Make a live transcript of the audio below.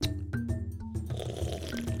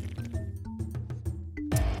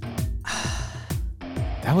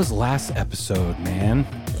That was last episode, man.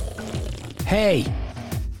 Hey.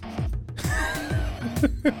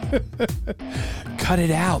 Cut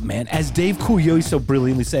it out, man. As Dave Coulier so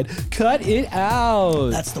brilliantly said, cut it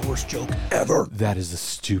out. That's the worst joke ever. That is the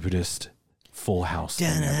stupidest Full House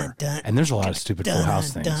thing ever. And there's a lot of stupid Full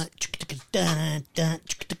House things.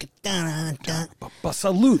 But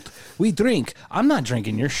salute. We drink. I'm not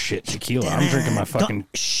drinking your shit tequila. I'm drinking my fucking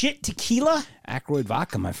shit tequila. Ackroyd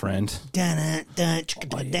vodka, my friend.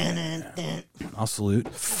 I'll salute.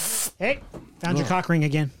 Hey, found your cock ring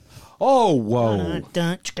again. Oh, whoa.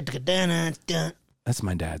 That's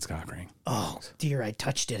my dad's cock ring. Oh, dear, I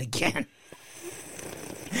touched it again.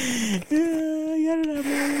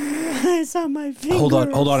 It's on my finger.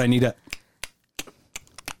 Hold on. I need to.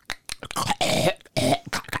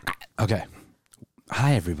 Okay.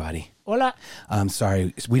 Hi, everybody. Hola. I'm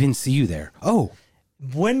sorry. We didn't see you there. Oh.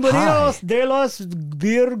 Buenos de los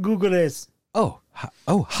beer Googles.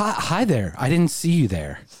 Hi there. I didn't see you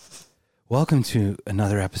there. Welcome to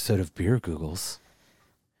another episode of Beer Googles,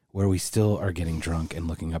 where we still are getting drunk and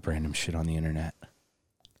looking up random shit on the internet.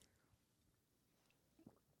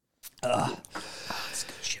 That's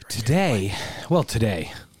good shit right Today,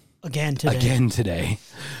 Again today,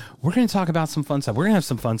 we're going to talk about some fun stuff. We're going to have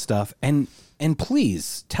some fun stuff, and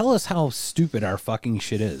please tell us how stupid our fucking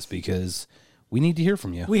shit is, because we need to hear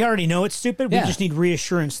from you. We already know it's stupid. Yeah. We just need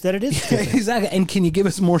reassurance that it is stupid. Exactly. And can you give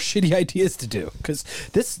us more shitty ideas to do? Because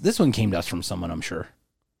this one came to us from someone, I'm sure.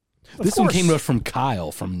 This one came to us from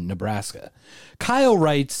Kyle from Nebraska. Kyle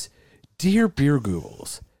writes, Dear Beer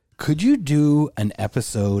Googles, could you do an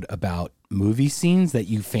episode about movie scenes that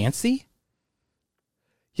you fancy?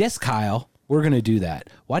 Yes, Kyle, we're going to do that.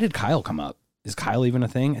 Why did Kyle come up? Is Kyle even a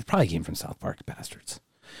thing? It probably came from South Park, bastards.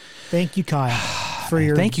 Thank you, Kyle, for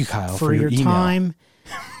your time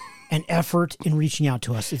and effort in reaching out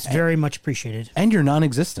to us. It's very much appreciated. And your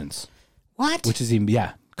non-existence. What? Which is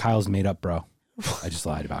Kyle's made up, bro. I just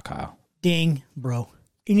lied about Kyle. Ding, bro.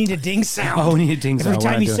 You need a ding sound. Oh, we need a ding sound. Every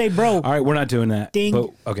time you say bro. All right, we're not doing that. Ding.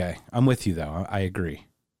 But, okay, I'm with you, though. I agree.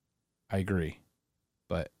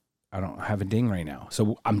 But I don't have a ding right now.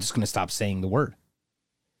 So I'm just going to stop saying the word.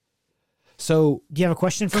 So, do you have a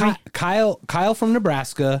question for me? Kyle from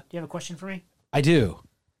Nebraska. Do you have a question for me? I do.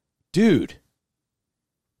 Dude,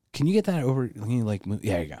 can you get that over? Yeah,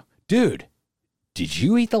 there you go. Dude, did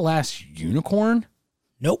you eat the last unicorn?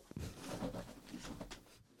 Nope.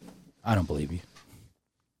 I don't believe you.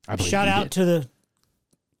 Shout out to the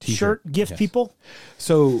shirt gift people.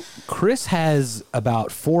 So Chris has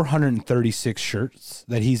about 436 shirts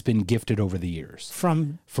that he's been gifted over the years.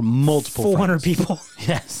 From multiple 400 friends. people.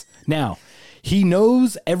 Yes. Now, he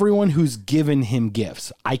knows everyone who's given him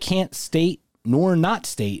gifts. I can't state nor not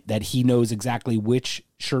state that he knows exactly which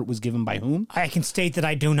shirt was given by whom. I can state that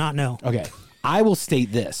I do not know. Okay. I will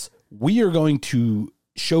state this. We are going to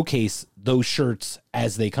showcase those shirts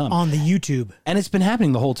as they come. On the YouTube. And it's been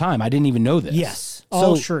happening the whole time. I didn't even know this. Yes.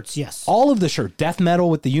 All shirts, yes. All of the shirt. Death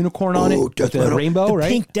metal with the unicorn on it. With the rainbow, right?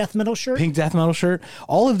 Pink death metal shirt? Pink death metal shirt.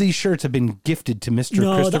 All of these shirts have been gifted to Mr.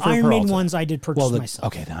 No, Christopher the Iron Maiden Peralta. ones I did purchase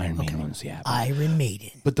myself. Okay, the Iron Maiden ones, yeah. Iron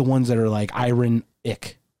Maiden. But the ones that are like Iron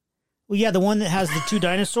Ick. Well, yeah, the one that has the two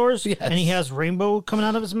dinosaurs, yes. And he has rainbow coming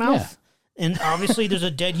out of his mouth. Yeah. And obviously there's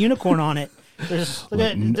a dead unicorn on it. There's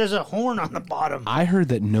a horn on the bottom. I heard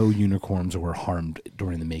that no unicorns were harmed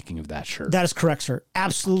during the making of that shirt. That is correct, sir.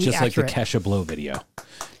 Absolutely Just accurate. like the Kesha Blow video.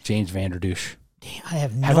 James Vanderdouche. Damn, I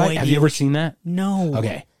have no idea. Have you ever seen that? No.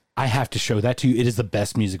 Okay. I have to show that to you. It is the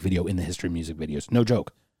best music video in the history of music videos. No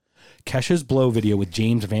joke. Kesha's Blow video with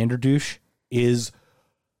James Vanderdouche is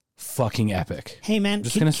fucking epic. Hey, man,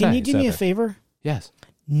 can you do me a favor? Yes.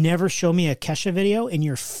 Never show me a Kesha video in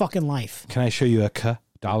your fucking life. Can I show you a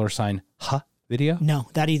 $$ video? No,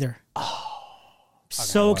 that either. Oh.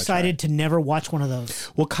 So excited to never watch one of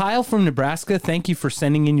those. Well, Kyle from Nebraska, thank you for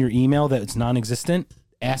sending in your email that's non-existent,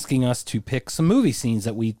 asking us to pick some movie scenes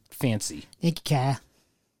that we fancy. Thank you, Kyle.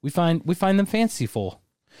 We find them fanciful.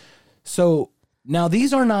 So now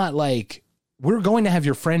these are not like, we're going to have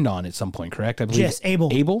your friend on at some point, correct? I believe. Yes, Abel.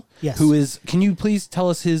 Abel? Yes. Who is, can you please tell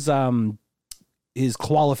us his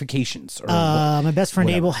qualifications? Or my best friend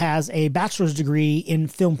whatever. Abel has a bachelor's degree in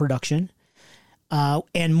film production.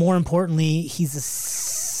 And more importantly, he's a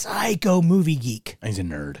psycho movie geek. He's a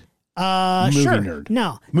nerd. Movie sure. Nerd.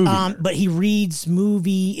 No. Movie nerd. But he reads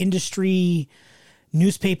movie industry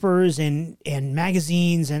newspapers and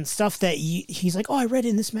magazines and stuff that he's like, oh, I read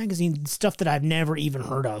in this magazine stuff that I've never even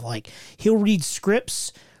heard of. Like, he'll read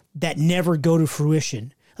scripts that never go to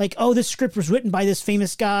fruition. Like, oh, this script was written by this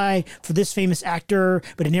famous guy for this famous actor,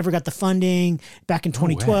 but it never got the funding back in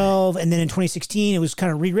 2012. And then in 2016, it was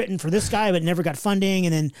kind of rewritten for this guy, but it never got funding.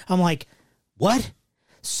 And then I'm like, what?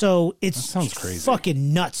 So it's sounds crazy.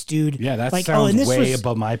 Fucking nuts, dude. Yeah, that like, sounds way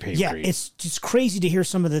above my pay grade. Yeah, it's just crazy to hear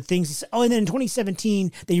some of the things he said. Oh, and then in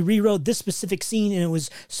 2017, they rewrote this specific scene, and it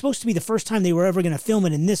was supposed to be the first time they were ever going to film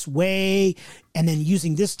it in this way, and then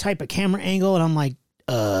using this type of camera angle. And I'm like,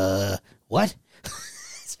 what?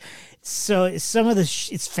 So some of the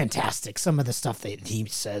it's fantastic. Some of the stuff that he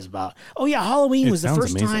says about, oh yeah, Halloween was the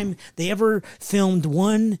first time they ever filmed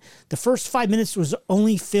one. The first 5 minutes was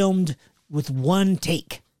only filmed with one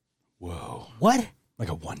take. Whoa. What? Like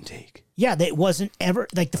a one take. Yeah, that wasn't ever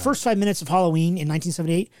like the first 5 minutes of Halloween in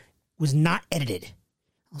 1978 was not edited.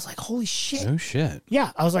 I was like, holy shit. No shit.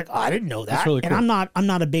 Yeah. I was like, oh, I didn't know that. That's really cool. And I'm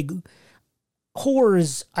not a big horror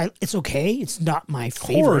it's okay. It's not my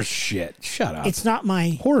favorite. Horror shit. Shut up. It's not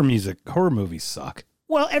my horror movies suck.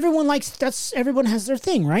 Well, everyone has their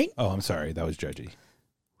thing, right? Oh, I'm sorry. That was judgy.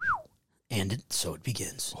 And so it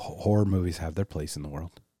begins. Horror movies have their place in the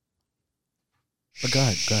world. But go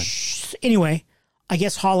ahead. Anyway, I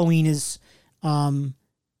guess Halloween is known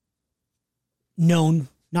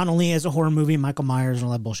not only as a horror movie, Michael Myers and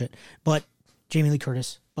all that bullshit, but Jamie Lee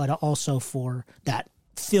Curtis, but also for that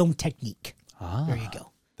film technique. There you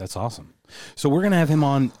go. That's awesome. So we're going to have him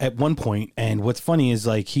on at one point, and what's funny is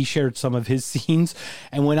like he shared some of his scenes,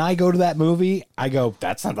 and when I go to that movie, I go,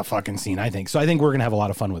 that's not the fucking scene, I think. So I think we're going to have a lot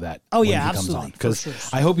of fun with that. Oh yeah, absolutely. Because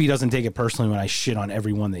I hope he doesn't take it personally when I shit on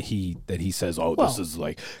everyone that he says, this is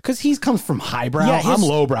like, because he comes from highbrow. Yeah, I'm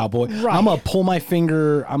lowbrow, boy. Right. I'm a pull my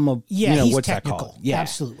finger. He's what's technical. that called? Yeah,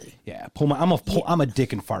 absolutely. Yeah, I'm a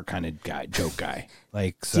dick and fart kind of guy, joke guy.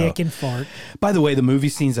 Like so. Dick and fart. By the way, the movie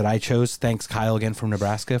scenes that I chose, thanks Kyle again from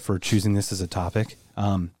Nebraska for choosing this as a topic.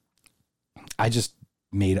 I just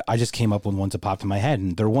came up with ones that popped in my head,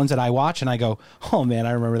 and they're ones that I watch and I go, oh man,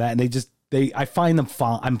 I remember that. And I find them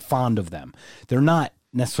I'm fond of them. They're not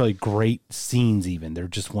necessarily great scenes even. They're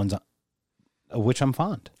just ones of which I'm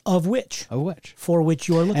fond. Of which? For which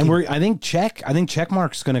you are looking. And I think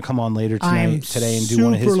Checkmark's going to come on later today and do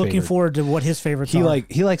one of his favorites. Super looking forward to what his favorites are.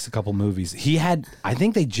 He likes a couple movies. I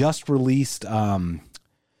think they just released what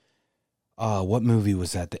movie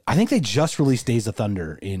was that? I think they just released Days of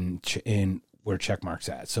Thunder in where Checkmark's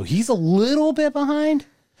at. So he's a little bit behind.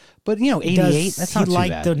 But 88. That's not too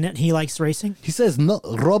bad. He likes racing. He says no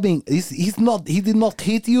robbing. He's not. He did not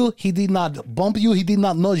hit you. He did not bump you. He did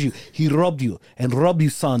not nudge you. He robbed you, and rob you,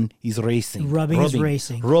 son, is racing. Robbing is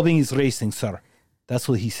racing. Robbing is racing, sir. That's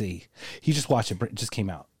what he say. He just watched it. It just came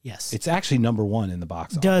out. Yes, it's actually #1 in the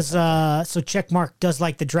box office. So Checkmark does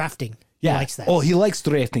like the drafting. Yeah. He likes that. Oh, he likes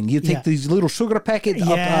drafting. You take these little sugar packet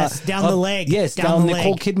down the leg. Yes, down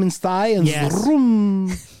Nicole Kidman's thigh and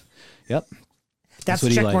vroom. Yep. That's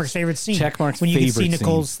Checkmark's favorite scene. Checkmark's when you favorite can see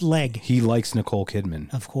Nicole's leg. He likes Nicole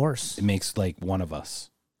Kidman. Of course. It makes like one of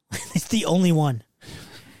us. It's the only one.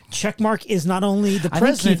 Checkmark is not only the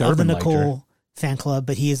president of the Nicole fan club,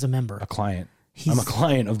 but he is a member. A client. I'm a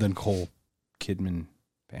client of the Nicole Kidman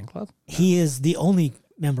fan club. No. He is the only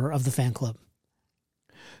member of the fan club.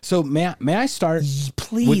 So may I start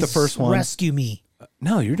Please with the first one? Rescue me.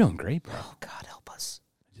 No, you're doing great, bro. Oh, God help us.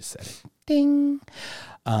 I just said it. Ding.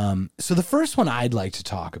 So the first one I'd like to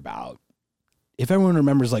talk about, if everyone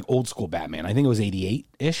remembers like old school Batman, I think it was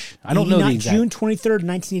 88-ish. I don't know the exact. June 23rd,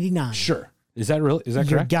 1989. Sure. Is that real? Is that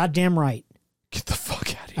You're correct? goddamn right. Get the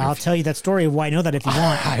fuck out of here. I'll tell you that story of why I know that if you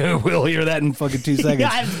want. I will hear that in fucking 2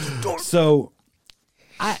 seconds. So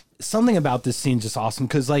something about this scene is just awesome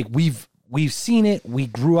because like we've seen it, we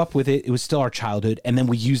grew up with it, it was still our childhood, and then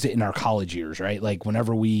we used it in our college years, right? Like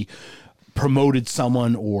whenever we promoted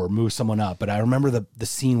someone or moved someone up. But I remember the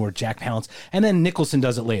scene where Jack Palance, and then Nicholson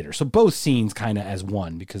does it later. So both scenes kind of as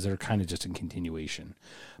one because they're kind of just in continuation.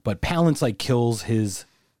 But Palance like kills his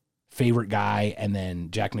favorite guy, and then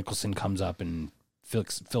Jack Nicholson comes up and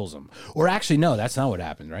fills him. Or actually, no, that's not what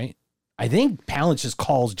happened, right? I think Palance just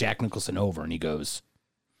calls Jack Nicholson over and he goes,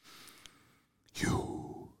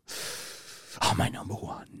 "You are my number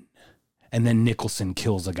one." And then Nicholson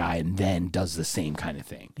kills a guy and then does the same kind of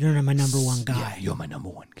thing. You're my number one guy. Yeah, you're my number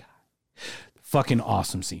one guy. Fucking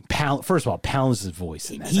awesome scene. First of all, Palance's voice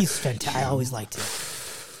in that. He's fantastic. I always liked him.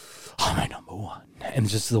 Oh, my number one. And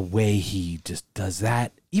just the way he just does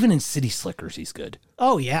that. Even in City Slickers, he's good.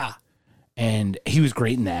 Oh, yeah. And he was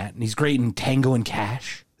great in that. And he's great in Tango and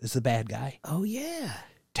Cash as the bad guy. Oh, yeah.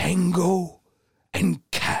 Tango and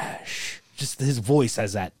Cash. Just his voice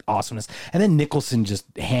has that awesomeness. And then Nicholson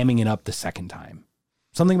just hamming it up the second time.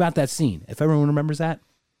 Something about that scene. If everyone remembers that,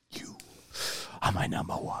 you are my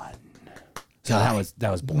number one. So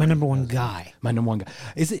that was boring. My number one guy. My number one guy.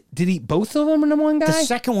 Did he both of them are number one guy? The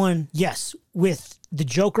second one, yes. With the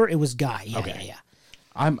Joker, it was Guy. Yeah, Okay. yeah.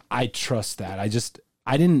 I trust that. I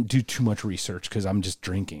didn't do too much research because I'm just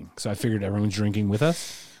drinking. So I figured everyone's drinking with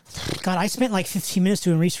us. God, I spent like 15 minutes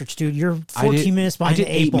doing research, dude. You're 14 minutes behind I did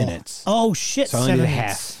the eight 8 ball. minutes. Oh shit! So I only 7 did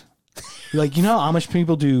minutes. half. Like, you know how much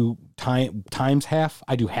people do times half?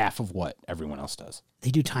 I do half of what everyone else does. They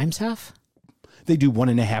do times half? They do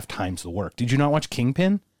 1.5 times the work. Did you not watch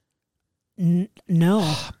Kingpin?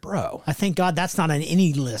 No. Bro. I thank God that's not on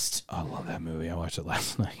any list. I love that movie. I watched it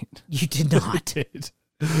last night. You did not. Did.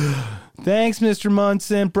 Thanks, Mr.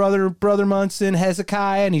 Munson, brother Munson,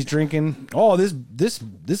 Hezekiah, and he's drinking. Oh, this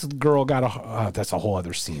girl got that's a whole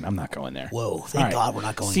other scene. I'm not going there. Whoa, thank God we're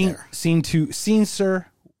not going there. Scene 2, sir,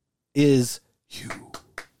 is you.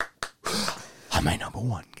 I'm my number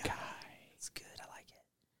one guy. It's good. I like it.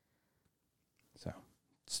 So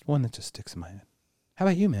it's one that just sticks in my head. How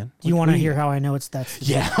about you, man? Do you want to hear how I know it's that's?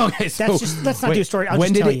 Yeah. Okay. So let's not do a story. I'll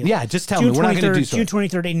just tell you. Yeah, just tell me. We're not going to do story. June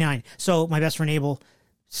 23rd, 89. So my best friend Abel,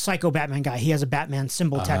 psycho Batman guy. He has a Batman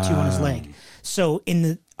symbol tattoo on his leg. So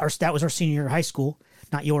that was our senior year of high school,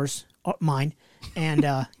 not yours, mine, and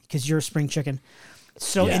because you're a spring chicken.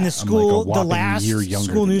 So in the school, the last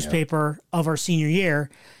school newspaper of our senior year,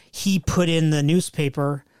 he put in the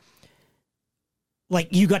newspaper. Like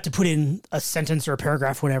you got to put in a sentence or a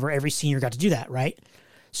paragraph, whatever. Every senior got to do that, right?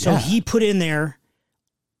 So he put in there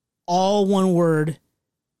all one word,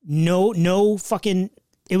 no fucking.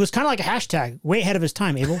 It was kind of like a hashtag, way ahead of his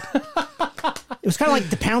time, Abel. It was kind of like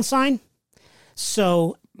the pound sign.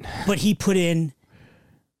 So, but he put in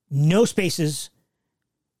no spaces.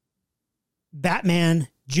 Batman,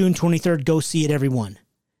 June 23rd, go see it, everyone.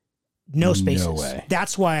 No spaces. No way.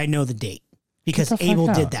 That's why I know the date. Because Abel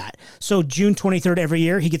did that. So June 23rd every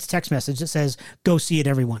year, he gets a text message that says, go see it,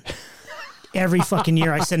 everyone. Every fucking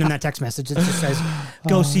year I send him that text message. It just says,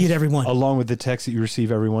 go see it, everyone. Along with the text that you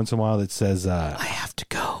receive every once in a while that says, I have to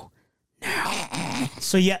go now.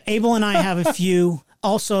 So yeah, Abel and I have a few.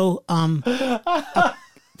 Also,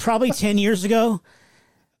 probably 10 years ago,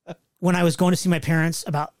 when I was going to see my parents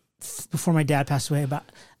before my dad passed away,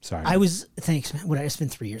 sorry. Thanks, man. It's been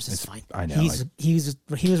 3 years. It's fine. I know. He was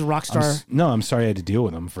a rock star. I'm sorry I had to deal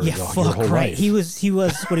with him for your whole right. life. He was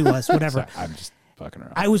what he was, whatever. Sorry, I'm just fucking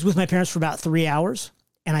around. I was with my parents for about 3 hours,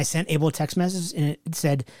 and I sent Abel a text message, and it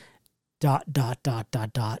said, ...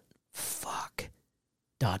 fuck ...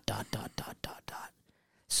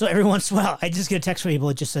 So every once in a while, I just get a text from Abel.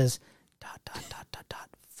 It just says ...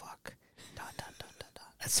 fuck ...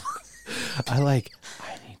 That's all. I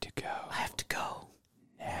need to go. I have to go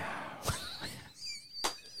now.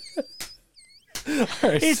 All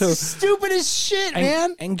right, it's stupid as shit,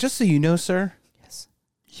 man. And just so you know, sir. Yes.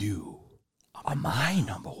 You are my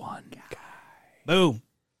number one guy. Boom.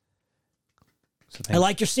 So I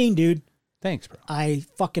like your scene, dude. Thanks, bro. I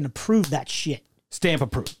fucking approve that shit. Stamp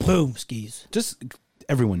approved. Boom, skis. Just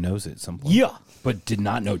everyone knows it at some point. Yeah. But did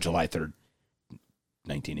not know July 3rd,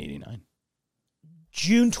 1989.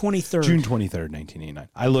 June 23rd. June 23rd, 1989.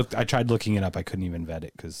 I tried looking it up. I couldn't even vet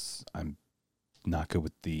it because I'm not good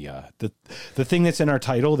with the thing that's in our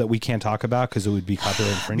title that we can't talk about because it would be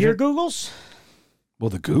copyright infringement. Your Googles? Well,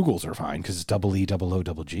 the Googles are fine because it's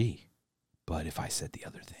EEOOG. But if I said the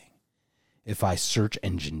other thing, if I search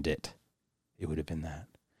engined it, it would have been that.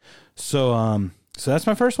 So that's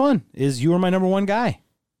my first one. Is you are my number one guy,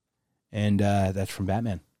 and that's from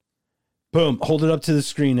Batman. Boom! Hold it up to the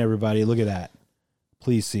screen, everybody. Look at that.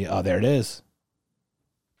 Please see. Oh, there it is.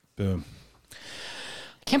 Boom. I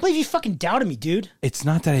can't believe you fucking doubted me, dude. It's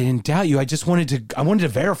not that I didn't doubt you. I just wanted to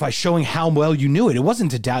verify showing how well you knew it. It wasn't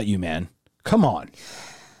to doubt you, man. Come on.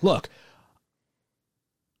 Look.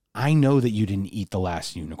 I know that you didn't eat the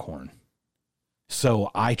last unicorn. So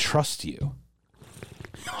I trust you.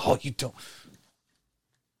 Oh, you don't.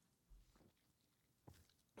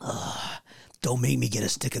 Don't make me get a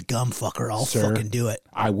stick of gum, fucker. I'll fucking do it.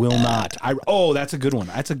 I will not. That's a good one.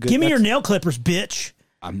 That's a good. Give me your nail clippers, bitch.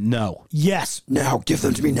 No. Yes. Now. Give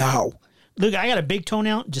them to me now. Look, I got a big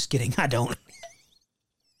toenail. Just kidding. I don't.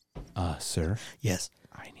 Sir? Yes.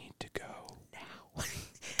 I need to go now.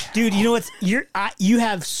 Dude, you know what? You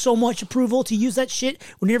have so much approval to use that shit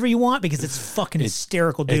whenever you want because it's fucking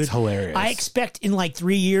hysterical, dude. It's hilarious. I expect in like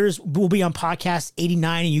 3 years we'll be on podcast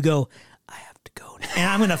 89 and you go, I have to go now. And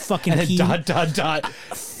I'm gonna fucking pee. Now.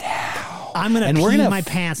 I'm gonna pee my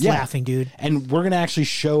pants laughing, dude. And we're gonna actually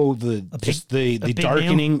show the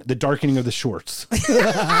darkening of the shorts.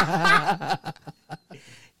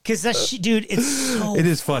 Because that shit, dude, it's so It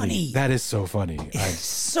is funny. That is so funny. It's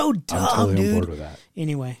so dumb, I'm totally dude. on board with that.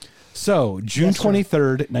 Anyway. So, June Yes, sir.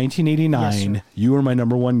 23rd, 1989, Yes, sir. you were my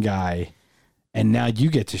number one guy, and now you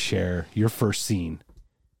get to share your first scene,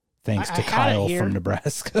 thanks I to had it Kyle here. from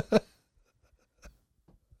Nebraska.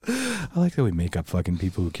 I like that we make up fucking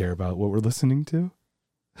people who care about what we're listening to.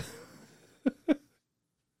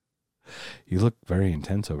 You look very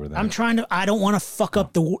intense over there. I'm trying to. I don't want to fuck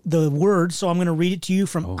up the word, so I'm going to read it to you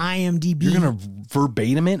from IMDb. You're gonna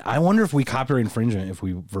verbatim it? I wonder if we copyright infringement if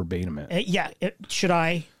we verbatim it. Yeah. Should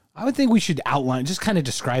I? I would think we should outline, just kind of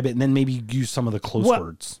describe it, and then maybe use some of the close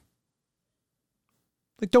words.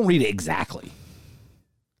 Like, don't read it exactly.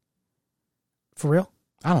 For real?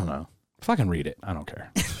 I don't know. Fucking read it. I don't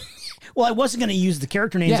care. Well, I wasn't going to use the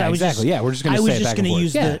character names. Yeah, I was exactly. Just, We're just going to say I was it just back and going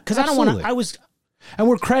to forth. use because I don't want to. I was. And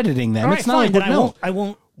we're crediting them. All right, it's not fine. like Then I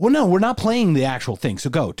won't. Well, no, we're not playing the actual thing. So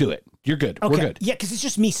go do it. You're good. Okay. We're good. Yeah, because it's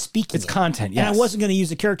just me speaking. It's content. Yes. And I wasn't going to use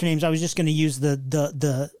the character names. I was just going to use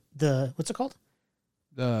the what's it called?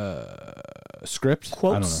 The script.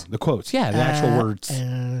 Quotes? I don't know. The quotes. Yeah, the actual words.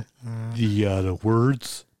 The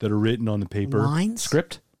words that are written on the paper. Lines?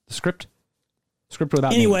 Script. The script. Script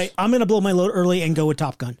without Anyway, names. I'm going to blow my load early and go with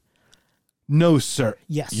Top Gun. No, sir.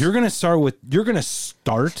 Yes. You're gonna start with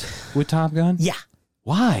Top Gun? Yeah.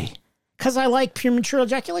 Why? Because I like premature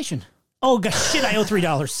ejaculation. Oh, God, shit, I owe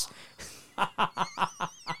 $3.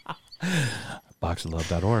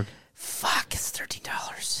 Boxoflove.org. Fuck, it's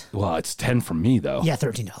 $13. Well, it's 10 from me though. Yeah,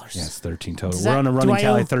 $13. Yeah, it's 13 total. Does We're that- on a do running I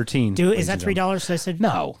tally owe- 13. Is that $3? I said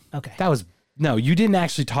No. Okay. That was no, you didn't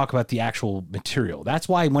actually talk about the actual material. That's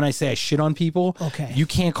why when I say I shit on people, Okay. you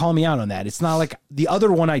can't call me out on that. It's not like the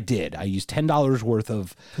other one I did. I used $10 worth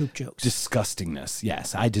of Poop jokes. disgustingness.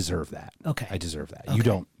 Yes, I deserve that. Okay. I deserve that. You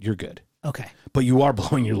don't. You're good. Okay. But you are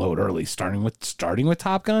blowing your load early, starting with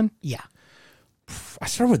Top Gun. Yeah. I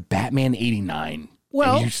started with Batman 89.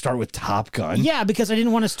 Well- and you start with Top Gun. Yeah, because I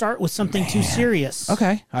didn't want to start with something too serious.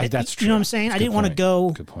 Okay. That's true. You know what I'm saying? That's I a didn't good want to point. go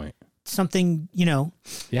Good point. something,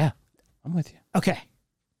 Yeah. I'm with you. Okay.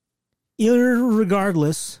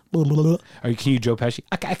 Irregardless. Blah, blah, blah. Can you Joe Pesci?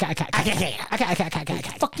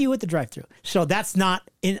 Fuck you at the drive-thru. So that's not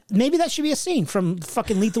in. Maybe that should be a scene from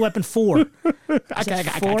fucking Lethal Weapon 4. Is it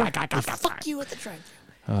 4? Fuck you at the drive-thru.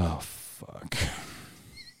 Oh, fuck.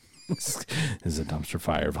 This is a dumpster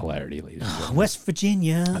fire of hilarity, ladies and gentlemen. West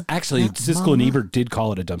Virginia. Actually, Siskel and Ebert did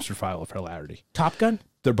call it a dumpster fire of hilarity. Top Gun?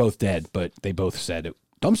 They're both dead, but they both said it.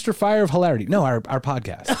 Dumpster fire of hilarity. No, our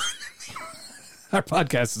podcast. Our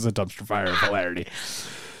podcast is a dumpster fire of hilarity.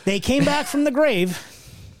 They came back from the grave.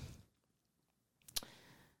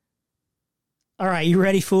 All right, you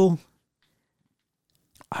ready, fool?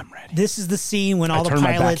 I'm ready. This is the scene when I all the turn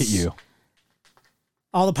my back pilots at you.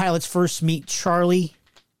 all the pilots first meet Charlie,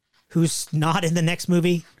 who's not in the next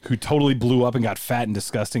movie. Who totally blew up and got fat and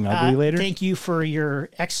disgusting ugly later. Thank you for your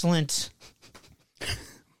excellent.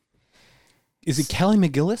 Is it Kelly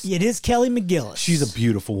McGillis? It is Kelly McGillis. She's a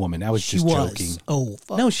beautiful woman. I was She just was. joking. Oh,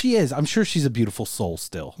 fuck. No, she is. I'm sure she's a beautiful soul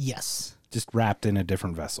still. Yes. Just wrapped in a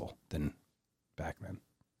different vessel than back then.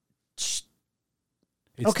 It's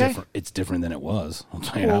Okay. different. It's different than it was. I'll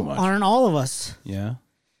tell you that Well, much. aren't all of us? Yeah.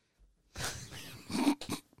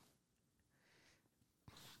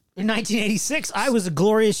 In 1986, I was a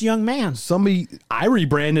glorious young man. I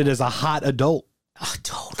rebranded as a hot adult Oh,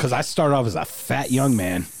 totally. because I started off as a fat young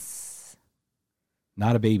man.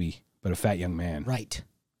 Not a baby, but a fat young man. Right.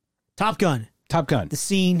 Top Gun. Top Gun. The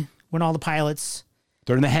scene when all the pilots,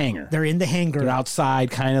 They're in the hangar. they're in the hangar. They're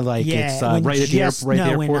outside, kind of like yeah, it's when right at just- the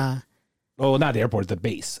airport. when, Oh, not the airport, the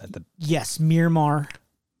base. At the yes, Miramar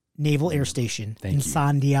Naval Air Station Thank in you.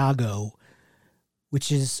 San Diego,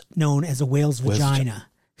 which is known as a whale's Whale's vagina.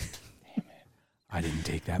 I didn't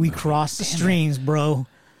take that. We movie. crossed the Damn it. streams, bro.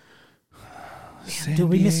 San Did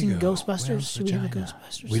we missing Diego, Ghostbusters? whale's Should we have a vagina.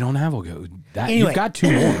 Ghostbusters? We don't have a go. That Anyway. you've got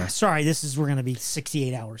two more. Sorry, we're going to be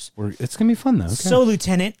 68 hours. It's gonna be fun though. Okay. So,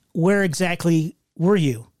 Lieutenant, where exactly were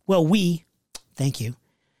you? Well, thank you,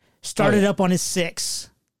 started up on his 6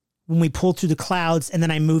 when we pulled through the clouds, and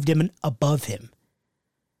then I moved him above him.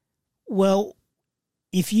 Well,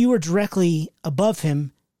 if you were directly above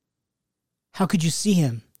him, how could you see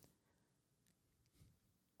him?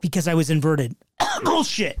 Because I was inverted.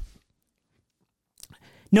 Bullshit.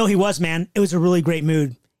 No, he was, man. It was a really great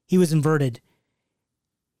mood. He was inverted.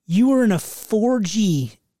 You were in a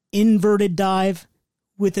 4G inverted dive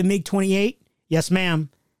with a MiG-28? Yes, ma'am.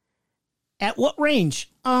 At what range?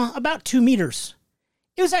 About 2 meters.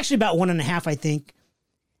 It was actually about 1.5, I think.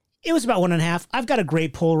 It was about 1.5. I've got a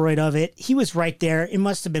great Polaroid of it. He was right there. It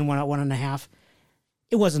must have been 1.5.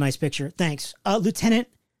 It was a nice picture. Thanks. Lieutenant,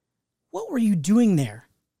 what were you doing there?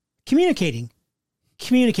 Communicating,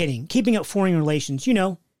 keeping up foreign relations,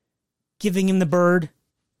 giving him the bird.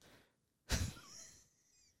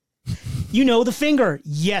 You know the finger.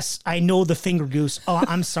 Yes, I know the finger, Goose. Oh,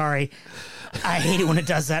 I'm sorry. I hate it when it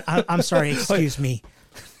does that. I'm sorry. Excuse me.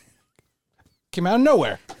 Came out of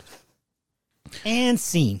nowhere. And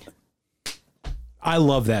scene. I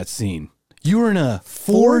love that scene. You were in a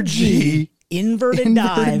 4G inverted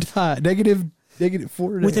dive negative 4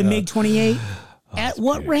 with a MiG-28. At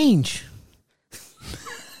what range?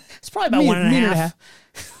 It's probably about one and a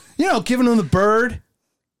half. You know, giving him the bird.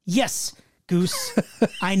 Yes, Goose.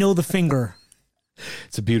 I know the finger.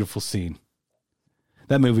 It's a beautiful scene.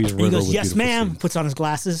 That movie is And he riddled goes, with yes, beautiful ma'am. scenes. Puts on his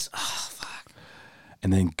glasses. Oh, fuck.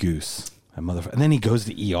 And then Goose. That motherfucker. And then he goes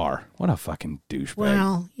to ER. What a fucking douchebag.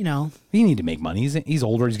 Well, you know. He need to make money. He's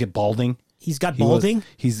older. He's get balding. He's got balding?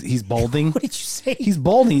 He's balding. What did you say? He's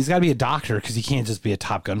balding. He's got to be a doctor because he can't just be a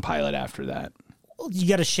Top Gun pilot after that. Well, you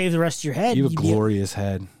got to shave the rest of your head. You have a glorious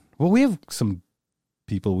head. Well, we have some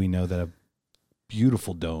people we know that have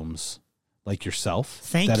beautiful domes, like yourself.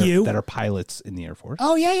 Thank you. That are pilots in the Air Force.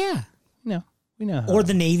 Oh, yeah, yeah. No, we know. Or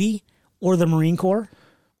the Navy, or the Marine Corps,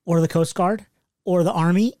 or the Coast Guard, or the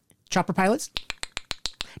Army. Chopper pilots.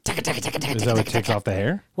 Is that what takes off the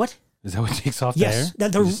hair? What? Is that what takes off the hair?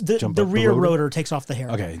 Yes, the rear rotor takes off the hair.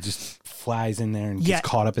 Okay, it just flies in there and gets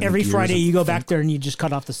caught up in every the gears Friday you go back there and you just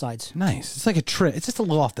cut off the sides. Nice. It's like a trip. It's just a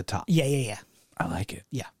little off the top. Yeah. I like it.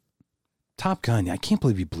 Yeah. Top Gun. I can't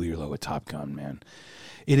believe you blew your load with Top Gun, man.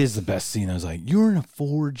 It is the best scene. I was like, you're in a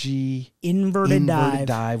 4G inverted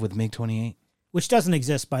dive with MiG-28. Which doesn't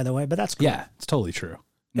exist, by the way, but that's cool. Yeah, it's totally true.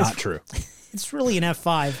 Not true. It's really an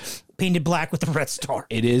F5 painted black with a red star.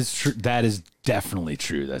 It is true. That is definitely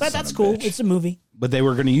true. That's cool. Bitch. It's a movie. But they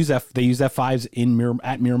were going to use They used F5s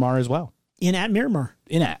at Miramar as well. At Miramar.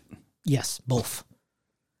 Yes, both.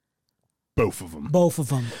 Both of them. Both of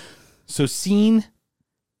them. So scene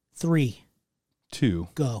 3. 2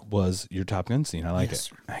 go was your Top Gun scene. I like it.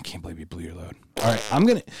 I can't believe you blew your load. All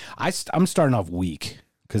right, I'm starting off weak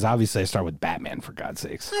because obviously I start with Batman, for God's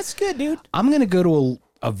sakes. That's good, dude. I'm going to go to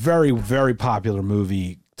a very, very popular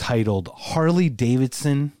movie titled Harley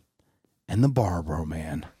Davidson and the Marlboro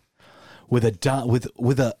Man, with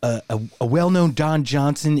a well-known Don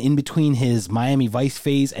Johnson in between his Miami Vice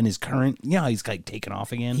phase and his current. He's like taken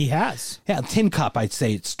off again. He has. Yeah, Tin Cup. I'd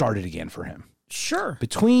say it started again for him. Sure.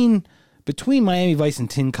 Between Miami Vice and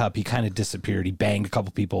Tin Cup, he kind of disappeared. He banged a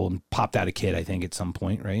couple people and popped out a kid, I think, at some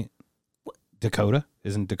point, right? What? Dakota?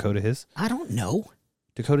 Isn't Dakota his? I don't know.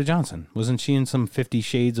 Dakota Johnson. Wasn't she in some 50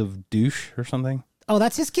 Shades of Douche or something? Oh,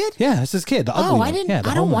 that's his kid? Yeah, that's his kid. The ugly one. I didn't. Yeah,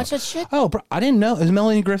 I don't watch that shit. Oh, bro, I didn't know. It was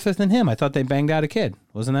Melanie Griffith and him. I thought they banged out a kid.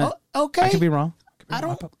 Wasn't that? Oh, okay. I could be wrong. I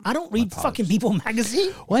don't read fucking People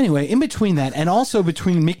magazine. Well, anyway, in between that, and also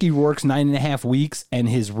between Mickey Rourke's 9.5 weeks and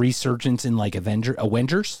his resurgence in like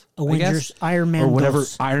Avengers, Iron Man, or whatever,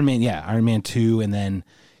 dos. Iron Man 2, and then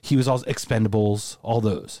he was also Expendables, all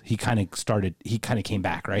those. He kind of came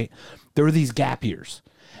back, right? There were these gap years,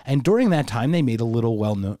 and during that time, they made a little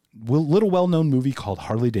well-known movie called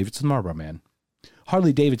Harley Davidson Marlboro Man.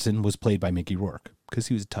 Harley Davidson was played by Mickey Rourke because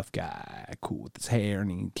he was a tough guy, cool with his hair, and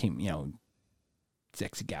he came,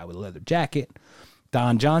 sexy guy with a leather jacket.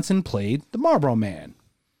 Don Johnson played the Marlboro Man.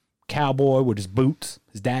 Cowboy with his boots.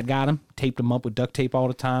 His dad got him, taped him up with duct tape all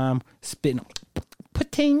the time, spitting,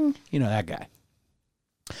 pa-ting, that guy.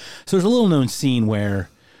 So there's a little known scene where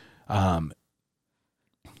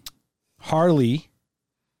Harley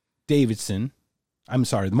Davidson,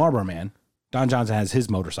 the Marlboro Man, Don Johnson has his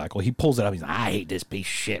motorcycle. He pulls it up. He's like, I hate this piece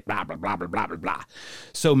of shit, blah, blah, blah, blah, blah, blah, blah.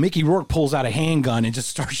 So Mickey Rourke pulls out a handgun and just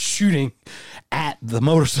starts shooting at the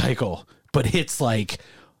motorcycle, but hits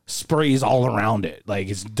sprays all around it.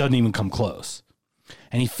 It doesn't even come close.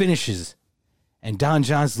 And he finishes, and Don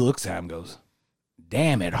Johnson looks at him and goes,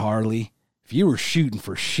 damn it, Harley. If you were shooting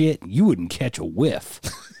for shit, you wouldn't catch a whiff.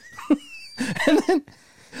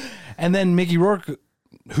 and then Mickey Rourke,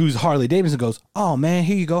 who's Harley Davidson, goes, oh, man,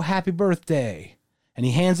 here you go. Happy birthday. And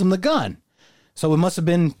he hands him the gun. So it must have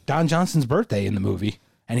been Don Johnson's birthday in the movie.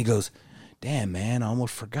 And he goes, damn, man, I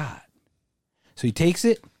almost forgot. So he takes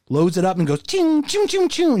it, loads it up, and goes, ching, ching, ching,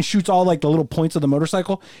 ching, and shoots all the little points of the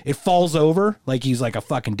motorcycle. It falls over like he's like a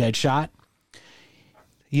fucking dead shot.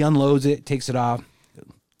 He unloads it, takes it off.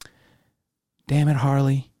 Damn it,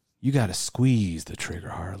 Harley. You got to squeeze the trigger,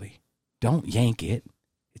 Harley. Don't yank it.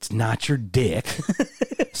 It's not your dick.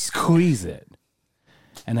 Squeeze it.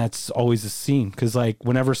 And that's always a scene. Because,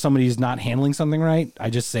 whenever somebody's not handling something right, I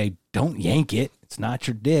just say, don't yank it. It's not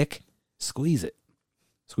your dick. Squeeze it.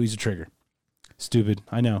 Squeeze the trigger. Stupid.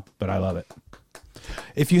 I know, but I love it.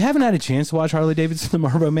 If you haven't had a chance to watch Harley Davidson the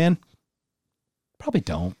Marlboro Man, probably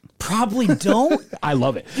don't. Probably don't? I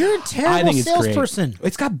love it. You're a terrible salesperson.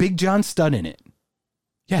 It's got Big John Studd in it.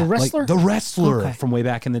 Yeah, The wrestler? like the wrestler Okay. from way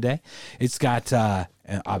back in the day. It's got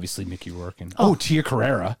obviously Mickey Rourke and Tia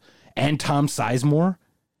Carrera and Tom Sizemore.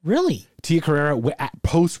 Really? Tia Carrera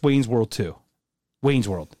post Wayne's World 2. Wayne's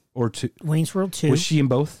World or 2. Wayne's World 2. Was she in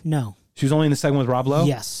both? No. She was only in the second with Rob Lowe?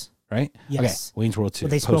 Yes. Right? Yes. Okay. Wayne's World 2.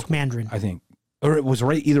 But they spoke Mandarin. I think. Or it was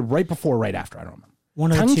either right before or right after. I don't remember.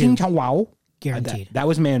 One of the two. Wow. Guaranteed. That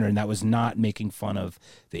was Mandarin. That was not making fun of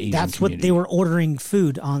the Asian That's community. what they were ordering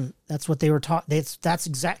food on. That's what they were taught. That's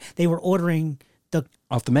exact. They were ordering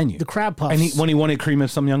off the menu. the crab puffs. And when he wanted cream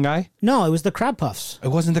of some young guy? No, it was the crab puffs. It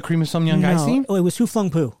wasn't the cream of some young guy scene? Oh, it was Who Flung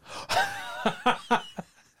Poo.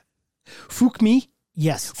 Fook me?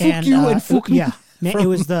 Yes. Fook you and fook me? Yeah. It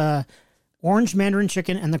was the orange Mandarin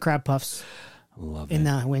chicken and the crab puffs Love in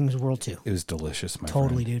it. the Wings World 2. It was delicious, my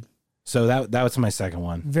Totally, friend. dude. So that was my second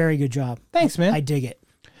one. Very good job. Thanks, man. I dig it.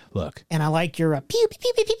 Look. And I like your pew,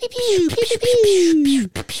 pew, pew, pew, pew,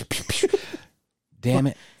 pew, pew, pew. Damn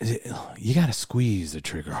it. You got to squeeze the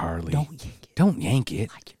trigger, Harley. Don't yank it. Don't yank it.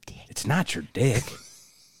 Like your dick. It's not your dick.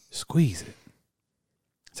 Squeeze it.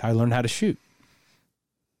 That's how I learned how to shoot.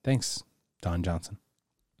 Thanks, Don Johnson.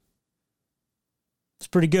 It's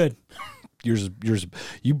pretty good. Yours,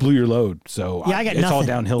 you blew your load, so Yeah, I got it's nothing. all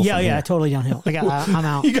downhill. Yeah, from yeah, here. totally downhill. I'm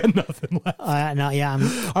out. You got nothing left. No,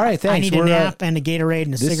 yeah, All right, thanks. I need a We're, nap and a Gatorade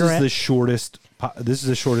and a this cigarette. is the shortest. This is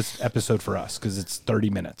the shortest episode for us because it's 30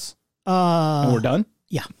 minutes. And we're done.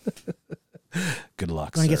 Yeah. Good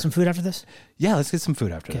luck. Want to sir. get some food after this? Yeah, let's get some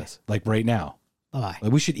food after this. Like right now. Bye.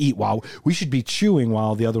 Like we should eat while we should be chewing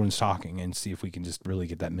while the other one's talking and see if we can just really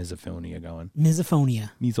get that misophonia going. Misophonia.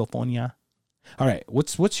 All right,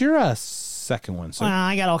 what's your second one? So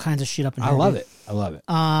I got all kinds of shit up in here. I love dude. it. I love it.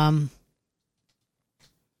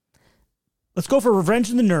 Let's go for Revenge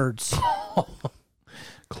of the Nerds.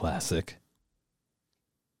 Classic.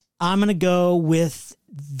 I'm gonna go with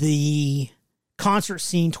the concert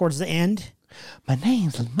scene towards the end. My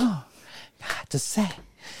name's Lamar. Got to say,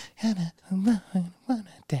 one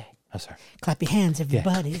day. Oh, sorry. Clap your hands,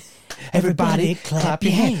 everybody. Everybody, clap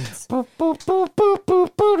your hands. Where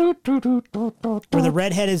the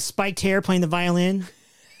redhead is spiked hair playing the violin.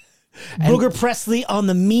 Booger Presley on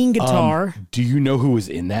the mean guitar. Do you know who was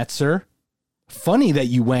in that, sir? Funny that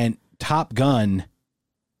you went Top Gun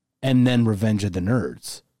and then Revenge of the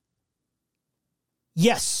Nerds.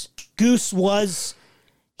 Yes, Goose was.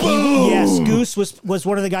 Goose was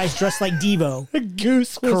one of the guys dressed like Devo.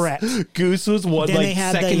 Goose was Correct. Goose was one Then they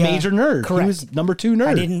had second the, major nerd. correct. He was number 2 nerd.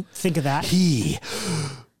 I didn't think of that. He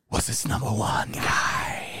was his number 1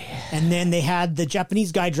 guy. And then they had the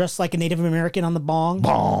Japanese guy dressed like a Native American on the bong.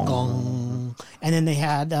 Gong. And then they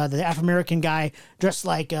had the Afro American guy dressed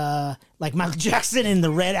like Michael Jackson in the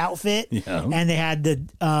red outfit. Yeah. And they had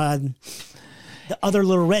the other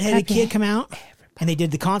little redheaded kid come out. And they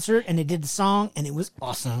did the concert and they did the song and it was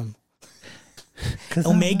awesome.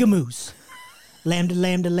 Omega Moose. Lambda,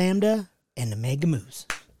 Lambda, Lambda, and Omega Moose.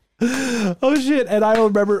 Oh shit! And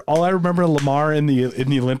all I remember Lamar in the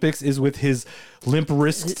Olympics is with his limp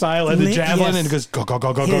wrist style and the javelin, yes. and it goes go go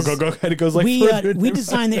go go go go go, and it goes like We further and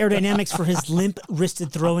designed the aerodynamics for his limp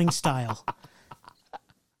wristed throwing style.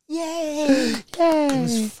 Yay!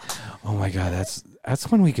 Oh my god,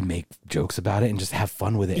 that's when we can make jokes about it and just have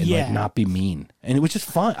fun with it and Yeah. like not be mean, and it was just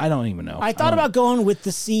fun. I don't even know. I thought about going with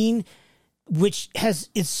the scene, which is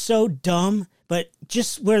so dumb, but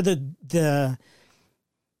just where the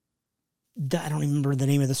I don't even remember the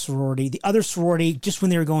name of the sorority. The other sorority, just when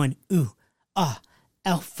they were going, ooh,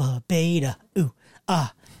 alpha, beta, ooh,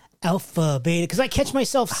 alpha, beta. Because I catch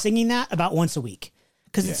myself singing that about once a week.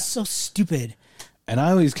 Because it's so stupid. And I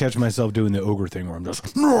always catch myself doing the ogre thing where I'm just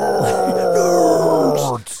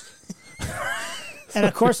nerds. And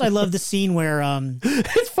of course, I love the scene where,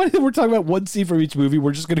 It's funny that we're talking about one scene from each movie.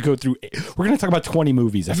 We're just going to go through. We're going to talk about 20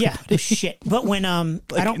 movies. yeah, oh, shit. But when I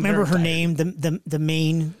don't remember her name, the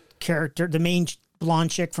main character, the main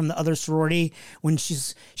blonde chick from the other sorority, when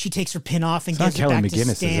she takes her pin off and gives it Kelly back McGinnis,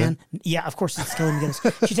 to is Stan. Yeah, of course it's Kelly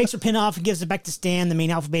McGinnis. She takes her pin off and gives it back to Stan, the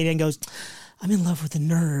main alpha beta, and goes, I'm in love with a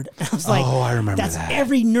nerd. And I was like, Oh, I remember that's that.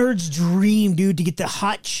 every nerd's dream, dude, to get the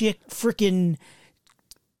hot chick freaking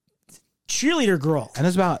cheerleader girl. And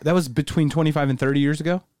that was between 25 and 30 years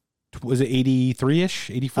ago. Was it 83-ish,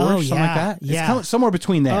 84-ish, something like that? It's yeah. kind of somewhere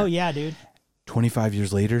between there. Oh, yeah, dude. 25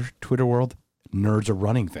 years later, Twitter world, nerds are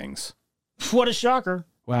running things. What a shocker.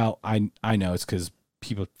 Well, I know it's because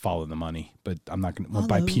people follow the money, but I'm not going to,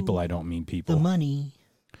 by Follow people, I don't mean people. The money.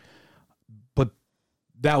 But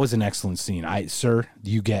that was an excellent scene. Sir,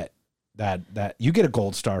 you get that you get a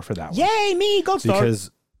gold star for that one. Yay, me, gold star. Because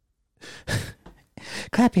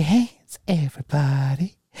clap your hands,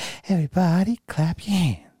 everybody. Everybody clap your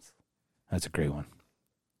hands. That's a great one.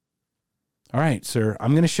 All right, sir.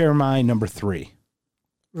 I'm going to share my number 3.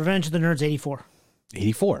 Revenge of the Nerds 84.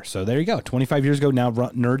 84. So there you go. 25 years ago now,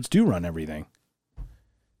 nerds do run everything.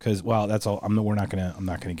 Because, well, that's all. I'm not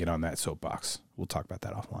gonna get on that soapbox. We'll talk about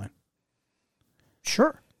that offline.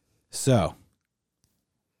 Sure. So,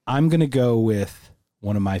 I'm gonna go with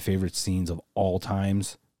one of my favorite scenes of all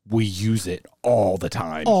times. We use it all the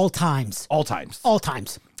time. All times. All times. All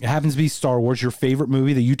times. It happens to be Star Wars, your favorite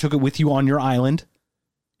movie that you took it with you on your island.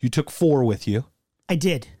 You took 4 with you. I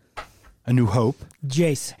did. A New Hope.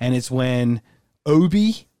 Jace. And it's when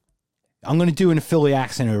Obi. I'm going to do an Philly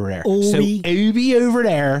accent over there. Obi. So, Obi over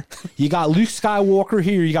there. You got Luke Skywalker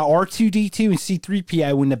here. You got R2-D2 and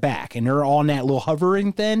C-3PO in the back. And they're on that little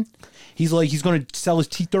hovering thing. He's like, he's going to sell his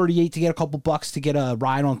T-38 to get a couple bucks to get a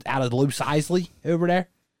ride on out of Los Eisley over there.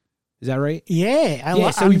 Is that right?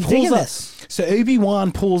 Yeah. So I'm he pulls up. this. So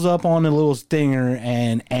Obi-Wan pulls up on a little stinger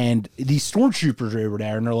and these stormtroopers are over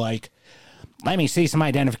there. And they're like, let me see some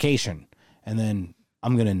identification. And then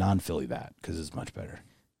I'm going to non-Philly that because it's much better.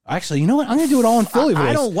 Actually, you know what? I'm going to do it all in Philly voice.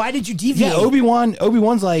 I don't. Why did you deviate? Yeah,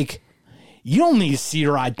 Obi-Wan's like, you don't need to see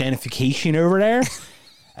your identification over there.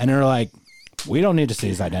 And they're like, we don't need to see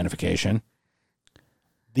his identification.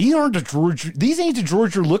 These ain't the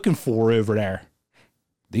droids you're looking for over there.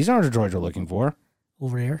 These aren't the droids you're looking for.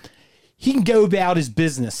 Over here. He can go about his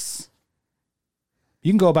business.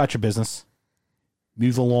 You can go about your business.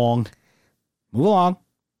 Move along. Move along.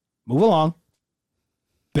 Move along.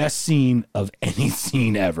 Best scene of any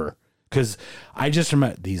scene ever. Because I just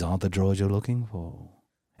remember, these aren't the droids you're looking for.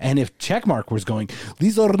 And if Checkmark was going,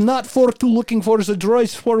 these are not for to looking for the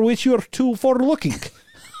droids for which you're too for looking.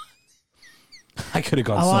 I could have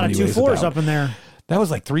gone a so lot of many ways 2-4s about. up in there. That was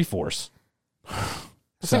like 3-4s.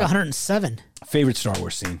 It's like 107. Favorite Star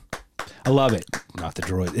Wars scene. I love it. Not the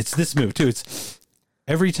droid. It's this move too. It's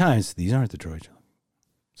every time. These aren't the droids.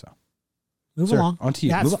 So Move sir, along. on to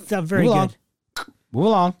you. That's very move good. Along. Move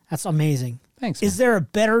along. That's amazing. Thanks. Is there a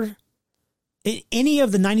better, any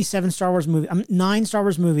of the 97 Star Wars movies, 9 Star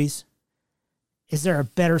Wars movies, is there a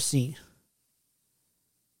better scene?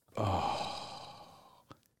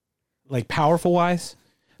 Like powerful wise?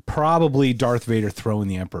 Probably Darth Vader throwing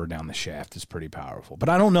the Emperor down the shaft is pretty powerful. But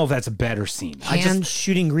I don't know if that's a better scene. Han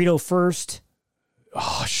shooting Greedo first.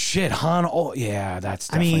 Oh, shit. Han. Oh, yeah, that's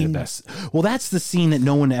definitely the best. Well, that's the scene that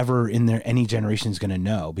no one ever in any generation is going to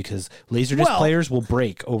know because Laserdisc players will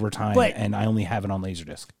break over time, and I only have it on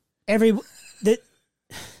Laserdisc.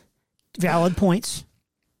 Valid points,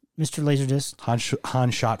 Mr. Laserdisc.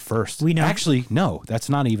 Han shot first. We know. Actually, no, that's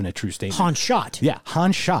not even a true statement. Han shot. Yeah,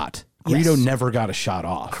 Han shot. Greedo never got a shot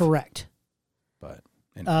off. Correct. But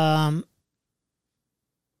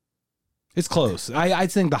it's close. I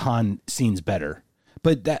think the Han scene's better.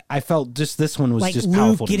 But that I felt just this one was like just Luke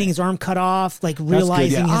powerful. getting his arm cut off, like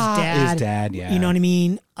realizing his dad. His dad, yeah. You know what I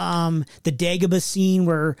mean? The Dagobah scene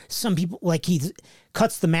where some people, like he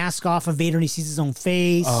cuts the mask off of Vader and he sees his own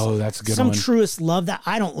face. Oh, that's a good Some one. truists love that.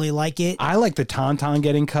 I don't really like it. I like the Tauntaun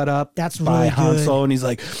getting cut up. That's by really Han good. Solo, and he's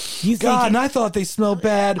like, God, and I thought they smelled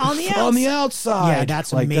bad on the outside. Yeah,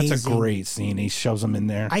 that's like amazing. That's a great scene. He shoves them in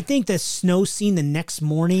there. I think the snow scene the next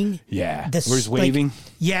morning. Yeah, where he's waving.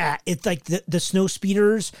 It's like the snow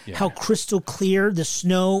speeders, how crystal clear the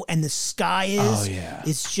snow and the sky is. Oh, yeah.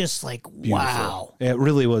 It's just like, Beautiful. wow. It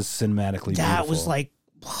really was cinematically That beautiful. was like...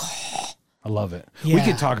 I love it. Yeah. We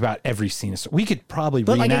could talk about every scene. We could probably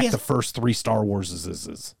reenact the first 3 Star Wars.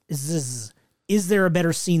 Is there a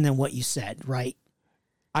better scene than what you said, right?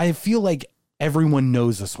 I feel like everyone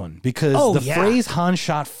knows this one because phrase Han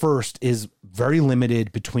shot first is very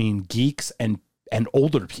limited between geeks and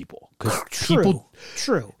older people. True.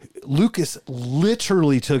 Lucas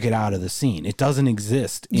literally took it out of the scene. It doesn't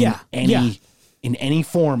exist in any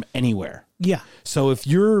form anywhere. Yeah. So if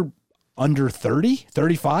you're under 30,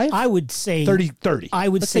 35? I would say 30. I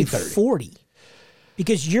would say 30. 40.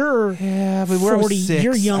 Because you're 40,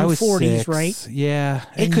 you're young 40s, right? Yeah.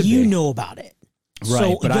 And you know about it.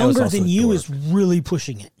 Right. So younger than you is really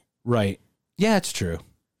pushing it. Right. Yeah, it's true.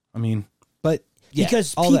 I mean, but yeah,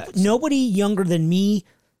 because nobody younger than me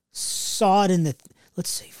saw it in the, let's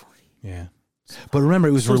say 40. Yeah. But remember,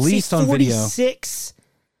 it was released on video. 46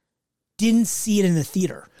 didn't see it in the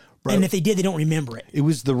theater. Right. And if they did, they don't remember it. It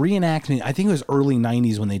was the reenactment. I think it was early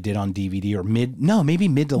 90s when they did on DVD or maybe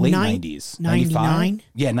mid to late 90s. 99?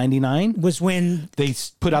 Yeah, 99. Was when they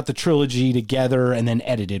put out the trilogy together and then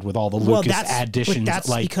edited with all the Lucas additions,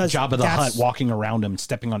 like Jabba the Hutt walking around him,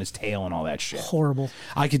 stepping on his tail and all that shit. Horrible.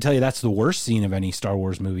 I can tell you that's the worst scene of any Star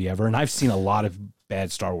Wars movie ever. And I've seen a lot of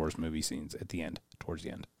bad Star Wars movie scenes at the end, towards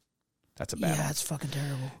the end. That's a bad one. Yeah, it's fucking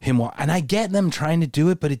terrible. And I get them trying to do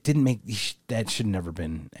it, but it didn't make that should never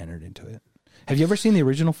been entered into it. Have you ever seen the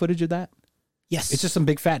original footage of that? Yes. It's just some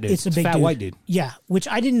big fat dude. It's a big fat dude. white dude. Yeah, which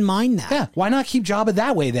I didn't mind that. Yeah. Why not keep Jabba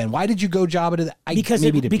that way then? Why did you go Jabba to that?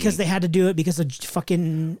 Because they had to do it because of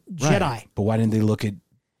fucking Jedi. Right. But why didn't they look at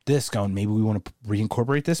this going, maybe we want to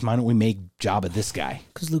reincorporate this? Why don't we make Jabba this guy?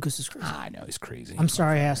 Because Lucas is crazy. I know he's crazy. I'm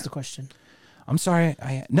sorry I asked the question. I'm sorry.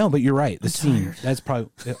 No, but you're right. The scene. Tired. That's probably.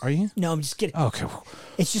 Are you? No, I'm just kidding. Okay.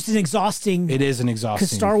 It's just an exhausting. It is an exhausting.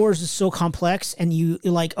 Because Star Wars is so complex, and you're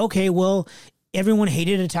like, okay, well, everyone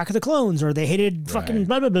hated Attack of the Clones, or they hated fucking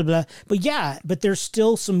blah blah blah blah. But there's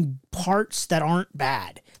still some parts that aren't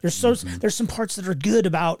bad. There's some parts that are good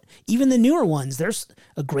about even the newer ones. There's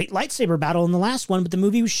a great lightsaber battle in the last one, but the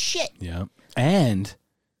movie was shit. Yeah, and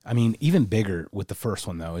I mean, even bigger with the first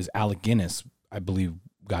one though is Alec Guinness. I believe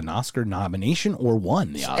got an Oscar nomination or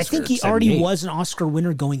won the Oscar. I think he already was an Oscar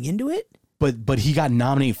winner going into it. But he got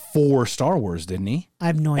nominated for Star Wars, didn't he? I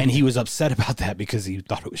have no idea. And he was upset about that because he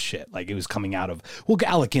thought it was shit. Like it was coming out of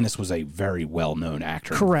Alec Guinness was a very well known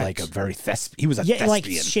actor. Correct. Like a very he was a thespian. Like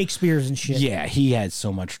Shakespeare's and shit. Yeah, he had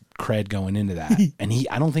so much cred going into that. And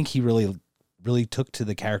I don't think he really took to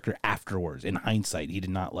the character afterwards. In hindsight, he did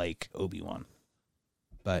not like Obi-Wan.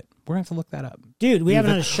 But we're gonna have to look that up. Dude, we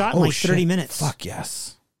haven't had a shot in 30 minutes. Fuck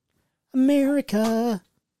yes. America.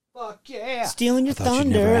 Fuck yeah. Stealing your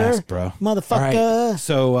thunder. You never asked, bro. Motherfucker. All right.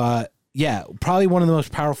 So, yeah, probably one of the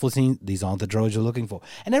most powerful scenes. These aren't the droids you're looking for.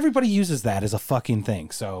 And everybody uses that as a fucking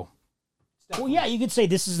thing. So, well, yeah, you could say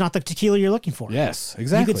this is not the tequila you're looking for. yes,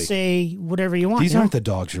 exactly. You could say whatever you want. These aren't the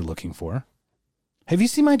dogs you're looking for. Have you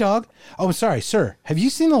seen my dog? Oh, sorry, sir. Have you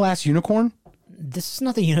seen The Last Unicorn? This is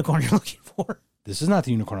not the unicorn you're looking for. This is not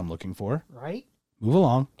the unicorn I'm looking for. Right? Move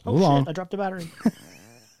along. Move Shit, along. I dropped the battery.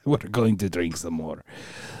 We're going to drink some more.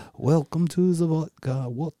 Welcome to the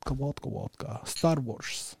vodka, Star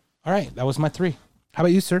Wars. All right, that was my 3. How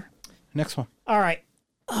about you, sir? Next one. All right.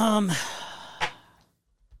 I'm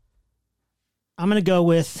going to go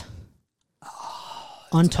with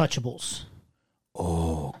Untouchables.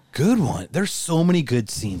 Oh, good one. There's so many good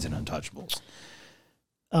scenes in Untouchables.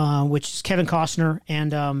 Which is Kevin Costner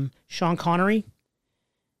and Sean Connery.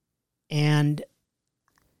 And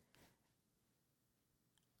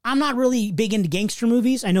I'm not really big into gangster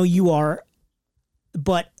movies. I know you are,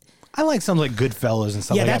 but I like something like Goodfellas and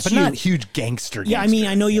stuff like that, but not huge gangster. Yeah, I mean,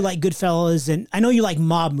 I know you like Goodfellas, and I know you like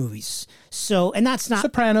mob movies. So, and that's not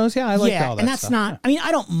Sopranos. Yeah, I like all that. And that's stuff. not. I mean,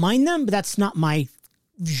 I don't mind them, but that's not my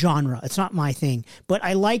genre. It's not my thing. But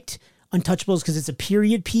I liked Untouchables because it's a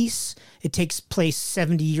period piece. It takes place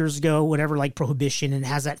 70 years ago, whatever, like Prohibition, and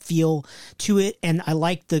has that feel to it. And I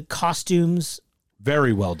like the costumes.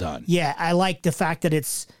 Very well done. Yeah, I like the fact that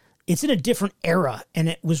it's in a different era, and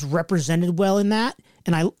it was represented well in that.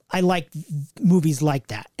 And I like movies like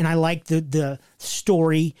that, and I like the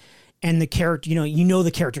story and the character. You know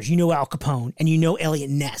the characters. You know Al Capone, and you know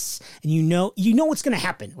Elliot Ness, and you know what's going to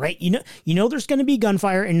happen, right? You know there's going to be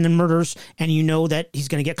gunfire and the murders, and you know that he's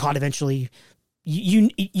going to get caught eventually.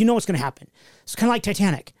 You know what's going to happen. It's kind of like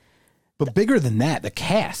Titanic, but bigger than that, the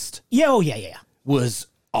cast. Yeah, oh yeah, was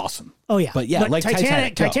awesome. Oh yeah, but yeah, like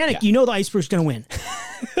Titanic. Yeah. You know the iceberg's going to win.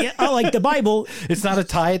 Yeah, like the Bible. It's not a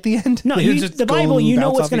tie at the end. No, the Bible, you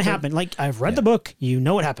know what's going to happen. Like, I've read the book, you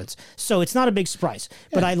know what happens. So it's not a big surprise. Yeah.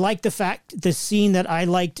 But I like the scene that I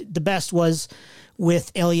liked the best was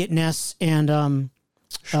with Elliot Ness and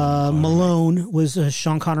Malone was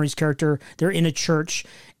Sean Connery's character. They're in a church,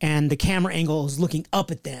 and the camera angle is looking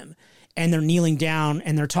up at them, and they're kneeling down,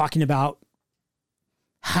 and they're talking about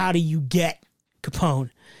how do you get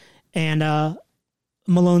Capone. And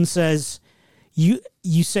Malone says,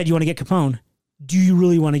 You said you want to get Capone. Do you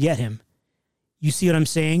really want to get him? You see what I'm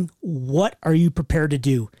saying? What are you prepared to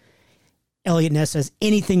do? Elliot Ness says,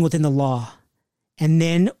 anything within the law. And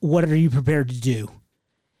then what are you prepared to do?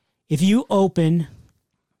 If you open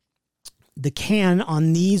the can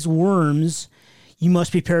on these worms, you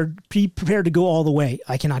must be prepared to go all the way.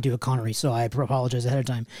 I cannot do a Connery, so I apologize ahead of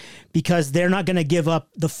time. Because they're not going to give up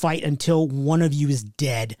the fight until one of you is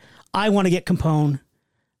dead. I want to get Capone.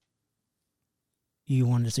 You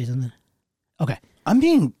wanted to say something? Okay. I'm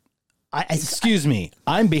being... excuse me.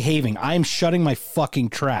 I'm behaving. I'm shutting my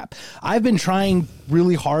fucking trap. I've been trying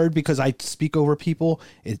really hard because I speak over people.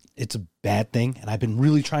 It's a bad thing, and I've been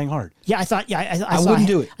really trying hard. Yeah, I thought... Yeah, I wouldn't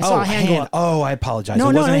do it. I saw a hand go up. Oh, I apologize. No,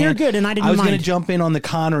 you're good, and I didn't mind. I was going to jump in on the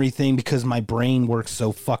Connery thing because my brain works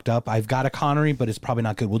so fucked up. I've got a Connery, but it's probably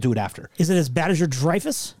not good. We'll do it after. Is it as bad as your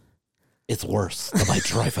Dreyfus? It's worse than my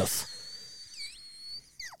Dreyfus.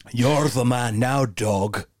 You're the man now,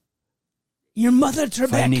 dog. Your mother, Trebek.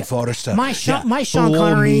 Fanny Forrester. My Sean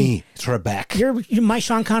Connery. Me, Trebek. My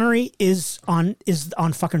Sean Connery is on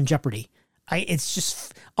fucking Jeopardy. It's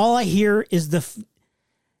just all I hear is is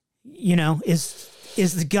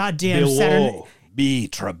the goddamn Saturday. Be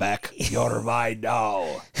Trebek, you're mine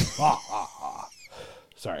now.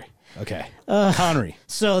 Sorry. Okay. Connery.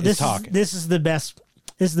 So this is the best.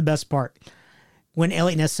 This is the best part. When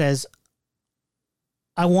Elliot Ness says,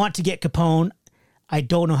 "I want to get Capone, I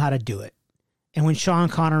don't know how to do it," and when Sean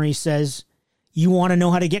Connery says, "You want to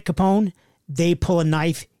know how to get Capone?" They pull a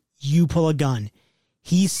knife, you pull a gun.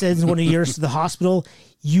 He sends one of yours to the hospital,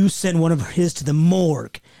 you send one of his to the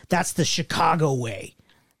morgue. That's the Chicago way.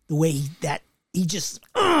 The way he just,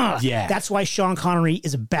 yeah. That's why Sean Connery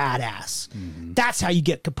is a badass. Mm-hmm. That's how you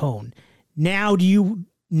get Capone. Now do you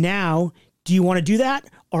want to do that?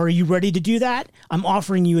 Or are you ready to do that? I'm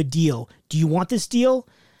offering you a deal. Do you want this deal?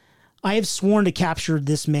 I have sworn to capture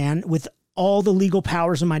this man with all the legal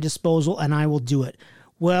powers at my disposal, and I will do it.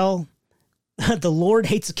 Well, the Lord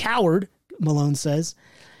hates a coward, Malone says.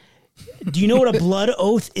 Do you know what a blood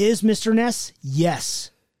oath is, Mr. Ness?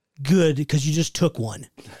 Yes. Good, because you just took one.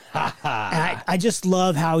 And I just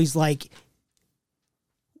love how he's like,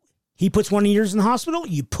 he puts one of yours in the hospital,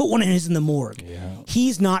 you put one of his in the morgue. Yeah.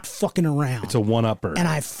 He's not fucking around. It's a one-upper. And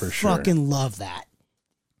I for fucking love that.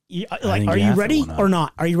 Like, are you you ready or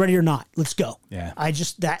not? Are you ready or not? Let's go. Yeah.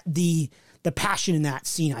 The passion in that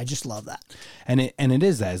scene, I just love that. And it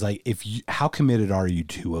is that. It's like, how committed are you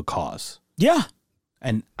to a cause? Yeah.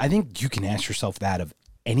 And I think you can ask yourself that of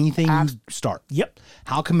anything you start. Yep.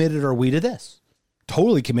 How committed are we to this?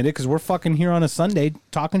 Totally committed, because we're fucking here on a Sunday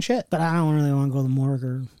talking shit. But I don't really want to go to the morgue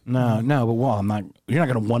or... No, but I'm not... You're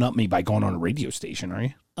not going to one-up me by going on a radio station, are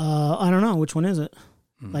you? I don't know. Which one is it?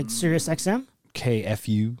 Like Sirius XM?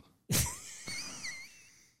 KFU.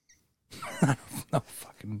 I have no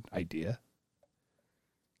fucking idea.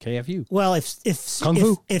 KFU. Well, if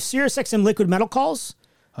Sirius XM Liquid Metal calls,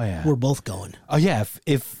 oh yeah, we're both going. Oh yeah,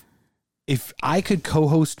 if I could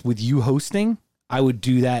co-host with you hosting, I would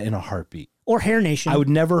do that in a heartbeat. Or Hair Nation. I would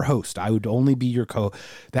never host. I would only be your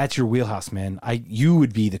That's your wheelhouse, man. You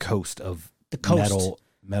would be the host of the coast.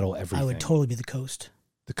 Metal everything. I would totally be the coast.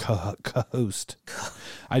 The co-host.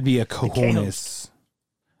 I'd be a cojones.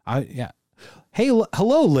 Yeah. Hey,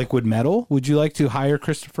 hello, Liquid Metal. Would you like to hire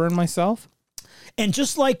Christopher and myself? And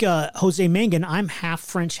just like Jose Mangan, I'm half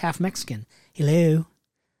French, half Mexican. Hello.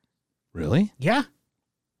 Really? Yeah.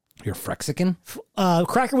 You're Frexican?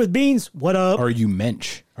 Cracker with beans. What up? Or are you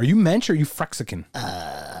Mensch? Are you Mensch or are you Frexican?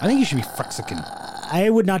 I think you should be Frexican. I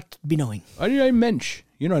would not be knowing. Are you Mensch?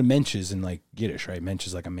 You know what Mensch is in like Yiddish, right? Mensch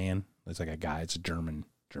is like a man. It's like a guy. It's a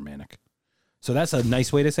Germanic. So that's a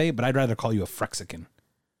nice way to say it, but I'd rather call you a Frexican.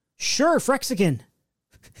 Sure, Frexican.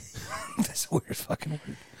 That's a weird fucking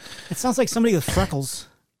word. It sounds like somebody with freckles.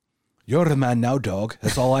 You're the man now, dog.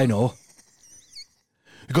 That's all I know.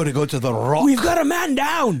 You're going to go to the rock. We've got a man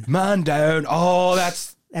down. Man down. Oh,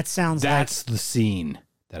 that's the scene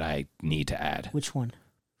that I need to add. Which one?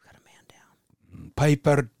 We've got a man down.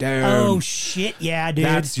 Piper down. Oh shit, yeah, dude.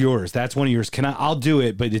 That's yours. That's one of yours. I'll do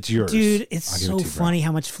it, but it's yours. Dude, it's so funny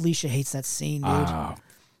how much Felicia hates that scene, dude.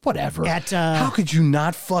 Whatever. How could you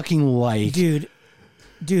not fucking like... Dude.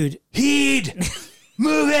 Heed!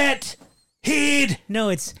 Move it! Heed! No,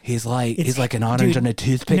 He's like an orange on a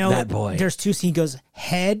toothpick, that boy. There's two scenes. He goes,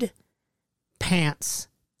 head, pants,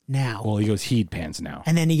 now. Well, he goes, heed, pants, now.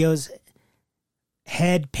 And then he goes,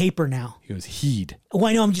 head, paper, now. He goes, heed. Oh,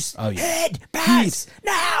 I know. I'm just, head, pants,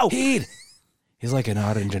 now! Heed! He's like an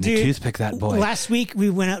orange on a toothpick, that boy. Last week,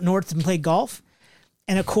 we went out north and played golf.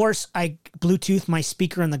 And of course, I Bluetooth my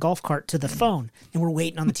speaker in the golf cart to the phone. And we're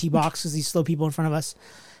waiting on the tee box because these slow people in front of us.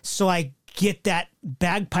 So I get that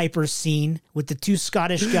bagpiper scene with the two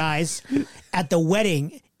Scottish guys at the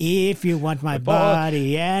wedding. If you want my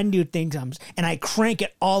body and you think I'm... And I crank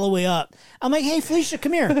it all the way up. I'm like, hey, Felicia,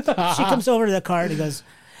 come here. She comes over to the car and goes,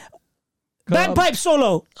 bagpipe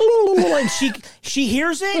solo. And she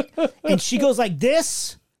hears it and she goes like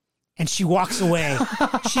this. And she walks away.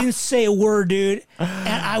 She didn't say a word, dude.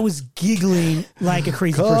 And I was giggling like a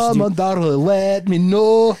crazy person. Come on, darling, let me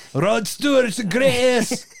know. Rod Stewart's the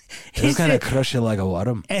greatest. He's going to crush you like a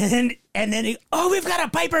worm. And then we've got a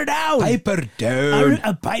piper down. Piper down.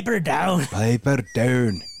 A piper down. Piper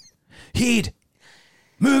down. Heed.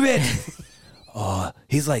 Move it. Oh,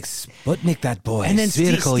 he's like Sputnik, that boy. And then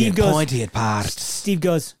spherical Steve and goes, pointy at parts. Steve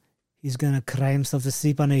goes, he's going to cry himself to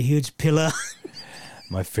sleep on a huge pillow.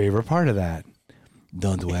 My favorite part of that.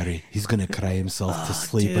 Don't worry. He's going to cry himself to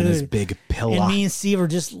sleep on his big pillow. And me and Steve are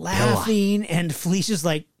just laughing. And Felicia's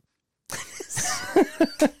like...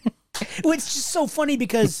 Which is just so funny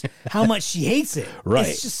because how much she hates it. Right.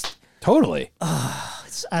 It's just... Totally.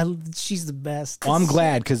 She's the best. Well, I'm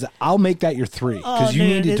glad because I'll make that your 3 because you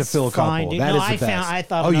needed to fill a fine, couple. dude. That No, is the I best. found- I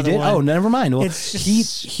thought Oh, you another did? one. Oh, never mind. Well, It's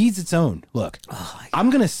just- he's its own. Look, I'm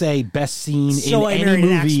gonna say best scene So I in any married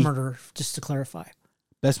an axe movie. murderer, just to clarify.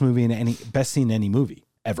 Best scene in any movie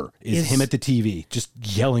ever is him at the TV just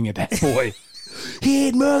yelling at that boy.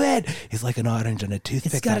 He'd move it. He's like an orange on a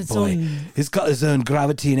toothpick. It's got that its boy. own- He's got his own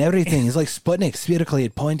gravity and everything. He's like Sputnik, spherically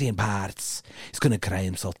at pointing parts. He's gonna cry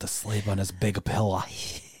himself to sleep on his big pillow.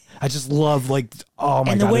 I just love oh my god.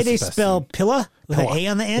 And the way it's they best spell scene. Pilla with Pilla. an A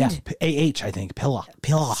on the end. Yeah, A-H, I think. Pilla.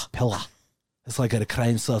 Pilla. It's like gonna cry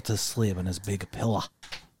himself to sleep on his big pillow.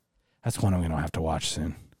 That's one I'm gonna have to watch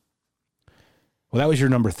soon. Well, that was your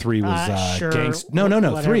number 3 was sure. No.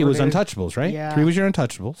 Whatever 3 was it is. Untouchables, right? Yeah. 3 was your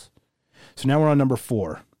Untouchables. So now we're on number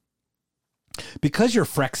 4. Because you're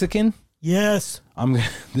Frexican, Yes.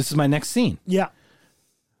 this is my next scene. Yeah.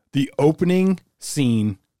 The opening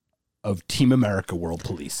scene of Team America World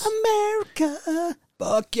Police. America.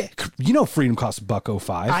 Fuck yeah. You know freedom costs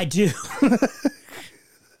 $1.05. I do.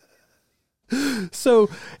 So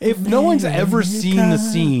if no one's ever seen the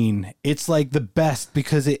scene, it's like the best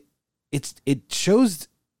because it shows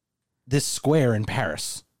this square in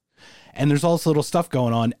Paris. And there's all this little stuff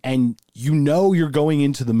going on, and you know you're going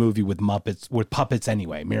into the movie with puppets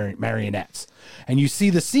anyway, marionettes. And you see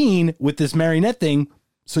the scene with this marionette thing,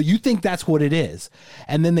 so you think that's what it is.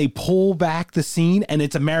 And then they pull back the scene, and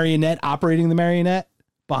it's a marionette operating the marionette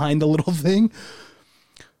behind the little thing.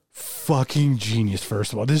 Fucking genius,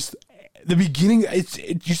 first of all. The beginning,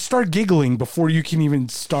 you start giggling before you can even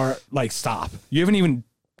start, stop. You haven't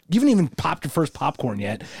even popped your first popcorn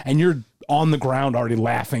yet, and you're on the ground already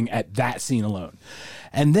laughing at that scene alone.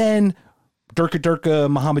 And then Durka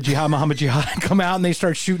Muhammad Jihad come out and they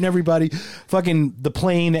start shooting everybody. Fucking the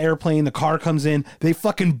plane, the airplane, the car comes in. They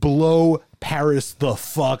fucking blow Paris the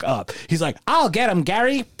fuck up. He's like, I'll get him,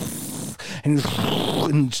 Gary. And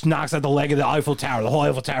just knocks out the leg of the Eiffel Tower. The whole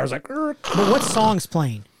Eiffel Tower's like, But what song's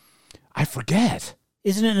playing? I forget.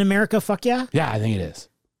 Isn't it in America? Fuck yeah. Yeah, I think it is.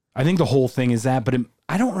 I think the whole thing is that, but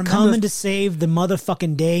I don't remember. Coming to save the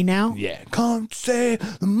motherfucking day now. Yeah, come save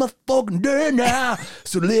the motherfucking day now.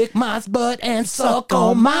 So lick my butt and suck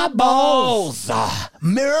on my balls.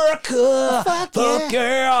 America, fuck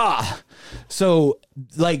yeah. So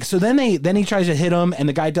then he tries to hit him, and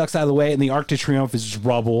the guy ducks out of the way, and the Arc de Triomphe is just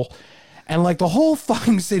rubble, and the whole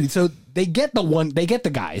fucking city. So they get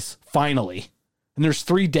the guys finally, and there's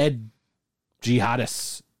 3 dead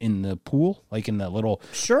jihadists in the pool, in the little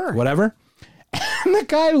whatever. And the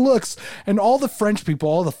guy looks, and all the French people,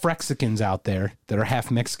 all the Frexicans out there that are half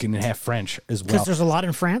Mexican and half French as well. Because there's a lot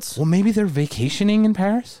in France. Well, maybe they're vacationing in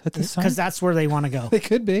Paris at this time. Because that's where they want to go. They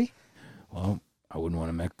could be. Well, I wouldn't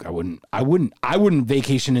want to I wouldn't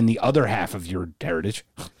vacation in the other half of your heritage.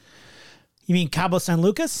 You mean Cabo San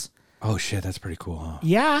Lucas? Oh shit, that's pretty cool, huh?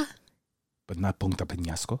 Yeah. But not Punta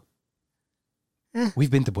Peñasco.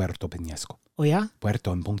 We've been to Puerto Peñasco. Oh yeah.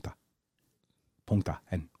 Puerto and Punta. Punta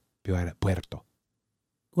and Puerto.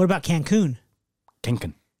 What about Cancun?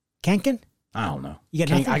 Cancun. Cancun? I don't know. You got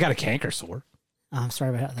nothing? I got a canker sore. Oh, I'm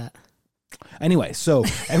sorry about that. Anyway, so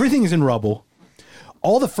everything is in rubble.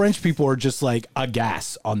 All the French people are just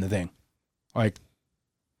aghast on the thing.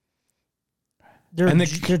 Their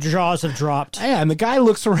jaws have dropped. Yeah, and the guy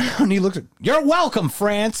looks around. He looks. You're welcome,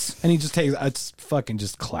 France. And he just takes. It's fucking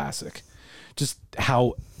just classic. Just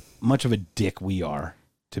how much of a dick we are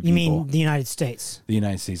to people. You mean the United States? The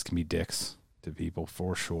United States can be dicks to people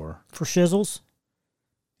for sure. For shizzles?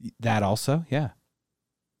 That also, yeah.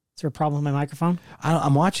 Is there a problem with my microphone?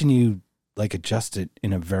 I'm watching you adjust it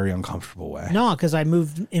in a very uncomfortable way. No, because I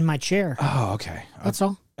moved in my chair. Oh, okay. That's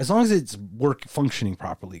all. As long as it's functioning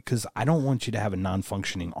properly, because I don't want you to have a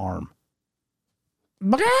non-functioning arm.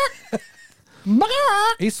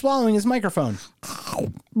 He's swallowing his microphone.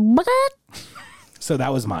 So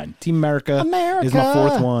that was mine. Team America is my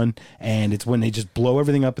 4th one, and it's when they just blow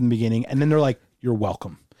everything up in the beginning, and then they're like, "You're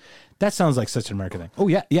welcome." That sounds like such an American thing. Oh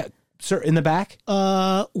yeah, sir, in the back.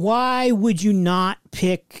 Why would you not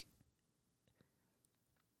pick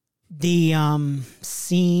the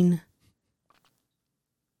scene?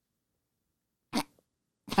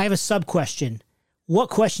 I have a sub question. What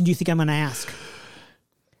question do you think I'm going to ask?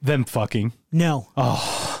 Them fucking. No.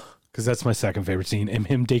 Oh, because that's my second favorite scene. And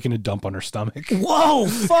him taking a dump on her stomach. Whoa,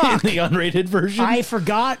 fuck. In the unrated version. I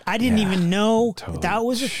forgot. I didn't even know totally. that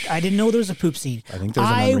was I didn't know there was a poop scene. I think there's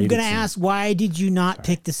an I'm unrated going to scene. ask, why did you not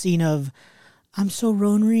pick the scene of, I'm so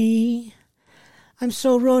Ronry. I'm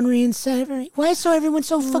so Ronry and sad. Why is so everyone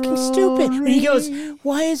so fucking stupid? And he goes,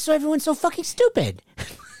 why is so everyone so fucking stupid?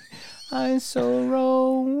 I'm so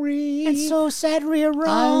Ronry. And so sad, Ron.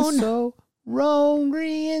 I'm so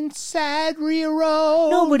lonely and sad road.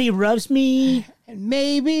 Nobody loves me. And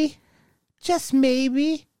maybe, just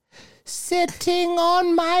maybe, sitting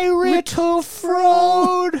on my little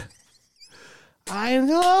road. I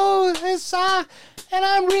know this, and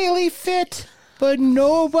I'm really fit, but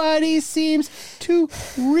nobody seems to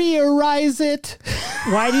realize it.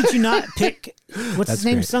 Why did you not pick, what's his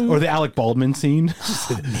name? Great. Sung? Or the Alec Baldwin scene.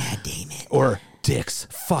 Matt Damon. Or dicks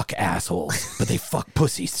fuck assholes, but they fuck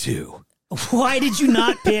pussies too. Why did you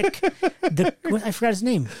not pick I forgot his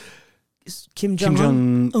name. Kim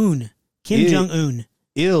Jong-un. Kim Jong-un.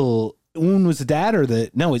 Un was the dad, or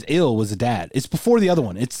Il was the dad. It's before the other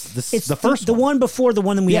one. It's the first the one before the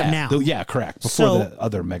one that we have now. Correct. Before the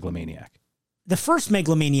other megalomaniac. The first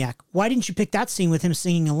megalomaniac. Why didn't you pick that scene with him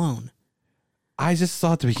singing alone? I just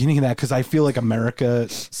saw at the beginning of that because I feel like America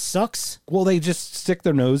sucks. Well, they just stick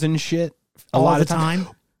their nose in shit a all lot the of time.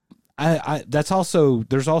 That's also,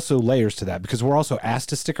 there's also layers to that because we're also asked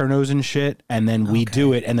to stick our nose in shit, and then we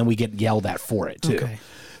do it, and then we get yelled at for it too. Okay.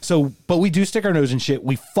 So, but we do stick our nose in shit.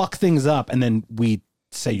 We fuck things up, and then we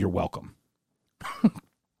say you're welcome. Little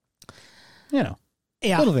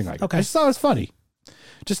thing like that. I just thought it was funny.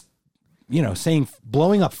 Just saying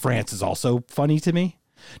blowing up France is also funny to me.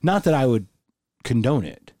 Not that I would condone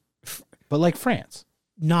it, but like France.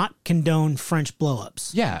 Not condone French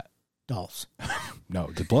blow-ups. Yeah. Dolls. No,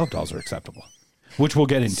 the blow-up dolls are acceptable. Which we'll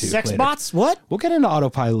get into Sex later. bots? What? We'll get into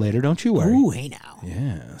autopilot later, don't you worry. Ooh, hey now.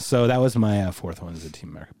 Yeah. So that was my fourth one, is a Team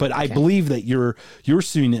America. But I believe that your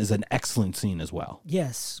scene is an excellent scene as well.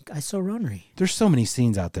 Yes. I saw Ronry. There's so many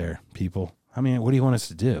scenes out there, people. I mean, what do you want us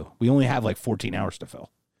to do? We only have like 14 hours to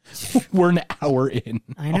fill. We're an hour in.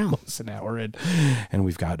 I know. Almost an hour in. And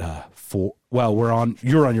we've got four. Well,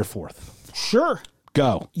 you're on your fourth. Sure.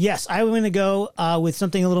 Go. Yes, I'm going to go with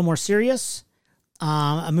something a little more serious.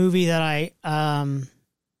 A movie that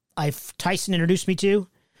Tyson introduced me to,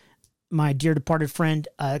 my dear departed friend.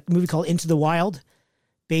 A movie called Into the Wild,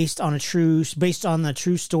 based on the true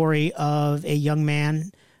story of a young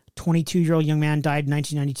man, 22-year-old young man, died in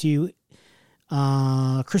 1992.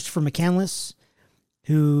 Christopher McCandless,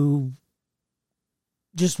 who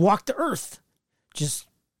just walked the earth, just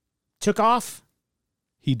took off.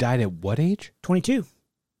 He died at what age? 22.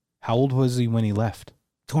 How old was he when he left?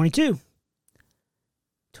 22.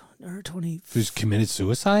 Or 20. He was committed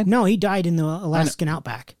suicide? No, he died in the Alaskan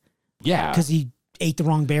outback. Yeah. Because he ate the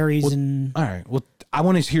wrong berries. All right. Well, I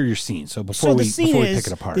want to hear your scene. So before we pick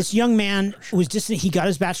it apart. This young man was he got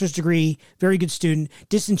his bachelor's degree, very good student,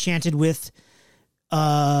 disenchanted with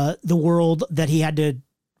the world that he had to,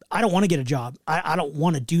 I don't want to get a job. I don't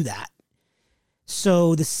want to do that.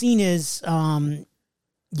 So the scene is,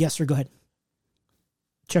 yes, sir, go ahead.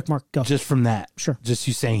 Check mark, go. Just from that. Sure. Just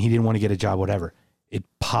you saying he didn't want to get a job, whatever. It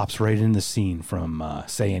pops right in the scene from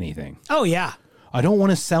Say Anything. Oh, yeah. I don't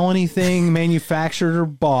want to sell anything manufactured or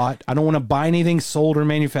bought. I don't want to buy anything sold or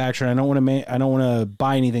manufactured. I don't want to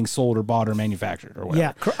buy anything sold or bought or manufactured or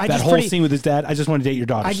whatever. Yeah. That whole scene with his dad. I just want to date your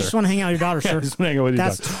daughter. I just want to hang out with your daughter, sir. I just want to hang out with your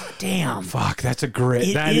daughter. Damn. Fuck, that's a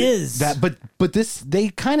great. It is. But this, they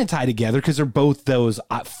kind of tie together because they're both those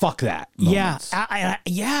fuck that moments. Yeah.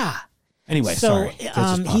 Yeah. Anyway, so,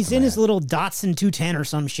 sorry. He's in his little Datsun 210 or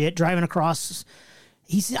some shit, driving across.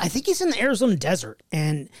 I think he's in the Arizona desert,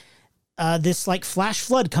 and this like flash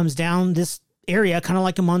flood comes down this area, kind of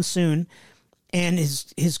like a monsoon, and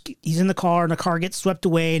he's in the car, and the car gets swept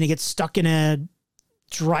away, and he gets stuck in a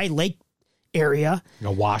dry lake area,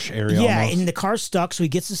 a wash area. Yeah, almost. and the car's stuck, so he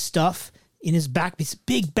gets his stuff in his back, this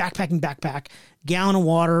big backpacking backpack, gallon of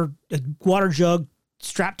water, a water jug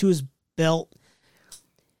strapped to his belt.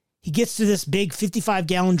 He gets to this big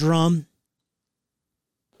 55-gallon drum,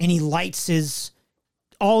 and he lights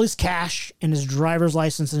all his cash and his driver's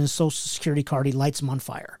license and his social security card. He lights them on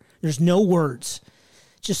fire. There's no words,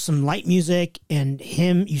 just some light music and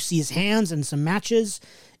him. You see his hands and some matches,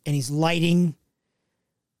 and he's lighting.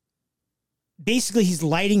 Basically, he's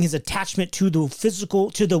lighting his attachment to the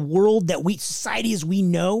physical, to the world that society as we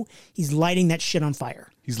know. He's lighting that shit on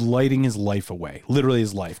fire. He's lighting his life away, literally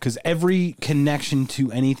his life, because every connection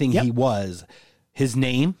to anything he was, his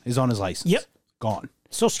name is on his license. Yep. Gone.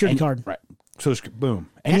 Social security card. Right. So, boom.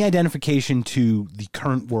 Any identification to the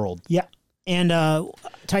current world. Yeah. And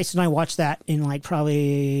Tyson and I watched that in like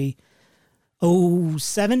probably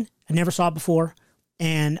 2007. I never saw it before.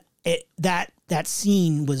 And that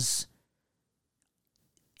scene was,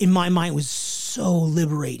 in my mind, was so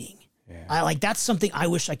liberating. Yeah. That's something I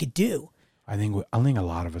wish I could do. I think a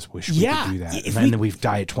lot of us wish we could do that. And then we've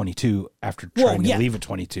died at 22 after trying to leave at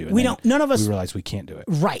 22. And none of us. We realize we can't do it.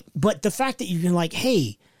 Right. But the fact that you can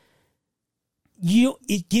hey,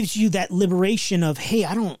 it gives you that liberation of, hey,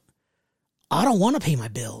 I don't I don't want to pay my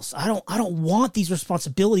bills. I don't want these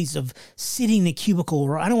responsibilities of sitting in a cubicle,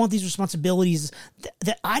 or I don't want these responsibilities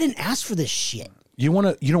that I didn't ask for this shit. You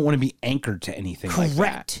don't want to be anchored to anything like that.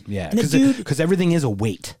 Correct. Yeah, And because everything is a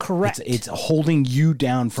weight. Correct. It's holding you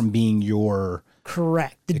down from being your...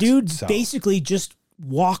 Correct. The dude self. basically just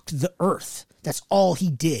walked the earth. That's all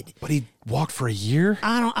he did. But he walked for a year?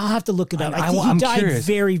 I'll have to look it up. I think I'm he died curious.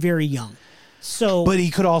 very, very young. So, but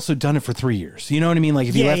he could have also done it for 3 years. You know what I mean? Like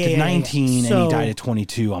if he left at 19 and he died at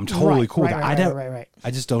 22, I'm totally cool with that. Right.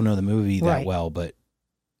 I just don't know the movie that well, but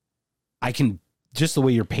I can, just the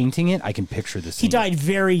way you're painting it, I can picture this. He died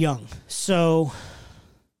very young. So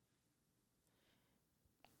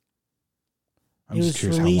it was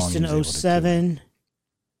released in 2007.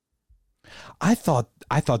 I thought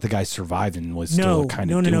the guy survived and was still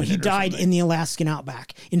kind of No. He died in the Alaskan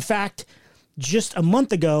outback. In fact, just a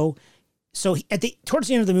month ago, so towards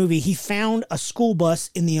the end of the movie, he found a school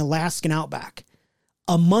bus in the Alaskan outback.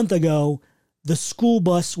 A month ago, the school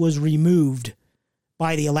bus was removed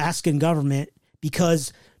by the Alaskan government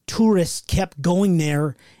because tourists kept going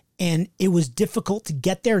there, and it was difficult to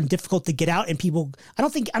get there and difficult to get out. And people, I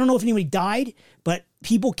don't know if anybody died, but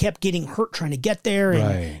people kept getting hurt trying to get there.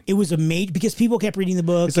 And it was amazing because people kept reading the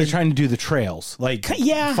book. It's like trying to do the trails, like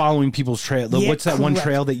following people's trail. What's that one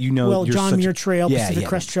trail that you know? Well, John Muir Trail, Pacific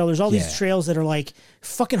Crest Trail. There's all these trails that are like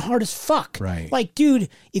fucking hard as fuck. Right. Like, dude,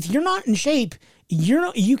 if you're not in shape,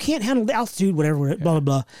 you can't handle the altitude, whatever, blah, blah,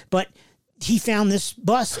 blah. But he found this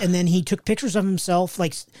bus, and then he took pictures of himself,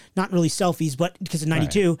 like not really selfies, but because of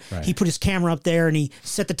 92, he put his camera up there and he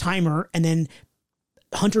set the timer, and then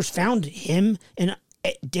hunters found him and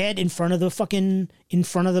dead in front of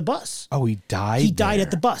the bus. Oh, he died. He died at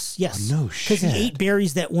the bus. Yes. Oh, no shit. Because he ate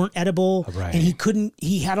berries that weren't edible, Right. and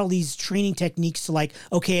he had all these training techniques to like,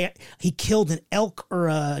 okay, he killed an elk or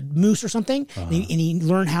a moose or something, and he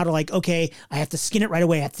learned how to like, okay, I have to skin it right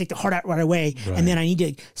away. I have to take the heart out right away, and then I need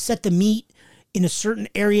to set the meat in a certain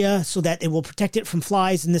area so that it will protect it from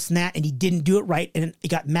flies and this and that. And he didn't do it right, and it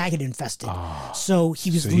got maggot infested. So he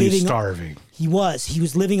was starving. He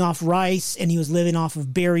was living off rice, and he was living off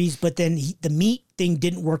of berries, but then the meat thing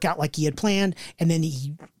didn't work out like he had planned. And then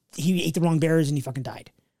he ate the wrong berries and he fucking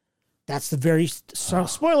died. That's the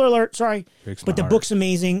spoiler alert. Sorry. But the book's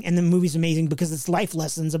amazing and the movie's amazing because it's life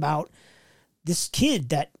lessons about this kid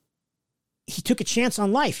that he took a chance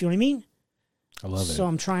on life. You know what I mean? I love it. So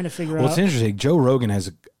I'm trying to figure out. Well, it's interesting. Joe Rogan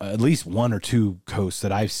has at least one or two hosts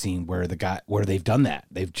that I've seen where they've done that.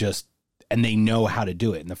 And they know how to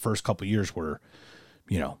do it. In the first couple of years were,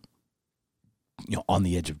 on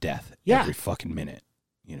the edge of death every fucking minute,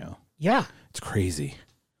 Yeah. It's crazy.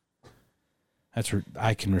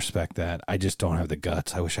 I can respect that. I just don't have the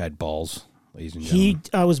guts. I wish I had balls, ladies and gentlemen.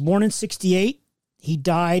 He was born in 1968. He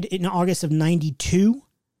died in August of 1992.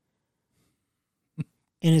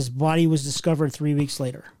 And his body was discovered 3 weeks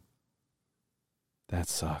later. That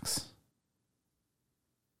sucks.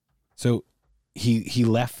 So he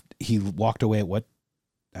walked away at what?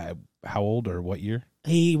 How old or what year?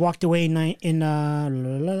 He walked away and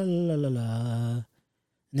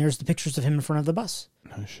there's the pictures of him in front of the bus.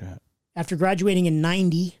 No shit. After graduating in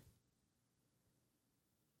 1990,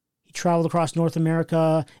 he traveled across North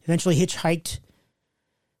America, eventually hitchhiked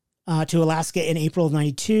to Alaska in April of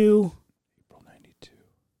 1992.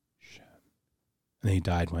 And then he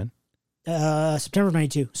died when? September of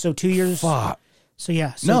 1992. So 2 years. Fuck. So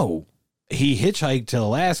yeah. No. He hitchhiked to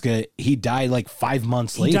Alaska. He died like 5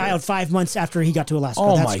 months later. He died 5 months after he got to Alaska.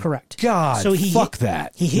 Oh, that's correct. God. So fuck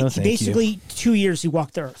that. He basically 2 years he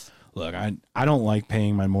walked the earth. Look, I don't like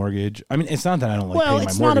paying my mortgage. I mean, it's not that I don't like paying my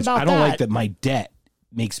it's mortgage. not about I don't like that. that my debt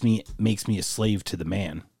makes me a slave to the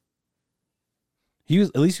man.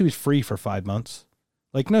 At least he was free for 5 months.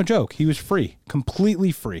 Like, no joke. He was free.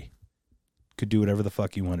 Completely free. Could do whatever the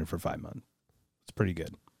fuck he wanted for 5 months. It's pretty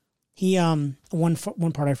good. He one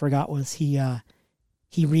part I forgot was he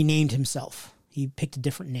renamed himself. He picked a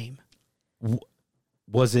different name.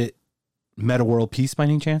 Was it Meta World Peace by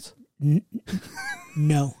any chance?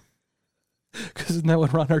 No. Because isn't that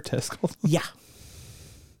what Ron Artest called him? Yeah.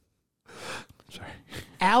 Sorry.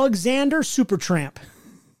 Alexander Supertramp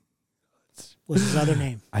was his other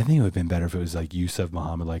name. I think it would have been better if it was like Yusuf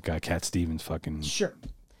Muhammad, like Cat Stevens fucking. Sure.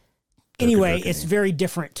 Anyway, it's very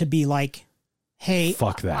different to be like, hey,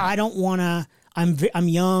 fuck that. I don't want to, I'm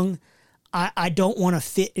young. I don't want to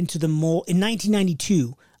fit into the mold. In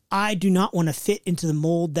 1992, I do not want to fit into the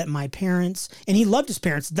mold that my parents, and he loved his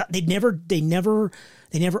parents. They never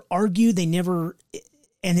argued.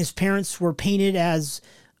 And his parents were painted as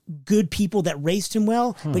good people that raised him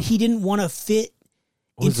well, but he didn't want to fit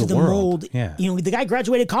into the mold. Yeah. The guy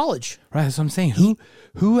graduated college. Right. That's what I'm saying.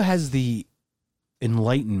 Who has the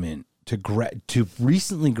enlightenment to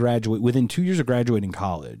recently graduate within 2 years of graduating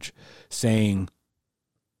college, saying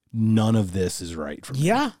none of this is right for me.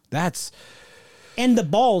 Yeah. And the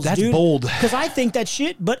balls, that's dude. bold. Because I think that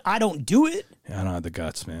shit, but I don't do it. I don't have the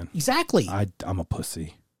guts, man. Exactly. I'm a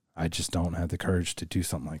pussy. I just don't have the courage to do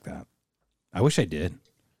something like that. I wish I did.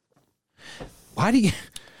 Why do you...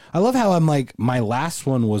 I love how I'm like, my last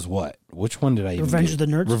one was what? Which one did I even Revenge of the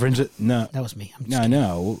Nerds? No. That was me.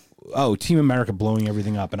 No. Oh, Team America blowing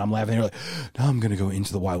everything up. And I'm laughing. You're like, no, I'm going to go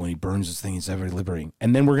into the wild when he burns this thing. He's ever liberating.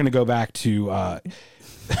 And then we're going to go back to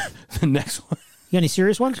the next one. You got any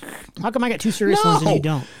serious ones? How come I got two serious ones and you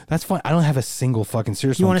don't? That's fine. I don't have a single fucking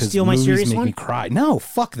serious one. You want to steal my serious make one? Me cry. No,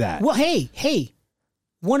 fuck that. Well, hey.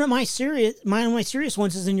 One of my serious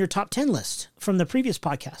ones is in your top 10 list from the previous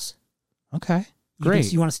podcast. Okay.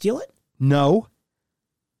 Great. You want to steal it? No.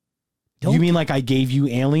 Don't. You mean like I gave you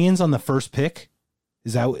Aliens on the first pick?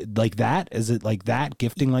 Is that like that? Is it like that?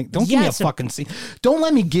 Gifting like... Don't give me a fucking scene. Don't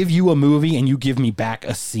let me give you a movie and you give me back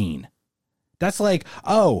a scene. That's like,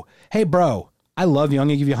 oh, hey, bro, I love you. I'm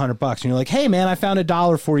going to give you $100. And you're like, hey, man, I found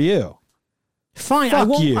 $1 for you. Fine.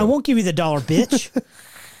 Fuck you. I won't give you the $1, bitch.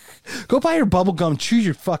 Go buy your bubble gum. Chew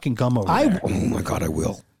your fucking gum over there. Oh, my God, I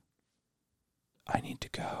will. I need to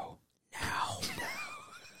go. Now.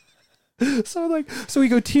 So we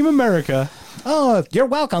go Team America. Oh, you're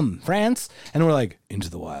welcome, France. And we're like,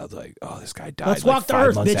 Into the Wild. Like, oh, this guy died. Let's like walk the 5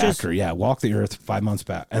 earth, months bitches. after. Yeah, walk the earth 5 months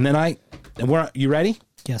back. And then you ready?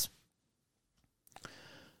 Yes.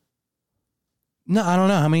 No, I don't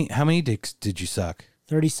know. How many dicks did you suck?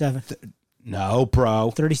 37. No,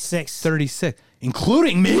 bro. 36. 36.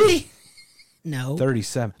 Including me? No.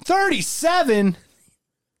 37. 37?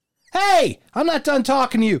 Hey, I'm not done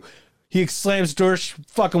talking to you. He slams the door, she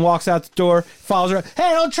fucking walks out the door, follows her.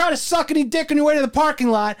 Hey, don't try to suck any dick on your way to the parking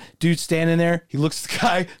lot. Dude standing there. He looks at the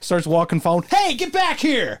guy, starts walking, following. Hey, get back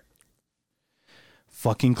here.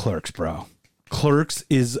 Fucking Clerks, bro. Clerks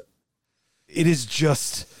is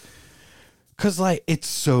just, because like, it's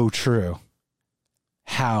so true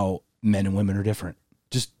how men and women are different.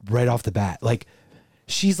 Just right off the bat. Like,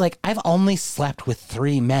 she's like, I've only slept with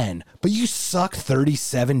 3 men, but you sucked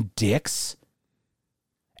 37 dicks?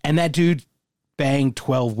 And that dude banged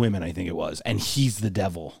 12 women, I think it was, and he's the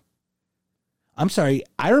devil. I'm sorry,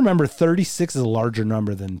 I remember 36 is a larger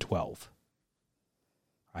number than 12.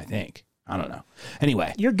 I think. I don't know.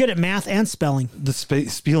 Anyway. You're good at math and spelling. The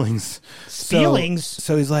Spielings. Spielings?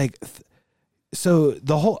 So he's like... So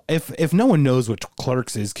the whole, if no one knows what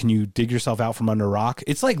Clerks is, can you dig yourself out from under a rock?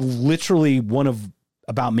 It's like literally one of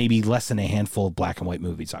about maybe less than a handful of black and white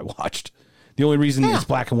movies I watched. The only reason it's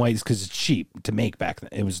black and white is because it's cheap to make back then.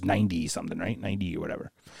 It was 90 something, right? 90 or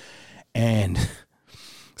whatever. And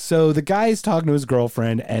so the guy's talking to his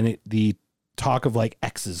girlfriend and the talk of like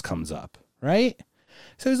exes comes up, right?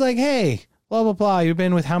 So he's like, hey, blah, blah, blah. You've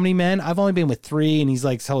been with how many men? I've only been with 3. And he's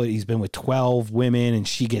like, he's been with 12 women and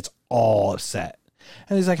she gets all upset.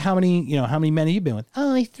 And he's like, how many men have you been with?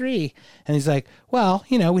 Only 3. And he's like, well,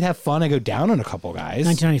 we'd have fun. I go down on a couple guys.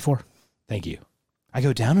 1994. Thank you. I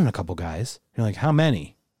go down on a couple guys. You're like, how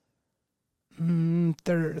many?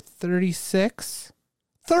 36.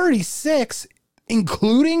 36,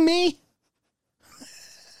 including me?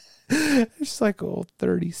 It's like,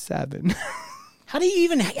 37. How do you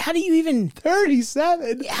even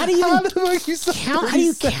 37? How do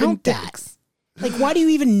you count that? Like, why do you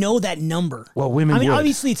even know that number? Well, women would.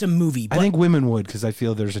 Obviously it's a movie, but I think women would, because I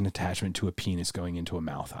feel there's an attachment to a penis going into a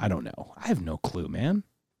mouth. I don't know. I have no clue, man.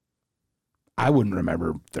 I wouldn't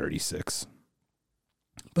remember 36.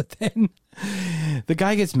 But then the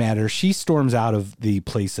guy gets mad at her. She storms out of the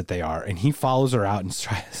place that they are, and he follows her out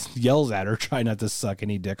and yells at her, try not to suck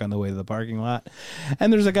any dick on the way to the parking lot.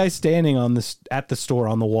 And there's a guy standing at the store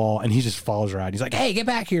on the wall, and he just follows her out. He's like, hey, get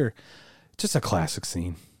back here. Just a classic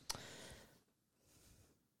scene.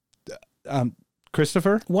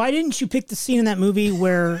 Christopher? Why didn't you pick the scene in that movie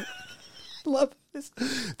where... Love this.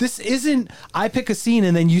 This isn't, I pick a scene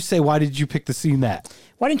and then you say, why did you pick the scene that?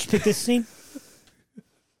 Why didn't you pick this scene?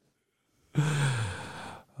 Go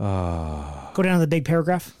down to the big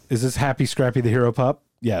paragraph. Is this Happy Scrappy the Hero Pup?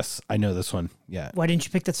 Yes, I know this one. Yeah. Why didn't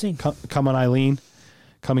you pick that scene? Come on, Eileen.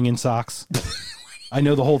 Coming in socks. I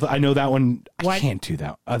know the whole I know that one. Why? I can't do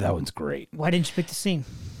that. Oh, that one's great. Why didn't you pick the scene?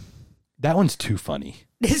 That one's too funny.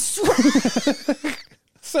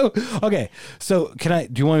 So, okay. So, do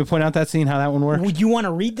you want me to point out that scene, how that one works? Would you want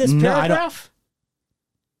to read this paragraph?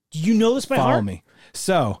 Do you know this by heart? Follow me.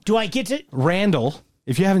 So, do I get it? Randall,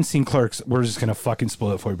 if you haven't seen Clerks, we're just going to fucking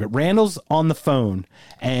spoil it for you. But Randall's on the phone,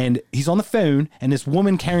 and he's on the phone, and this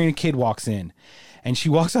woman carrying a kid walks in. And she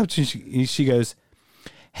walks up to she goes,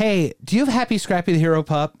 hey, do you have Happy Scrappy the Hero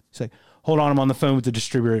Pup? He's like, hold on, I'm on the phone with the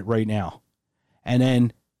distributor right now. And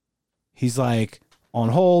then he's like on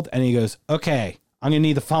hold, and he goes, okay, I'm going to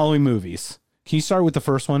need the following movies. Can you start with the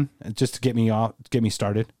first one just to get me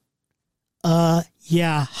started?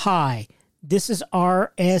 Yeah. Hi. This is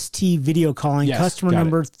RST video calling, Yes, customer got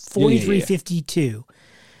number it. 4352.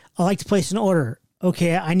 I'd like to place an order.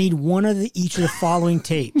 Okay, I need one of each of the following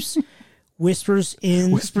tapes. Whispers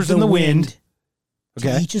in the Wind.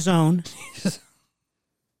 Okay. To each his own. Is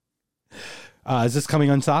this coming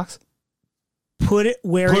on socks? Put it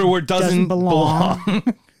where it doesn't belong.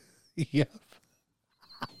 Yeah.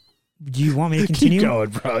 Do you want me to continue? Keep going,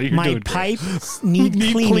 bro. You're My doing great. pipes need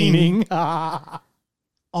cleaning. Ah.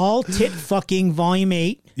 All tit fucking volume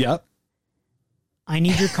 8. Yep. I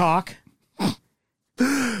need your cock.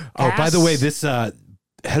 Oh, by the way, this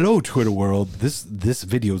hello Twitter world. This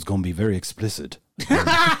video is going to be very explicit.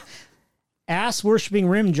 Ass worshipping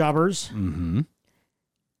rim jobbers. Mm-hmm.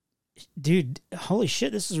 Dude, holy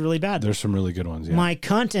shit, this is really bad. There's some really good ones. Yeah. My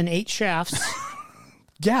cunt and 8 shafts.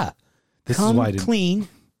 Yeah. This Come is why I didn't. clean.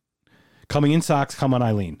 Coming in socks. Come on,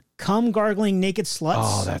 Eileen. Come gargling naked sluts.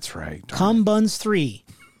 Oh, that's right. Come buns 3.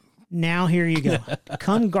 Now here you go.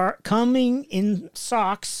 Coming in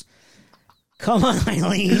socks. Come on,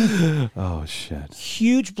 Eileen. Oh shit.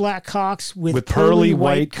 Huge black cocks with pearly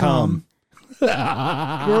white cum.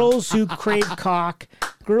 Girls who crave cock.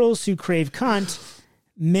 Girls who crave cunt.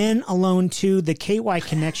 Men alone too. The KY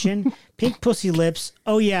connection. Pink pussy lips.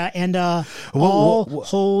 Oh yeah, and all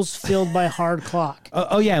holes filled by hard clock.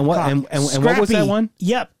 Oh yeah, and what and what was that one?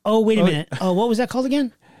 Yep. Oh wait a minute. Oh, what was that called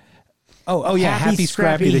again? Oh yeah, Happy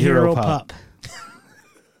Scrappy the Hero Pup.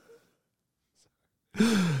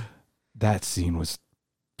 That scene was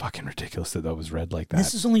fucking ridiculous that was read like that.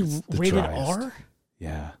 This is only rated driest. R?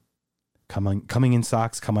 Yeah. Coming in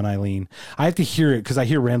socks, come on, Eileen. I have to hear it because I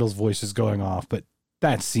hear Randall's voice is going off, but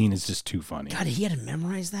that scene is just too funny. God, he had to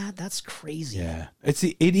memorize that? That's crazy. Yeah.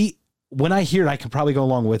 When I hear it, I can probably go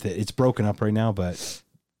along with it. It's broken up right now, but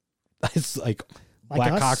it's like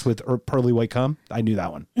black cocks with pearly white cum. I knew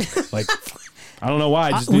that one. Like, I don't know why.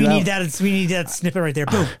 I just knew we need that snippet right there.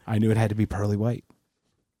 Boom. I knew it had to be pearly white.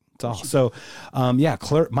 That's all. So, yeah,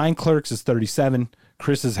 mine Clerks is 37.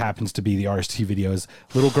 Chris's happens to be the RST videos.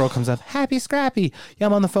 Little girl comes up, Happy Scrappy. Yeah,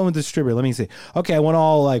 I'm on the phone with the distributor. Let me see. Okay, I want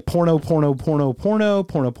all like porno, gay porno. What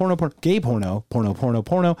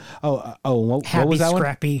was that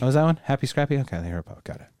Scrappy. one? What was that one? Happy Scrappy? Okay, the hero pup.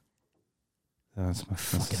 Got it. That's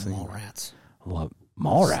fucking Mallrats. I love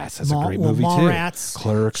Mallrats. That's a great movie too. Mallrats.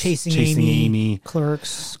 Clerks. Chasing Amy.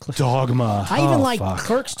 Clerks. Dogma. I even liked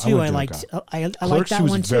Clerks too. I liked that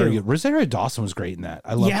one too. Very good. Rosario Dawson was great in that.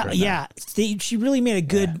 I loved her. Yeah. She really made a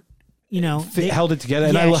good, held it together.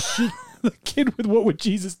 And I love the kid with What Would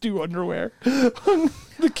Jesus Do underwear.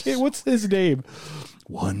 The kid, what's his name?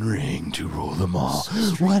 One ring to rule them all.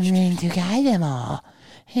 One ring to guide them all.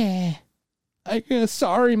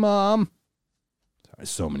 Sorry, Mom.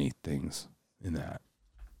 So many things in that.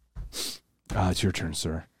 It's your turn,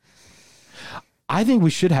 sir. I think we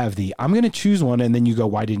should have I'm going to choose one, and then you go,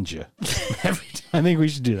 why didn't you? Every time. I think we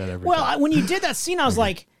should do that every time. Well, when you did that scene, I was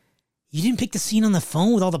like, you didn't pick the scene on the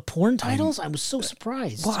phone with all the porn titles? I was so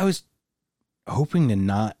surprised. Well, I was hoping to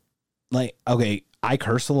not, okay, I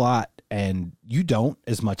curse a lot, and you don't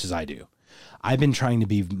as much as I do. I've been trying to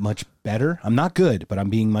be much better. I'm not good, but I'm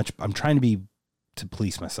trying to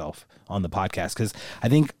police myself on the podcast because I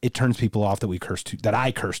think it turns people off that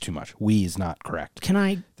I curse too much. We is not correct. Can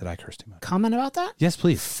I? That I curse too much. Comment about that? Yes,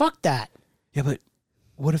 please. Fuck that. Yeah, but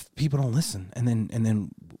what if people don't listen and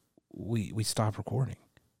then we stop recording?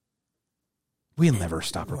 We'll never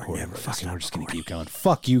stop recording. We're just gonna keep going.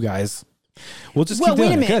 Fuck you guys. We'll just keep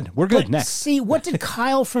doing it. Good. We're good. Next. See, what did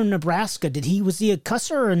Kyle from Nebraska, was he a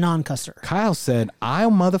cusser or a non-cusser? Kyle said, I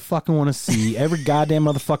motherfucking want to see every goddamn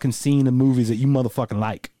motherfucking scene in movies that you motherfucking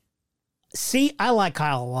like. See, I like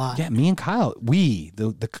Kyle a lot. Yeah, me and Kyle,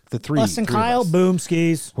 the three. Us and Kyle, boom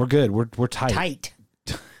skis. We're good. We're tight. Tight.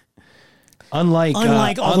 Unlike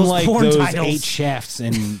those porn titles. 8 shafts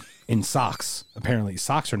in socks. Apparently,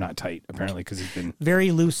 socks are not tight. Apparently, because he's been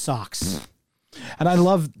very loose socks. And I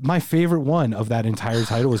love my favorite one of that entire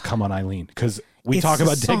title was "Come On, Eileen" because we talk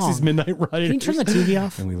about Dexy's Midnight Riders. Can you turn the TV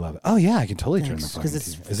off? And we love it. Oh yeah, I can totally turn the fucking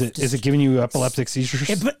TV. Is it giving you epileptic seizures?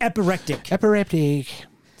 Epileptic.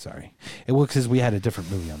 Sorry, it was because we had a different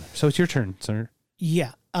movie on there. So it's your turn, sir.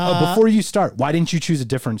 Yeah. Before you start, why didn't you choose a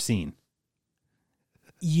different scene?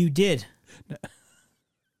 You did.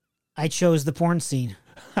 I chose the porn scene.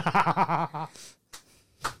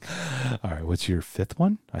 All right, what's your 5th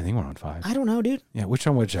one? I think we're on 5. I don't know, dude. Yeah,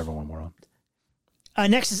 whichever one we're on.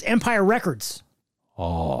 Next is Empire Records.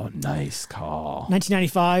 Oh, nice call.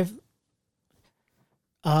 1995.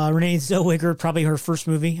 Renee Zellweger, probably her first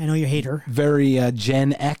movie. I know you hate her. Very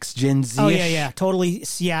Gen X, Gen Z. Oh, yeah. Totally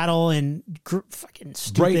Seattle and fucking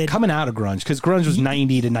stupid. Right, coming out of grunge, because grunge was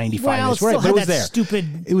 90 to 95. Well, Right, but it was there.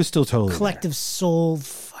 Stupid it was still totally Collective Soul,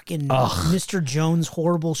 fucking Mr. Jones,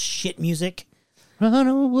 horrible shit music. Run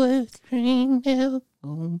away, train, hell.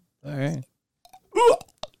 All right.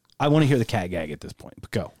 I want to hear the cat gag at this point, but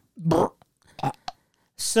go.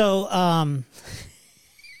 So,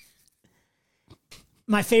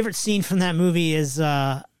 my favorite scene from that movie is,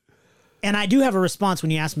 and I do have a response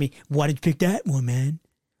when you ask me, why did you pick that one, man?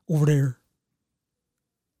 Over there.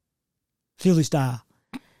 Philly style.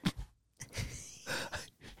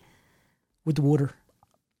 With the water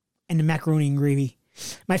and the macaroni and gravy.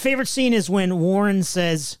 My favorite scene is when Warren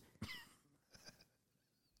says,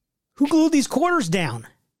 who glued these quarters down?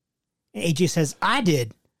 And AJ says, I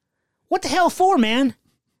did. What the hell for, man?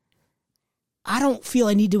 I don't feel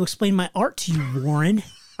I need to explain my art to you, Warren.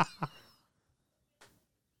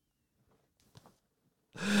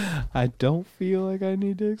 I don't feel like I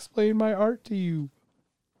need to explain my art to you,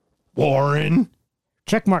 Warren.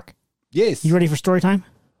 Check mark. Yes. You ready for story time?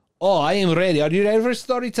 Oh, I am ready. Are you ready for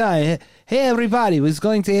story time? Hey, everybody, we're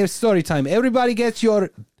going to have story time. Everybody gets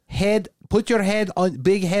your head, put your head on,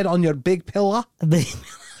 big head on your big pillow.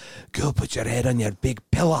 Go put your head on your big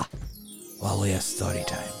pillow while we have story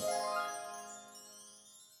time.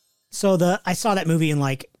 So I saw that movie in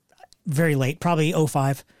like very late, probably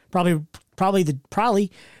 05, probably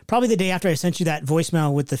the day after I sent you that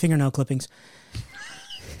voicemail with the fingernail clippings.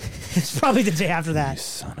 It's probably the day after that. You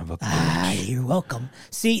son of a bitch. You're welcome.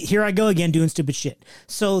 See, here I go again doing stupid shit.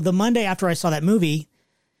 So the Monday after I saw that movie,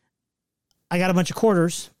 I got a bunch of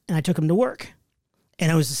quarters and I took them to work. And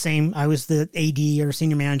I was the same. I was the AD or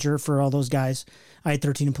senior manager for all those guys. I had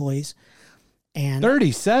 13 employees. And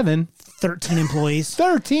 37? 13 employees.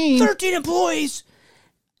 13 employees.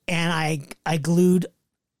 And I glued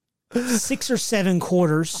 6 or 7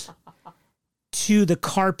 quarters to the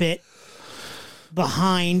carpet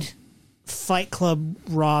behind Fight Club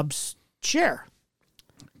Rob's chair.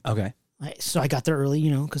 Okay. So I got there early,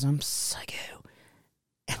 because I'm psycho.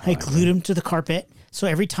 And I glued him to the carpet. So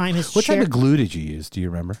every time What type of glue did you use? Do you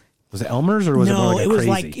remember? Was it Elmer's or was it more like it was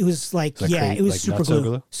crazy? it was like it was super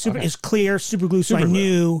glue. Super, okay. It's clear, super glue. So I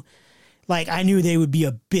knew they would be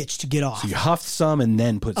a bitch to get off. So you huffed some and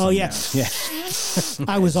then put some down. Yeah.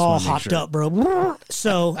 I was all hopped up, bro.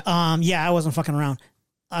 So, I wasn't fucking around.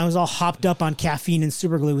 I was all hopped up on caffeine and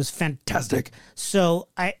super glue. It was fantastic. So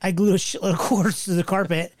I glued a shitload of quarters to the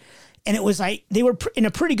carpet, and it was they were in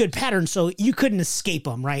a pretty good pattern, so you couldn't escape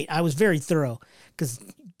them, right? I was very thorough because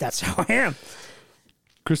that's how I am.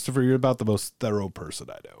 Christopher, you're about the most thorough person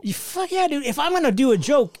I know. You fuck yeah, dude. If I'm going to do a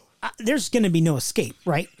joke, there's going to be no escape,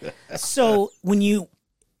 right? So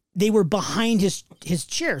they were behind his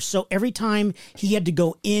chair. So every time he had to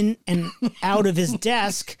go in and out of his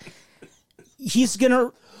desk, he's going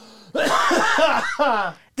to...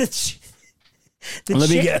 Let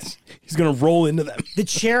me guess. He's going to roll into them. The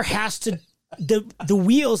chair has to... The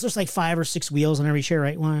wheels, there's like 5 or 6 wheels on every chair,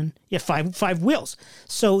 right? Five wheels.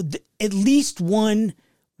 So at least one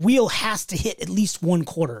wheel has to hit at least 1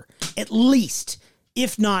 quarter. At least.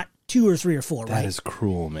 If not 2 or 3 or 4, right? That is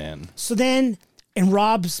cruel, man. So then... And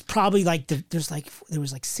Rob's probably like, there was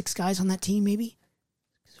like 6 guys on that team, maybe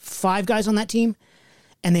 5 guys on that team.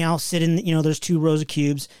 And they all sit in, there's 2 rows of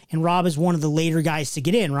cubes. And Rob is one of the later guys to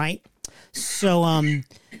get in, right? So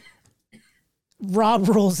Rob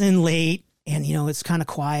rolls in late and, it's kind of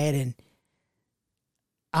quiet. And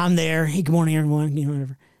I'm there. Hey, good morning, everyone.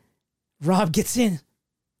 Whatever. Rob gets in.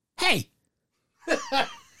 Hey, what the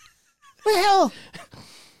hell?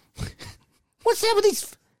 What's up with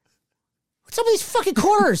these fucking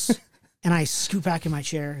quarters? And I scoot back in my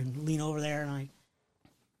chair and lean over there and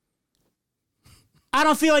I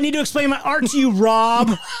don't feel I need to explain my art to you,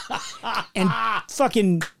 Rob. And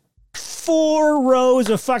fucking 4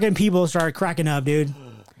 rows of fucking people started cracking up, dude.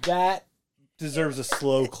 That deserves a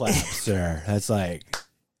slow clap, sir. That's like...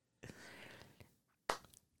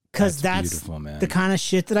 Because that's beautiful, man. The kind of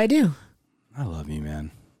shit that I do. I love you,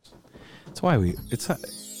 man. That's why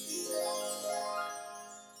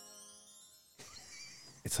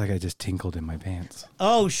it's like I just tinkled in my pants.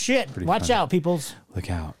 Oh shit! Pretty Watch funny. out, peoples.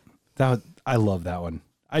 Look out! I love that one.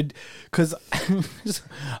 Because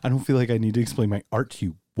I don't feel like I need to explain my art to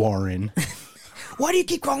you, Warren. Why do you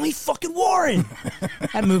keep calling me fucking Warren?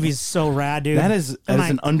 That movie's so rad, dude. That is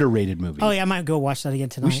an underrated movie. Oh yeah, I might go watch that again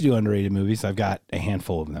tonight. We should do underrated movies. I've got a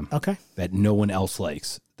handful of them. Okay. That no one else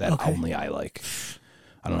likes. That only I like.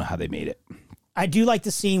 I don't know how they made it. I do like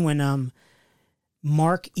the scene when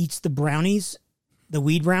Mark eats the brownies, the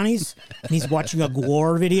weed brownies, and he's watching a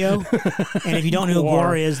Gwar video. And if you don't know who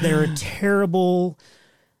Gwar is, they're a terrible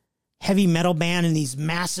heavy metal band in these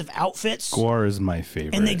massive outfits. Gwar is my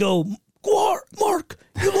favorite. And they go, Gwar, Mark,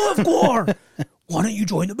 you love Gwar. Why don't you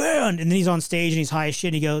join the band? And then he's on stage and he's high as shit.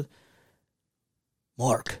 And he goes,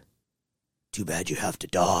 Mark, too bad you have to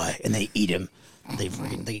die. And they eat him.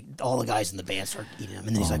 All the guys in the band start eating him.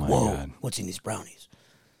 And then he's like, whoa, God. What's in these brownies?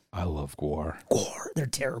 I love Gwar. Gwar. They're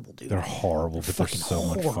terrible, dude. They're horrible, but they're so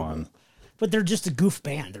much fun. But they're just a goof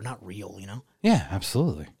band. They're not real, you know? Yeah,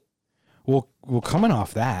 absolutely. Well, coming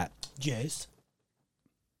off that. Jace.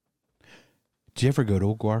 Did you ever go to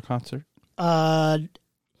a Gwar concert?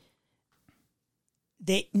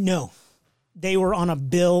 No. They were on a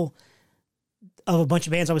bill of a bunch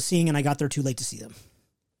of bands I was seeing, and I got there too late to see them.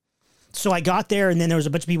 So I got there, and then there was a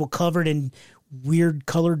bunch of people covered in weird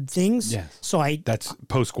colored things. Yes. So that's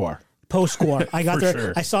post-Gwar. Post-Gwar. I got there.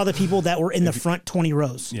 Sure. I saw the people that were in the front 20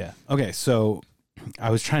 rows. Yeah. Okay, so I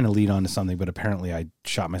was trying to lead on to something, but apparently I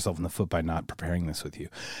shot myself in the foot by not preparing this with you.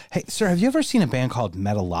 Hey, sir, have you ever seen a band called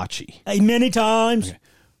Metalachi? Many times. Okay.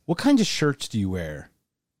 What kinds of shirts do you wear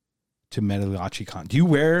to Metalachi con? Do you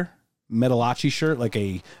wear Metalachi shirt, like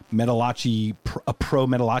a Metalachi, a pro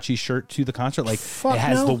Metalachi shirt to the concert? Like Fuck it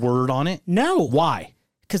has no. the word on it? No. Why?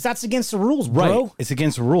 Because that's against the rules, bro. Right. It's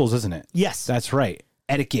against the rules, isn't it? Yes. That's right.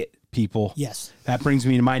 Etiquette, people. Yes. That brings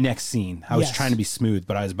me to my next scene. I was Yes. trying to be smooth,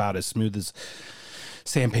 but I was about as smooth as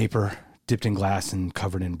sandpaper dipped in glass and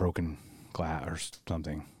covered in broken glass or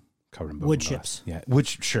something. Covered in broken Wood glass. chips. Yeah.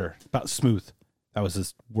 Sure. About smooth. That was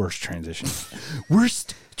his worst transition.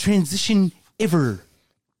 Worst transition ever.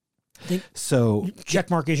 So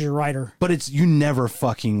Checkmark is your writer. But you never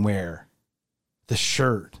fucking wear the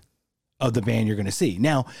shirt of the band you're going to see.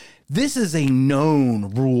 Now, this is a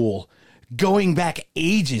known rule going back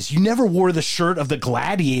ages. You never wore the shirt of the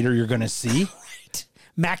gladiator you're going to see. Right.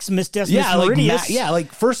 Maximus Decimus Meridius.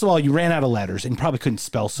 Like first of all, you ran out of letters and probably couldn't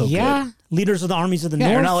spell so good. Leaders of the armies of the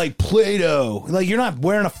North. You're not like Plato. Like you're not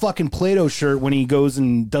wearing a fucking Plato shirt when he goes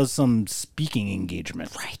and does some speaking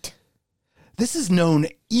engagement. Right. This is known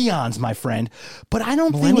eons, my friend, but I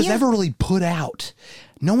don't think it was ever really put out.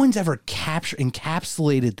 No one's ever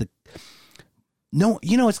encapsulated the. No,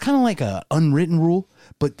 it's kind of like a unwritten rule,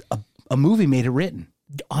 but a movie made it written.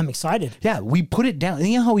 I'm excited. Yeah, we put it down.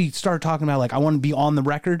 You know how we started talking about like I want to be on the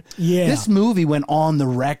record? Yeah. This movie went on the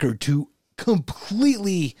record to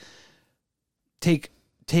completely take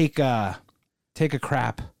a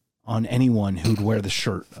crap on anyone who'd wear the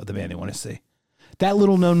shirt of the band they want to see. That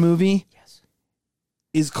little known movie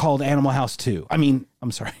is called Animal House 2.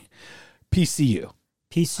 I'm sorry. PCU.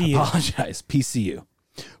 PCU. I apologize. PCU.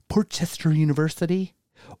 Portchester University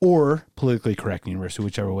or politically correct university,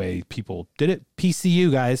 whichever way people did it.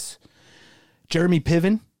 PCU, guys. Jeremy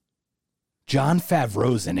Piven. Jon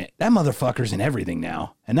Favreau's in it. That motherfucker's in everything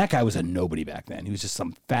now. And that guy was a nobody back then. He was just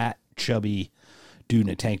some fat, chubby dude in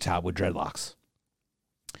a tank top with dreadlocks.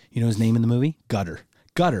 You know his name in the movie? Gutter.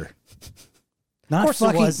 Not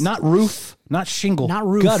fucking, not roof, not shingle. Not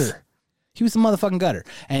roof. Gutter. He was the motherfucking gutter.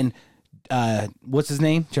 And what's his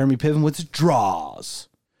name? Jeremy Piven. What's his draws?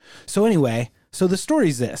 So anyway, the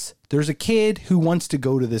story's this. There's a kid who wants to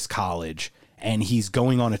go to this college and he's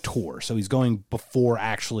going on a tour. So he's going before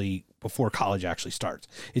college actually starts.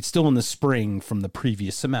 It's still in the spring from the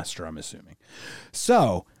previous semester, I'm assuming.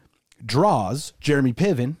 So Draws, Jeremy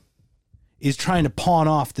Piven, is trying to pawn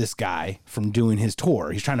off this guy from doing his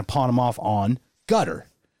tour. He's trying to pawn him off on Gutter,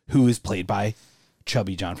 who is played by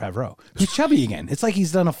chubby Jon Favreau. Who's chubby again. It's like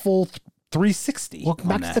he's done a full 360. Welcome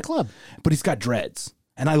back to the club. But he's got dreads.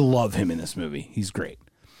 And I love him in this movie. He's great.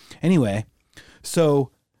 Anyway,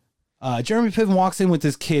 so Jeremy Piven walks in with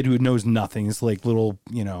this kid who knows nothing. This like little,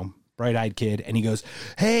 bright-eyed kid. And he goes,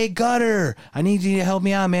 "Hey, Gutter, I need you to help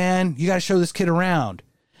me out, man. You got to show this kid around."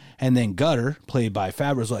 And then Gutter, played by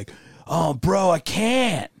Favreau's like, "Oh, bro, I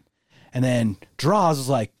can't." And then Draws is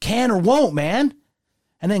like, "Can or won't, man."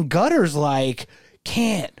 And then Gutter's like,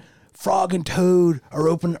 "Can't. Frog and Toad are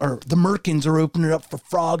open, or the Merkins are opening up for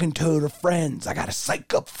Frog and Toad are friends. I got to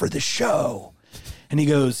psych up for the show." And he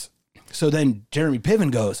goes, so then Jeremy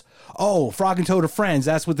Piven goes, "Oh, Frog and Toad are friends.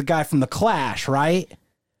 That's with the guy from The Clash, right?"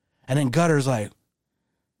 And then Gutter's like,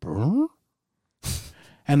 "Brr?"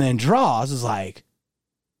 And then Draws is like,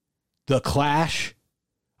 "The Clash?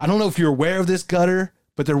 I don't know if you're aware of this, Gutter,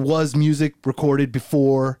 but there was music recorded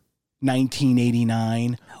before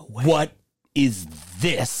 1989. No way. What is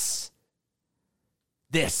this?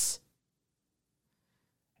 This."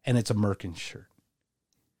 And it's a Merkin shirt.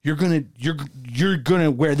 You're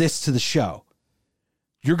gonna wear this to the show.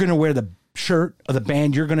 You're gonna wear the shirt of the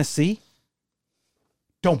band you're gonna see.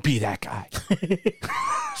 Don't be that guy.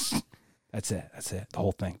 That's it. The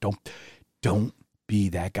whole thing. Don't be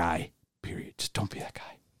that guy. Period. Just don't be that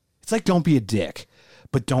guy. It's like don't be a dick,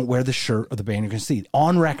 but don't wear the shirt of the band you're going to see.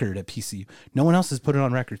 On record at PCU. No one else has put it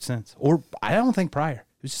on record since. Or I don't think prior.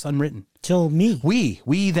 It was just unwritten. Till me.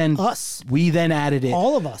 We then added it.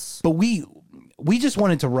 All of us. But we just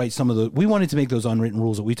wanted to write we wanted to make those unwritten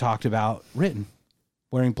rules that we talked about written.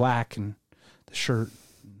 Wearing black and the shirt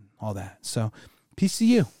and all that. So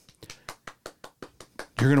PCU.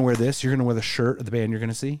 You're going to wear this. You're going to wear the shirt of the band you're going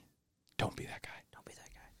to see. Don't be that guy. Don't be that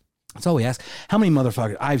guy. That's all we ask. How many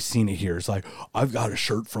motherfuckers, I've seen it here. It's like, I've got a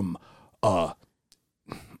shirt from who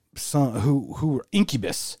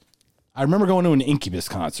Incubus. I remember going to an Incubus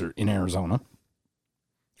concert in Arizona.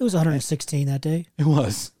 It was 116 that day. It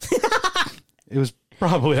was. It was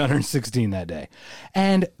probably 116 that day.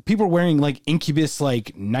 And people were wearing like Incubus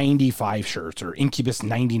like 95 shirts or Incubus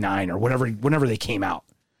 99 or whatever, whenever they came out.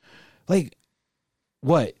 Like,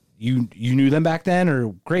 what? You knew them back then?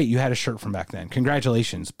 Or great, you had a shirt from back then.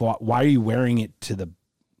 Congratulations. But why are you wearing it to the...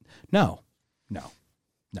 No.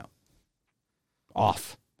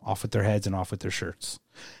 Off with their heads and off with their shirts.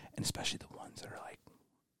 And especially the ones that are like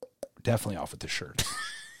definitely off with their shirts.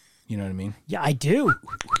 You know what I mean? Yeah, I do.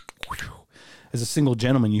 As a single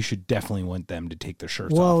gentleman, you should definitely want them to take their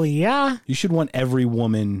shirts off. Well, yeah. You should want every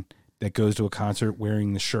woman that goes to a concert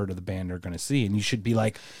wearing the shirt of the band they're going to see. And you should be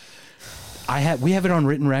like, we have it on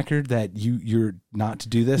written record that you're not to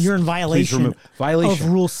do this. You're in violation of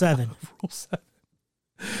Rule 7. Rule 7.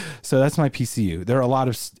 So that's my PCU. There are a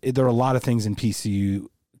lot of things in PCU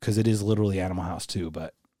because it is literally Animal House 2,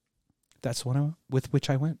 but that's one with which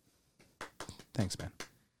I went. Thanks, man.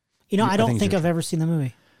 You know, I don't think I've ever seen the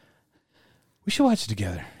movie. We should watch it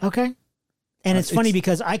together. Okay. And it's funny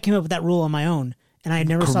because I came up with that rule on my own, and I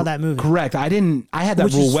never saw that movie. Correct. I had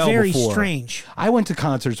that rule well before. Which is very strange. I went to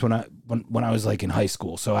concerts when I was like in high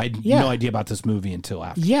school, so I had no idea about this movie until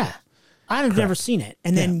after. Yeah. I've never seen it.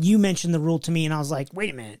 And then you mentioned the rule to me, and I was like,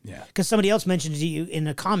 wait a minute. Yeah. Because somebody else mentioned it to you in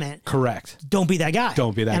a comment. Correct. Don't be that guy.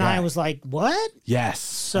 Don't be that guy. And I was like, what? Yes.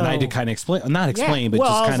 So, and I had to kind of explain, but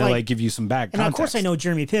just kind of like give you some back context. And of course I know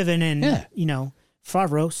Jeremy Piven and,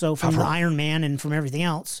 Favreau, so from the Iron Man and from everything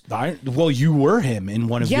else. Well, you were him in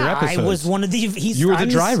one of your episodes. I was one of the... You were the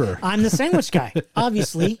driver. I'm the sandwich guy,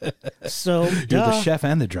 obviously. So, you're the chef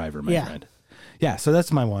and the driver, my friend. Yeah, so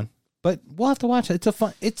that's my one. But we'll have to watch it.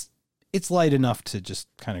 It's light enough to just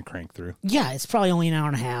kind of crank through. Yeah, it's probably only an hour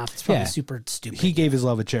and a half. It's probably super stupid. He gave his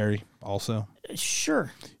love a cherry also.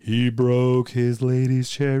 Sure. He broke his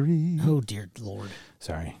lady's cherry. Oh, dear Lord.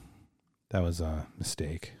 Sorry. That was a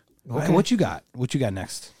mistake. Okay. What you got? What you got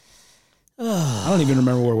next? I don't even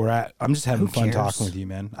remember where we're at. I'm just having fun talking with you,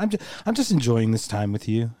 man. I'm just enjoying this time with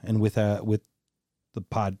you and with the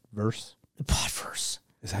podverse. The podverse.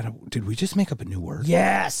 Did we just make up a new word?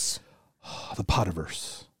 Yes. The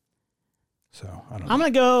podiverse. So I don't know. I'm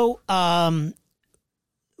gonna go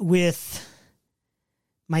with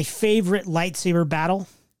my favorite lightsaber battle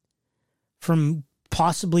from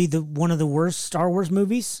possibly one of the worst Star Wars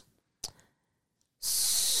movies.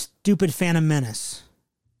 Stupid Phantom Menace.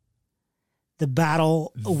 The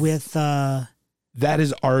battle with... that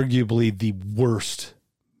is arguably the worst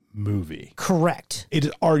movie. Correct. It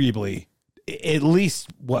is arguably, at least,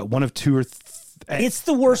 one of two or... It's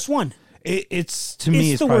the worst one. It's to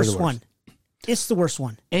me, it's the worst one. It's the worst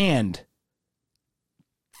one. And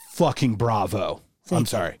fucking bravo. I'm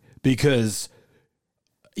sorry. Because...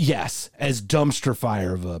 Yes, as dumpster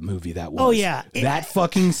fire of a movie that was. Oh, yeah. That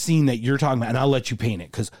fucking scene that you're talking about, and I'll let you paint it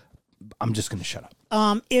because I'm just going to shut up.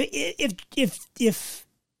 If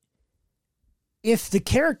the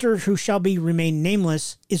character who shall be remain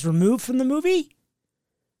nameless is removed from the movie,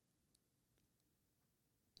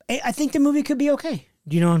 I think the movie could be okay.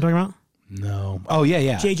 Do you know what I'm talking about? No. Oh,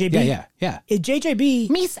 yeah. JJB? Yeah. JJB.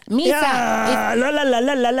 Misa. La la la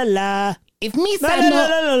la la la la. If Misa La la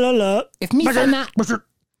la la la la. If Misa not...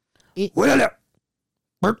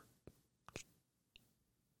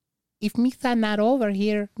 If Misa not over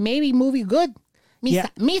here, maybe movie good.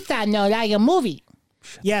 Misa no like a movie.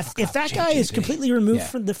 Yes, if that guy is completely removed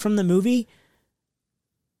from the movie,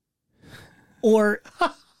 or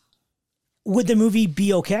would the movie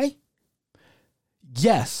be okay?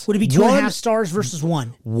 Yes. Would it be 2.5 stars versus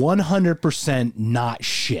 1? 100% not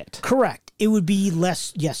shit. Correct. It would be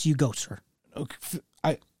less. Yes, you go, sir.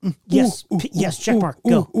 Yes, check mark.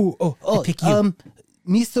 Go. I pick you.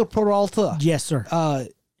 Mr. Peralta. Yes, sir. I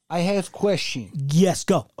have question. Yes,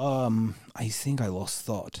 go. I think I lost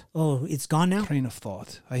thought. Oh, it's gone now? Train of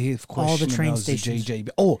thought. I have question. All the train about stations. the JJB.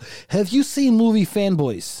 Oh, have you seen movie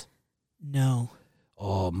Fanboys? No.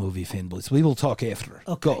 Oh, movie fanboys. We will talk after.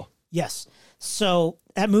 Okay. Go. Yes. So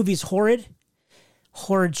that movie's horrid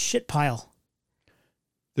shit pile.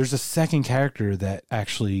 There's a second character that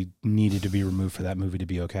actually needed to be removed for that movie to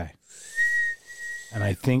be okay. And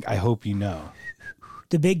I hope you know.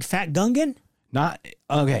 The big fat Gungan? Not,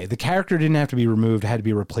 okay, the character didn't have to be removed, it had to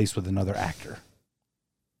be replaced with another actor.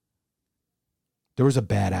 There was a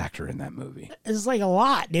bad actor in that movie. It's like a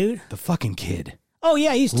lot, dude. The fucking kid. Oh,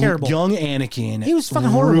 yeah, he's terrible. Young Anakin. He was fucking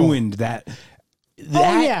horrible. Ruined that.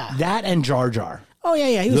 That and Jar Jar. Oh,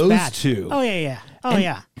 yeah, he was Those bad. two. Oh,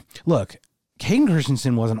 yeah. Look, Hayden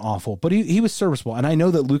Christensen wasn't awful, but he was serviceable. And I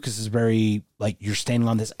know that Lucas is very, like, you're standing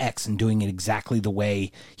on this X and doing it exactly the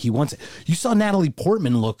way he wants it. You saw Natalie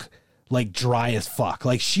Portman look, like, dry as fuck.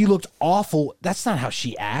 Like, she looked awful. That's not how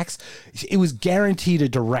she acts. It was guaranteed a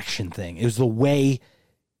direction thing. It was the way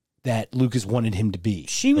that Lucas wanted him to be.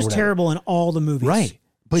 She was terrible in all the movies. Right.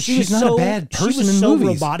 But she's not a bad person in movies. She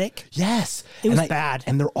was so robotic. Yes. It was bad.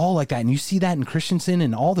 And they're all like that. And you see that in Christensen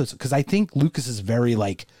and all those. Because I think Lucas is very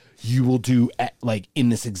like, you will do like in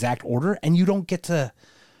this exact order. And you don't get to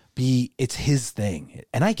be, it's his thing.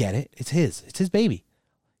 And I get it. It's his baby.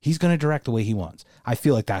 He's going to direct the way he wants. I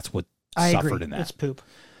feel like that's what suffered in that. It's poop.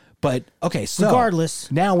 But, okay, so.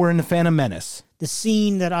 Regardless. Now we're in the Phantom Menace. The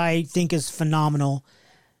scene that I think is phenomenal.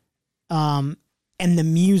 And the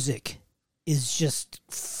music is just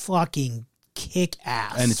fucking kick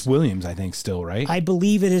ass. And it's Williams, I think, still, right? I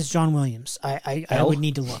believe it is John Williams. I would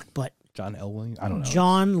need to look, but John L. Williams? I don't know.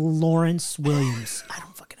 John Lawrence Williams. I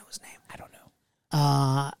don't fucking know his name. I don't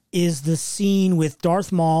know. Is the scene with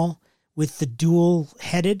Darth Maul with the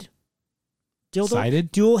dual-headed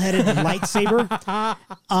dual-headed lightsaber.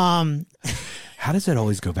 How does that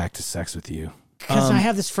always go back to sex with you? Because I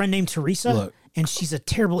have this friend named Teresa. Look. And she's a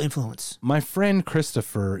terrible influence. My friend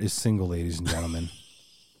Christopher is single, ladies and gentlemen.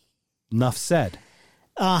 Enough said.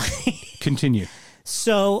 Continue.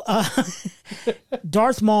 So,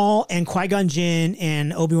 Darth Maul and Qui-Gon Jinn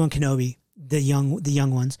and Obi-Wan Kenobi, the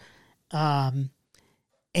young ones, and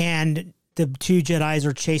the two Jedis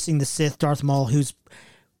are chasing the Sith. Darth Maul, who's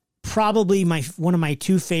probably one of my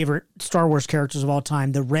two favorite Star Wars characters of all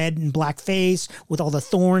time, the red and black face with all the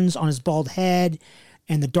thorns on his bald head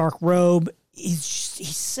and the dark robe. He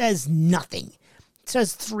says nothing. He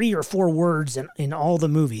says 3 or 4 words in all the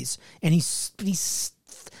movies, and his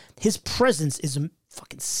presence is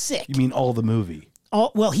fucking sick. You mean all the movie?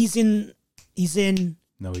 Oh well, he's in.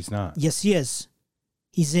 No, he's not. Yes, he is.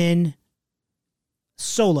 He's in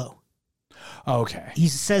Solo. Okay. He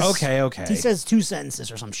says okay. He says 2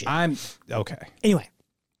 sentences or some shit. I'm okay. Anyway,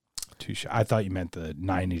 I thought you meant the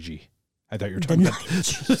 9G. I thought you were talking about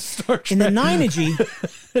the Star Trek. In the 9G,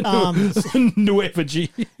 Nueva G.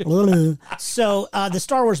 So the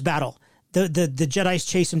Star Wars battle, the Jedis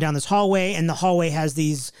chase him down this hallway, and the hallway has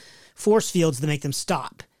these force fields that make them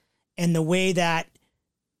stop. And the way that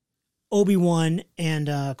Obi-Wan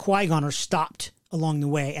and Qui-Gon are stopped along the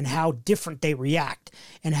way, and how different they react,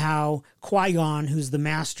 and how Qui-Gon, who's the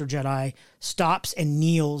Master Jedi, stops and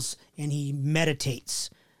kneels and he meditates.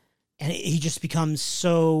 And he just becomes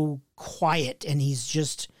so quiet, and he's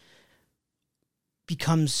just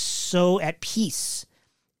becomes so at peace.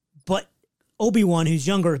 But Obi-Wan, who's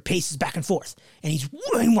younger, paces back and forth, and he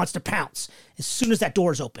wants to pounce. As soon as that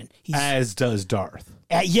door's open. As does Darth.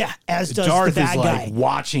 As does Darth the bad is guy. like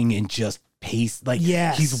watching and just pace. Like,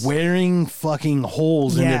 yes. He's wearing fucking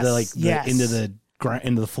holes into the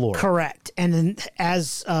into the floor. Correct. And then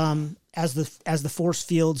as the force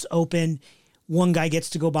fields open, one guy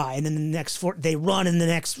gets to go by, and then they run, and the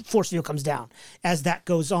next force field comes down. As that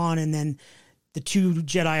goes on, and then the two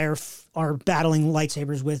Jedi are battling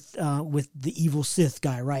lightsabers with the evil Sith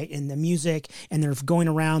guy, right? And the music, and they're going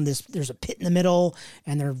around this. There's a pit in the middle,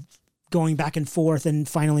 and they're going back and forth, and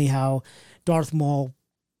finally, how Darth Maul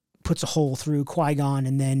puts a hole through Qui-Gon,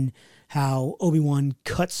 and then how Obi-Wan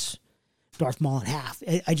cuts Darth Maul in half.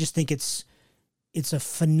 I just think it's a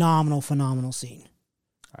phenomenal scene.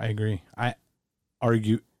 I agree. I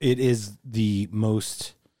argue it is the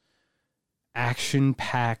most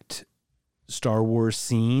action-packed Star Wars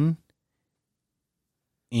scene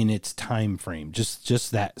in its time frame. Just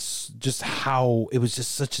how it was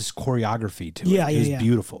just such a choreography to it. It was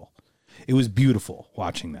beautiful. It was beautiful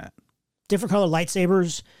watching that. Different colored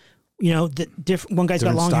lightsabers. You know, one guy's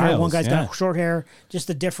got long hair, one guy's got short hair. Just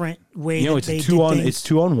a different way. You know, it's it's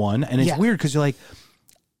 2-on-1, and it's weird because you're like,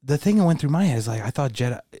 the thing that went through my head is like, I thought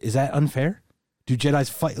is that unfair? Do Jedis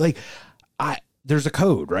fight? Like, there's a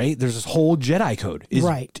code, right? There's this whole Jedi code. Is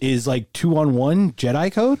like 2-on-1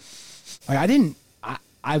 Jedi code? Like,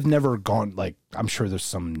 I've never gone, like, I'm sure there's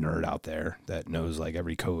some nerd out there that knows, like,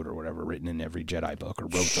 every code or whatever written in every Jedi book or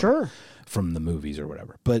wrote them from the movies or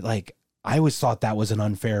whatever. But, like, I always thought that was an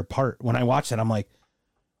unfair part. When I watched it, I'm like,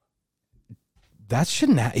 that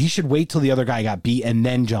shouldn't he should wait till the other guy got beat and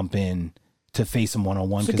then jump in to face him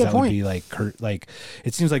one-on-one, because that would be, like,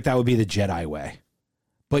 it seems like that would be the Jedi way.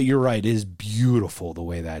 But you're right. It is beautiful the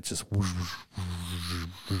way that just...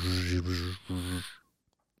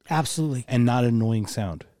 Absolutely. And not an annoying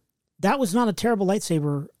sound. That was not a terrible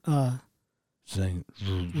lightsaber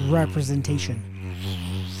representation.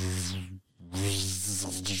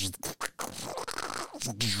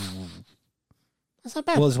 That's not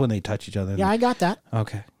bad. Well, it's when they touch each other. Yeah, I got that.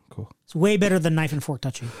 Okay, cool. It's way better than knife and fork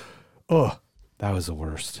touching. Oh, that was the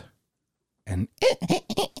worst. And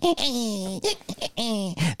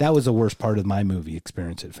that was the worst part of my movie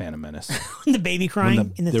experience at Phantom Menace. The baby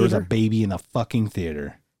crying in the theater. There was a baby in the fucking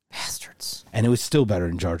theater. Bastards. And it was still better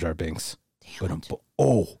than Jar Jar Binks. Damn it.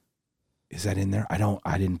 Oh, is that in there?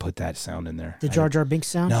 I didn't put that sound in there. The Jar Jar Binks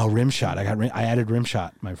sound? No, rim shot. I added rim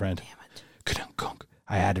shot, my friend. Damn it.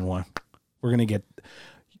 I added one. We're going to get...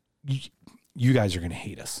 You guys are going to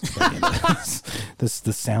hate us. The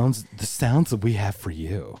sounds that we have for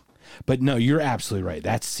you. But no, you're absolutely right.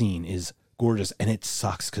 That scene is gorgeous, and it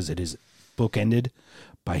sucks because it is bookended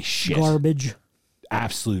by shit. Garbage.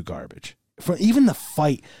 Absolute garbage. For even the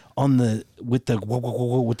fight with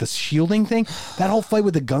the shielding thing, that whole fight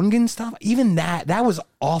with the Gungan stuff, even that was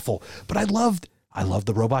awful. But I loved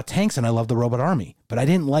the robot tanks and I loved the robot army. But I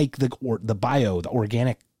didn't like the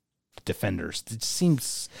organic defenders.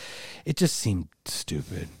 It just seemed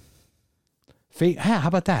stupid. How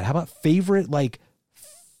about that? How about favorite, like,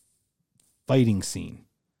 fighting scene?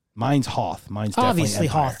 Mine's Hoth. Mine's obviously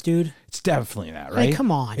definitely Empire. Hoth, dude. It's definitely that, right? Hey,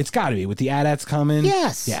 come on. It's got to be with the AT-ATs coming.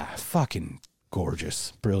 Yes. Yeah, fucking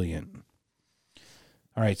gorgeous, brilliant.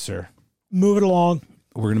 All right, sir. Move it along.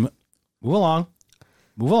 We're gonna move along.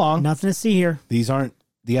 Move along. Nothing to see here. These aren't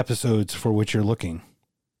the episodes for which you're looking.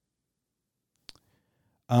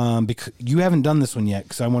 Because you haven't done this one yet,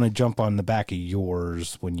 because I want to jump on the back of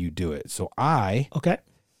yours when you do it. So I've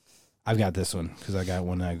got this one because I got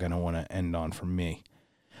one I'm gonna want to end on for me.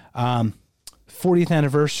 40th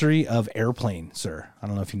anniversary of Airplane, sir. I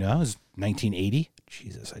don't know if you know, it was 1980.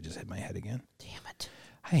 Jesus, I just hit my head again. Damn it.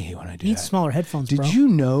 I hate when I do You need that. smaller headphones, bro. Did you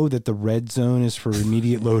know that the red zone is for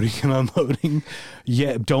immediate loading and unloading?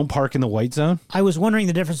 Yeah, don't park in the white zone. I was wondering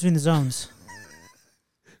the difference between the zones.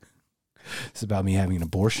 It's about me having an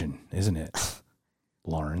abortion, isn't it,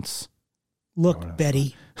 Lawrence? Look,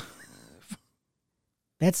 Betty.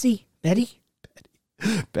 Betsy? Betty?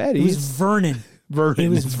 Betty. It was Vernon. Vernon. It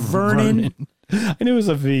was Vernon. I knew it was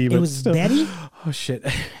a V, but it was still. Betty? Oh, shit.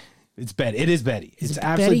 It's Betty. It is Betty. Is it's it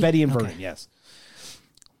absolutely Betty? Betty and Okay. Vernon, yes.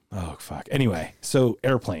 Oh, fuck. Anyway, so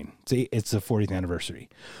Airplane. It's the 40th anniversary.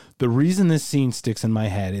 The reason this scene sticks in my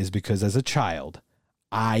head is because as a child,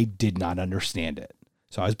 I did not understand it.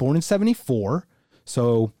 So I was born in 1974.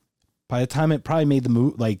 So by the time it probably made the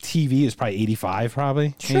move, like TV is probably 85,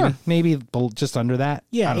 probably. Sure. Maybe just under that.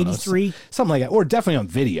 Yeah, I don't know, 83. something like that. Or definitely on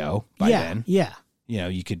video by then. Yeah. You know,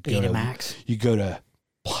 you could go Betamax. You go to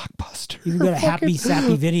Blockbuster. You can go to Happy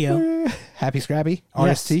Sappy Video. Happy Scrappy?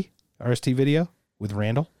 Yes. RST Video with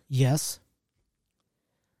Randall? Yes.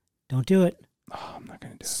 Don't do it. Oh, I'm not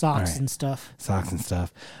going to do it. Socks All right. and stuff. Socks and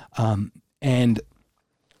stuff. And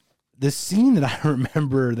the scene that I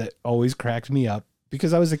remember that always cracked me up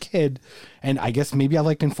because I was a kid and I guess maybe I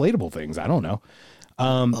liked inflatable things. I don't know.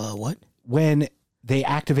 What? When they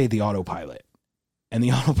activate the autopilot and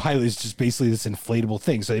the autopilot is just basically this inflatable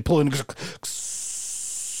thing. So they pull in and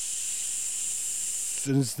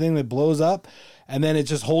this thing that blows up and then it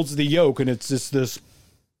just holds the yoke and it's just this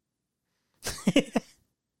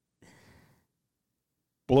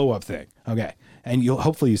blow up thing. Okay. And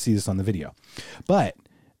hopefully you see this on the video, but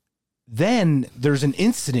then there's an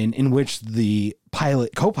incident in which the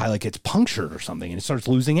co-pilot gets punctured or something and it starts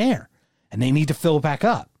losing air and they need to fill it back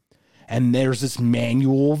up. And there's this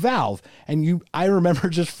manual valve. And I remember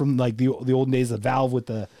just from like the olden days, the valve with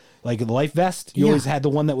the life vest, you always had the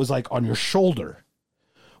one that was like on your shoulder.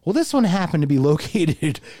 Well, this one happened to be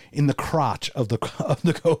located in the crotch of the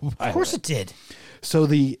co-pilot. Of course it did. So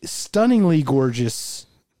the stunningly gorgeous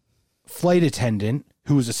flight attendant,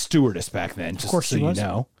 who was a stewardess back then, just so you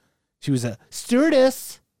know, she was a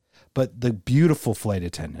stewardess, but the beautiful flight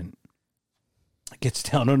attendant gets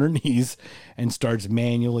down on her knees and starts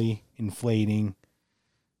manually inflating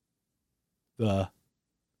the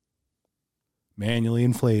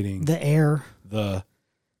air, the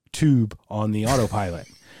tube on the autopilot.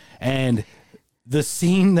 And the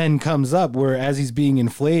scene then comes up where as he's being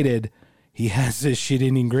inflated, he has this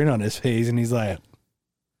shit-eating grin on his face, and he's like,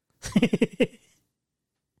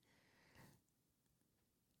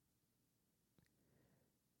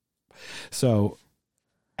 so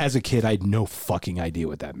as a kid, I had no fucking idea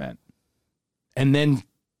what that meant. And then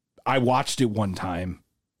I watched it one time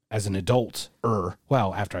as an adult,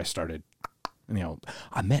 after I started,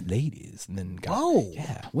 I met ladies and then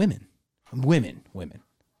women.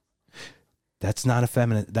 That's not a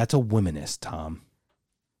feminist. That's a womanist, Tom.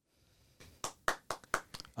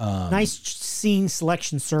 Nice scene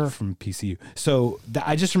selection, sir. From PCU. So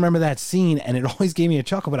I just remember that scene, and it always gave me a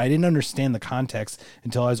chuckle, but I didn't understand the context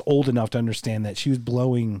until I was old enough to understand that she was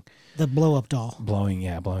blowing the blow-up doll. Blowing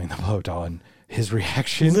the blow-up doll, and his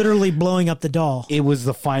reaction. Literally blowing up the doll. It was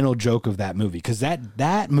the final joke of that movie, because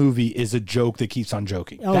that movie is a joke that keeps on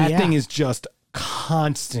joking. Oh, that thing is just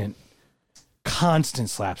constant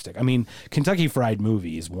slapstick. I mean, Kentucky Fried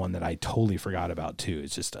Movie is one that I totally forgot about, too.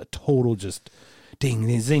 It's just a total ding,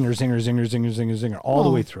 zinger, zinger, zinger, zinger, zinger, zinger, all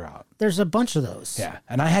the way throughout. There's a bunch of those. Yeah,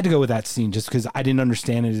 and I had to go with that scene just because I didn't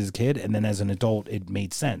understand it as a kid, and then as an adult, it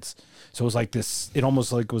made sense. So it was like this, it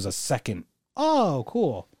almost like was a second, oh,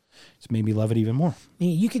 cool. It's made me love it even more. I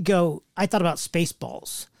mean, you could go, I thought about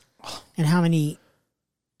Spaceballs and how many...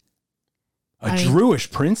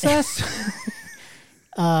 Jewish princess?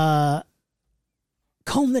 Comb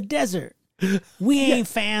the desert. We ain't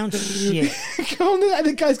found shit.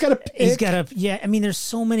 The guy's got a pick. He's got a, I mean, there's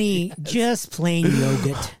so many just plain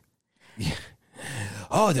yogurt. Yeah.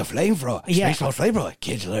 Oh, the flamethrower. Yeah. Spaceball flamethrower.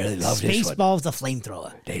 Kids really love this one. Spaceballs, the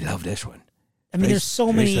flamethrower. They love this one. I mean, there's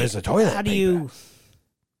so many. There's a toilet. How do you...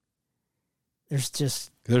 There's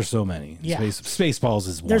so many. Yeah. Spaceballs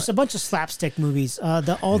is one. There's a bunch of slapstick movies.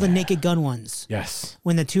 The Naked Gun ones. Yes.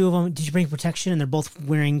 When the two of them, did you bring protection? And they're both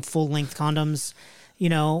wearing full length condoms,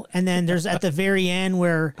 and then there's at the very end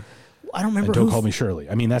where I don't remember. Don't Call Me Shirley.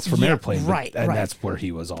 I mean, that's from Airplane, right? And right. that's where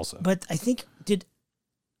he was also. But I think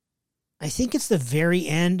it's the very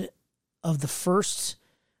end of the first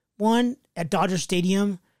one at Dodger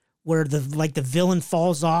Stadium where the villain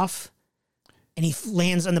falls off. And he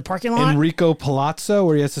lands in the parking lot. Enrico Palazzo,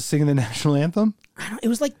 where he has to sing the national anthem. It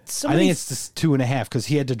was like somebody. I think it's just 2.5 because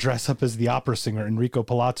he had to dress up as the opera singer Enrico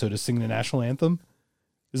Palazzo to sing the national anthem.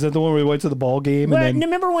 Is that the one where we went to the ball game? Well, and then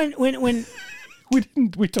remember when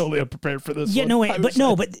we totally unprepared for this. Yeah, one. no wait, but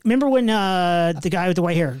remember when the guy with the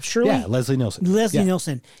white hair, Shirley? Yeah, Leslie Nielsen.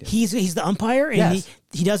 Nielsen. He's the umpire, and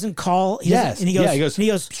he doesn't call. Yes, and he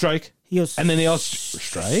goes strike. He goes, and then they all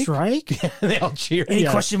strike. Strike. They all cheer. And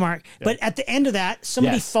question mark. Yeah. But at the end of that,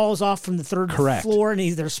 somebody falls off from the third floor, and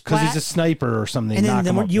they're splat. Because he's a sniper or something. And then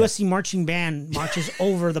the USC marching band marches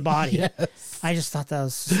over the body. Yes. I just thought that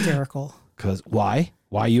was hysterical. Because why?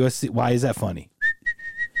 Why USC? Why is that funny?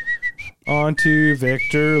 On to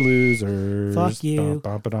Victor losers. Fuck you.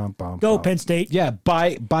 Go Penn State. Yeah,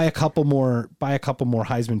 buy a couple more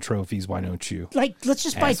Heisman trophies. Why don't you? Let's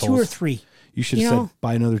just buy 2 or 3. You should have said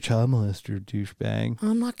buy another child molester, douchebag.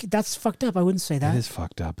 I'm not. That's fucked up. I wouldn't say that. That is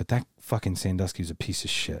fucked up. But that fucking Sandusky's a piece of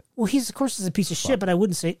shit. Well, of course he's a piece of shit, but I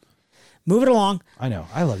wouldn't say. Move it along. I know.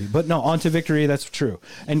 I love you. But no, on to victory. That's true.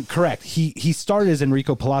 And correct. He started as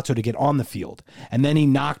Enrico Palazzo to get on the field. And then he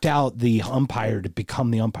knocked out the umpire to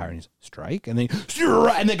become the umpire. And he's strike. And then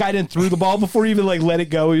the guy didn't throw the ball before he even let it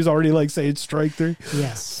go. He was already saying strike 3.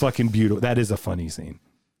 Yes. Fucking beautiful. That is a funny scene.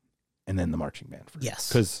 And then the marching band. Yes.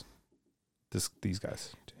 Because these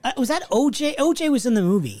guys. Was that OJ? OJ was in the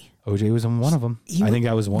movie. OJ was in one of them. I think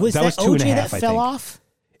that was one. Was that was 2.5. OJ that fell off?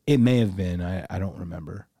 It may have been. I don't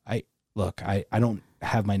remember. I don't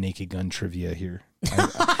have my Naked Gun trivia here.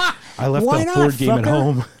 I left the board game at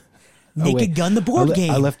home. Naked Gun, the board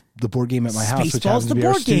game. I left the board game at my house, which happens to be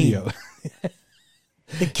our studio.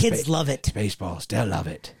 The kids love it. Spaceballs, they'll love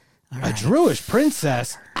it. A Jewish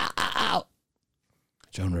princess. Ow.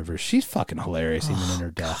 Joan Rivers, she's fucking hilarious even in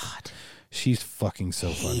her death. God. She's fucking so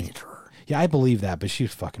funny. Her. Yeah, I believe that, but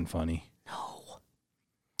she's fucking funny. No.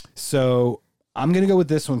 So I'm going to go with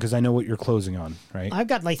this one because I know what you're closing on, right? I've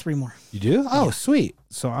got 3 more. You do? Oh, yeah. Sweet.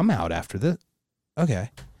 So I'm out after this. Okay.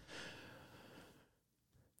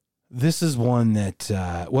 This is one that,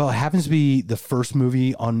 it happens to be the first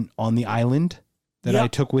movie on the island that I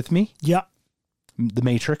took with me. Yep. The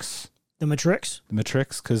Matrix. The Matrix? The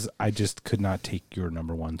Matrix, because I just could not take your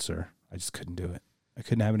number 1, sir. I just couldn't do it. I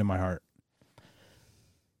couldn't have it in my heart.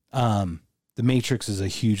 The Matrix is a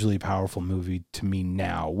hugely powerful movie to me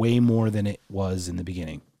now, way more than it was in the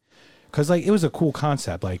beginning. Because it was a cool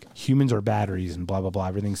concept, humans are batteries and blah, blah, blah,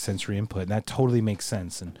 everything's sensory input, and that totally makes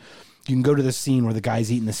sense. And you can go to the scene where the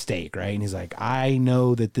guy's eating the steak, right? And he's like, I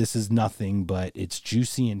know that this is nothing, but it's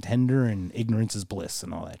juicy and tender, and ignorance is bliss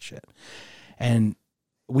and all that shit. And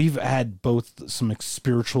we've had both some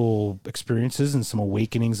spiritual experiences and some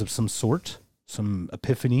awakenings of some sort, some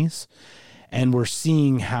epiphanies, and we're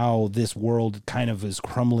seeing how this world kind of is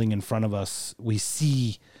crumbling in front of us. We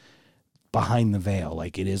see behind the veil,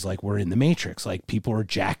 like it is like we're in the Matrix, like people are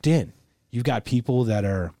jacked in. You've got people that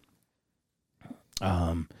are,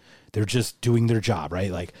 they're just doing their job,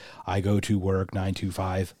 right? Like I go to work 9 to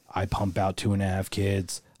 5, I pump out 2.5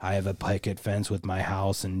 kids. I have a picket fence with my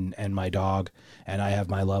house and my dog, and I have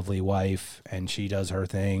my lovely wife, and she does her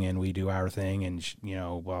thing, and we do our thing, and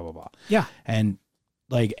blah blah blah. Yeah, and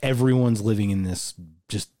like everyone's living in this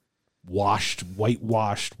just whitewashed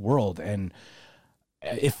world, and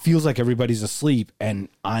it feels like everybody's asleep, and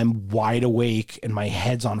I'm wide awake, and my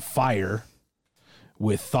head's on fire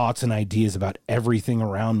with thoughts and ideas about everything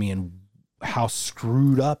around me and how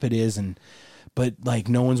screwed up it is, but like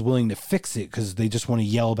no one's willing to fix it because they just want to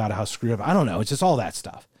yell about how screwed up. I don't know. It's just all that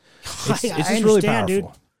stuff. It's just really powerful. Dude.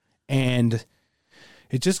 And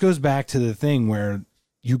it just goes back to the thing where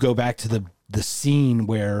you go back to the scene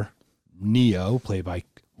where Neo, played by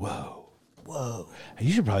Whoa.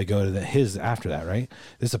 You should probably go to his after that, right?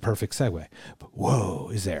 This is a perfect segue. But Whoa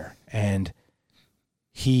is there. And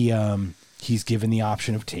he's given the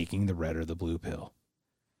option of taking the red or the blue pill.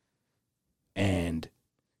 And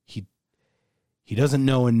he doesn't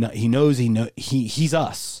know, and he knows he's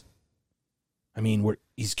us. I mean,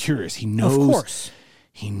 he's curious. He knows. Of course.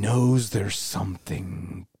 He knows there's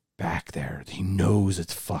something back there. He knows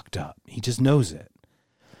it's fucked up. He just knows it.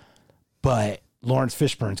 But Lawrence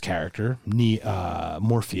Fishburne's character,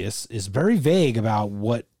 Morpheus, is very vague about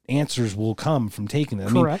what answers will come from taking it.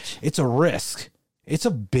 Correct. It's a risk. It's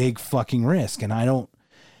a big fucking risk, and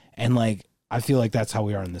I feel like that's how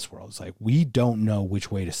we are in this world. It's like, we don't know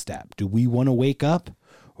which way to step. Do we want to wake up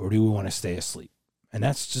or do we want to stay asleep? And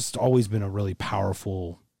that's just always been a really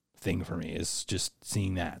powerful thing for me, is just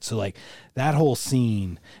seeing that. So like that whole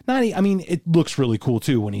scene, it looks really cool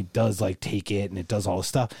too when he does like take it and it does all this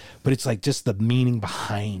stuff, but it's like just the meaning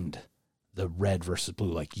behind the red versus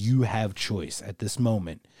blue. Like you have choice at this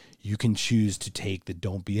moment. You can choose to take the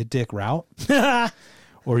don't be a dick route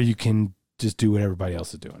or you can just do what everybody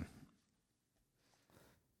else is doing.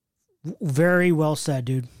 Very well said,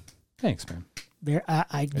 dude. Thanks, man.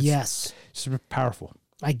 Yes, it's powerful.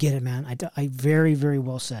 I get it, man. I very, very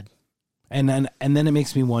well said. And then it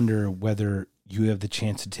makes me wonder whether you have the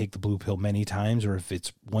chance to take the blue pill many times, or if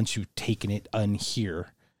it's once you've taken it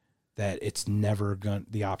here, that it's never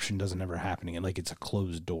the option doesn't ever happen again. Like it's a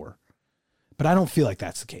closed door. But I don't feel like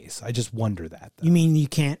that's the case. I just wonder that. Though. You mean you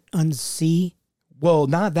can't unsee? Well,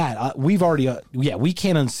 not that. We've already, we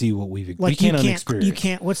can't unsee what we can't unexperience. You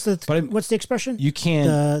can't. What's the expression? You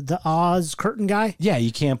can't. The Oz curtain guy. Yeah,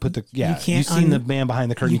 you can't put the. Yeah, you've seen the man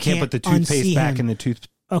behind the curtain. You can't put the toothpaste back in the tooth.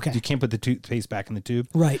 Okay. You can't put the toothpaste back in the tube.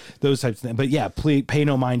 Right. Those types of things. But yeah, pay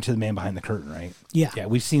no mind to the man behind the curtain. Right. Yeah. Yeah,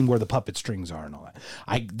 we've seen where the puppet strings are and all that.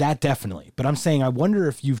 That definitely. But I'm saying, I wonder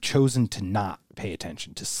if you've chosen to not pay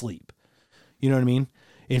attention, to sleep. You know what I mean?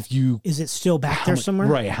 Is it still back there somewhere?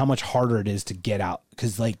 Right. How much harder it is to get out.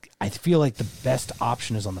 Because I feel like the best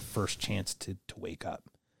option is on the first chance to wake up.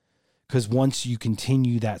 Because once you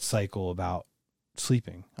continue that cycle about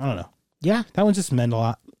sleeping, I don't know. Yeah. That one just meant a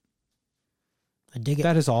lot. I dig it.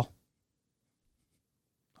 That is all.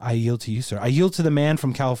 I yield to you, sir. I yield to the man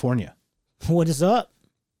from California. What is up?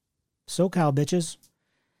 SoCal bitches.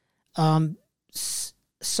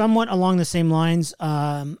 Somewhat along the same lines,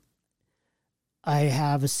 I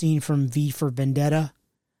have a scene from V for Vendetta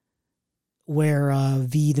where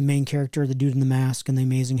V, the main character, the dude in the mask and the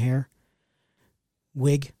amazing hair,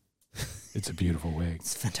 wig. It's a beautiful wig.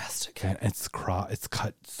 It's fantastic. It's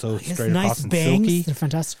cut so straight nice across and bangs. silky. They're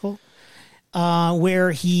fantastical.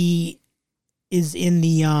 Where he is in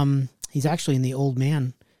the he's actually in the old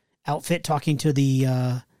man outfit talking to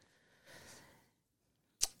the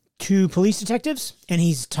two police detectives, and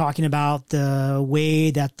he's talking about the way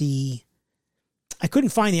that I couldn't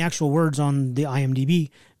find the actual words on the IMDb.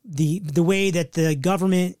 The way that the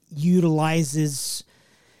government utilizes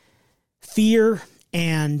fear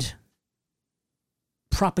and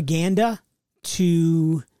propaganda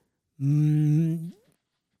to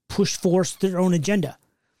push forth their own agenda.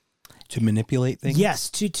 To manipulate things? Yes,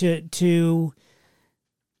 to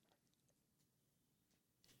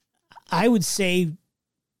I would say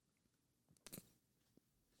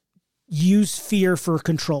use fear for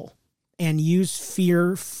control. And use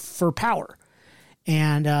fear for power.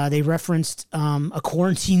 And they referenced a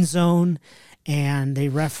quarantine zone, and they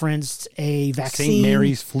referenced a vaccine. St.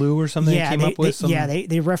 Mary's flu or something they came up with?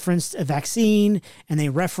 They referenced a vaccine, and they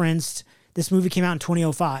referenced, this movie came out in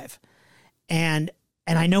 2005. And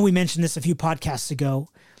and I know we mentioned this a few podcasts ago,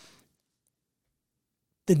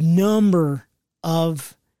 the number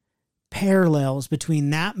of parallels between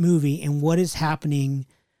that movie and what is happening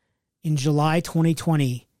in July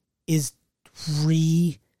 2020 is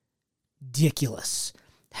ridiculous.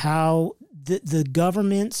 How the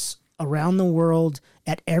governments around the world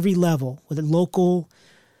at every level, whether local,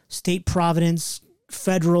 state providence,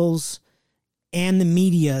 federals, and the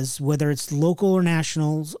medias, whether it's local or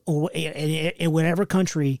nationals or in whatever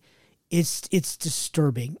country, it's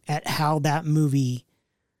disturbing at how that movie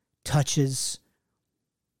touches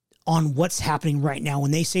on what's happening right now.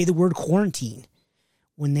 When they say the word quarantine,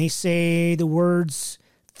 when they say the words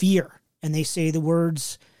fear, and they say the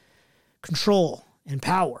words control and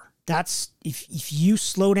power, that's if you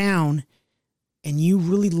slow down and you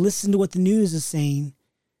really listen to what the news is saying,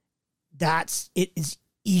 it is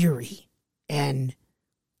eerie and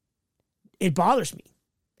it bothers me.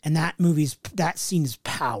 And that scene is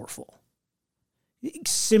powerful.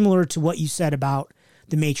 Similar to what you said about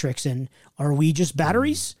the Matrix, and are we just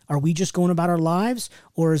batteries? Are we just going about our lives?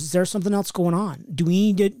 Or is there something else going on? Do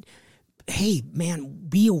we need to, hey man,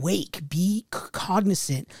 be awake, be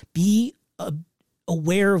cognizant, be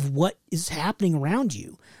aware of what is happening around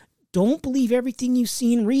you. Don't believe everything you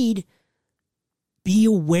see and read. Be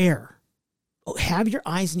aware. Have your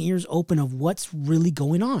eyes and ears open of what's really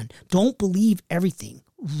going on. Don't believe everything.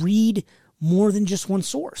 Read more than just one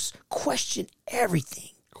source. Question everything.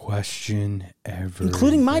 Question everything.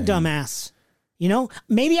 Including my dumbass. You know,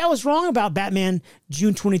 maybe I was wrong about Batman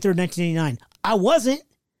June 23rd, 1989. I wasn't,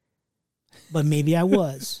 but maybe I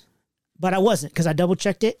was. But I wasn't, because I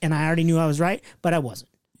double-checked it, and I already knew I was right, but I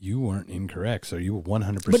wasn't. You weren't incorrect, so you were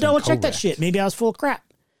 100% But double-check correct. that shit. Maybe I was full of crap.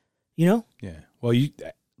 You know? Yeah. Well,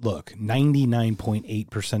 look,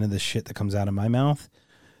 99.8% of the shit that comes out of my mouth,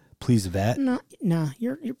 please vet. No,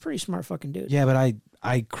 you're a pretty smart fucking dude. Yeah, but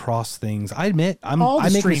I cross things. I admit, I make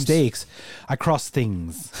streams. mistakes. I cross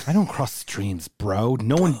things. I don't cross streams, bro.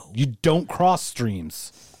 You don't cross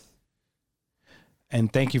streams.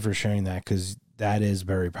 And thank you for sharing that, because that is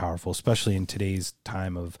very powerful, especially in today's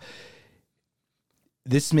time of.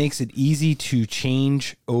 This makes it easy to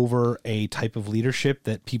change over a type of leadership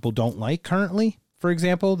that people don't like currently. For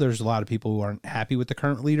example, there's a lot of people who aren't happy with the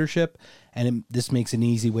current leadership, and this makes an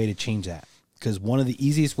easy way to change that. Because one of the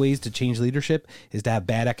easiest ways to change leadership is to have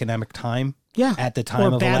bad economic time. Yeah. At the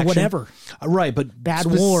time or of bad election. Whatever. Right, but bad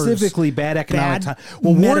specifically wars. bad economic Bad time.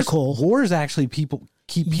 Well, medical. Wars actually keep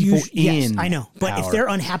people Yes, in. I know. But power. if they're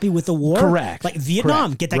unhappy with the war, Correct. like Vietnam,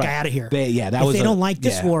 Correct. get that Right. guy out of here. Yeah, that if was. they don't like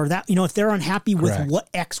this war, that if they're unhappy with Correct.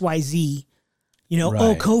 what XYZ, oh,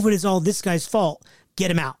 Right. COVID is all this guy's fault.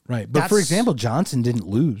 Get him out. Right, but for example, Johnson didn't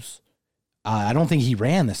lose. I don't think he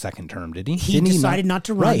ran the second term, did he? He decided not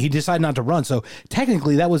to run. Right, he decided not to run. So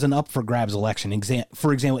technically, that was an up for grabs election.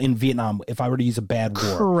 For example, in Vietnam, if I were to use a bad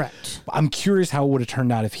war, correct. I'm curious how it would have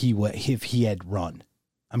turned out if he had run.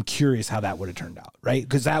 I'm curious how that would have turned out, right?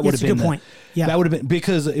 Because that would have been a good point. Yeah, that would have been,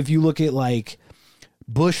 because if you look at like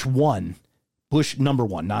Bush number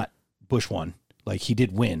one, not Bush one, like he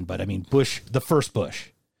did win, but I mean the first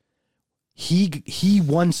Bush, he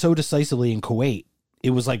won so decisively in Kuwait.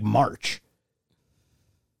 It was like March.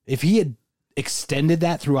 If he had extended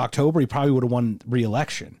that through October, he probably would have won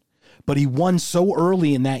re-election. But he won so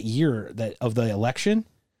early in that year of the election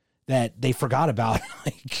that they forgot about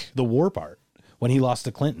like the war part when he lost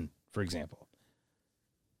to Clinton, for example.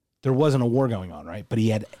 There wasn't a war going on, right? But do you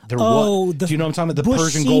know what I'm talking about? The Bush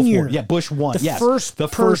Persian Senior. Gulf War. Yeah, Bush won. The first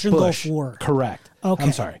Persian Gulf War. Correct. Okay.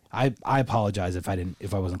 I'm sorry. I apologize if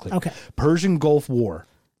I wasn't clear. Okay. Persian Gulf War,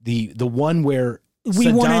 the one where we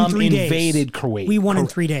Saddam won in 3 days. invaded Kuwait. We won in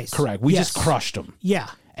 3 days. Correct. We Yes. just crushed them. Yeah.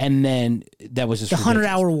 And then that was just The ridiculous.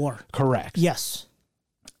 100-hour war. Correct. Yes.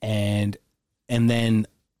 And then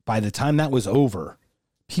by the time that was over,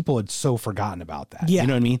 people had so forgotten about that. Yeah. You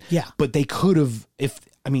know what I mean? Yeah. But they could have,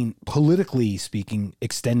 politically speaking,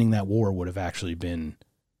 extending that war would have actually been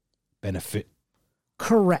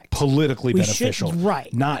Correct. politically beneficial.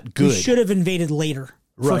 Right. Not good. We should have invaded later.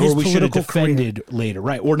 For Right, his or we should have political defended later,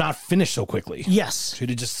 right? Or not finished so quickly. Yes. Should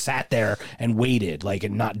have just sat there and waited,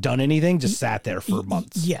 and not done anything, just sat there for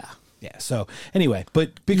months. Yeah. Yeah. So anyway,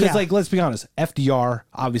 but because Yeah. let's be honest, FDR,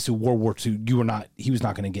 obviously World War II, he was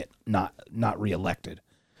not going to get not reelected.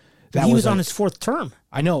 He was on his 4th term.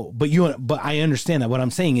 I know, but I understand that. What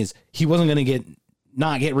I'm saying is he wasn't going to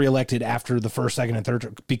not get reelected after the first, second, and third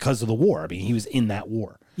term because of the war. I mean, he was in that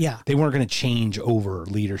war. Yeah. They weren't going to change over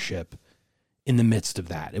leadership in the midst of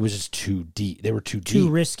that. It was just too deep. They were too deep. Too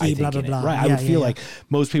risky, I think, blah, blah, in it. blah. Right. I Yeah, would feel yeah. like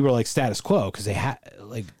most people are like status quo because they had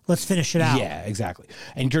like, Let's finish it out. yeah, exactly.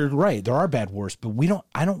 And you're right. There are bad wars, but we don't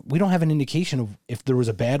have an indication of if there was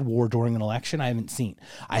a bad war during an election. I haven't seen.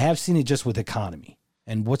 I have seen it just with economy.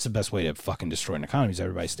 And what's the best way to fucking destroy an economy is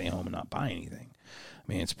everybody stay home and not buy anything.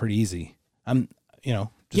 I mean, it's pretty easy. Just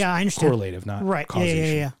Yeah, I understand. correlative, not Right.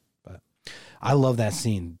 causation. Yeah. But I love that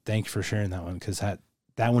scene. Thank you for sharing that one because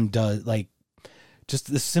that one does like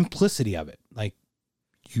just the simplicity of it. Like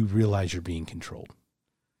you realize you're being controlled.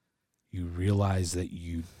 You realize that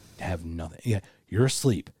you have nothing. Yeah, you're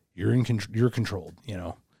asleep. You're you're controlled.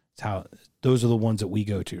 It's how those are the ones that we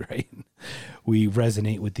go to, right? We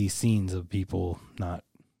resonate with these scenes of people not,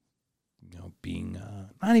 being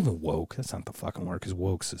not even woke. That's not the fucking word because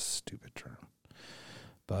woke's a stupid term,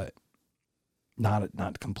 but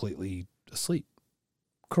not completely asleep.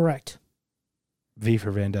 Correct. V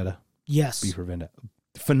for Vendetta. Yes. V for Vendetta.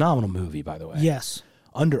 Phenomenal movie, by the way. Yes.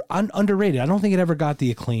 Underrated. I don't think it ever got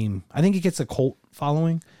the acclaim. I think it gets a cult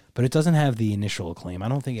following, but it doesn't have the initial acclaim. I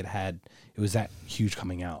don't think it was that huge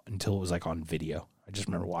coming out until it was like on video. I just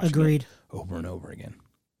remember watching Agreed. it over and over again.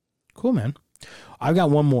 Cool, man. I've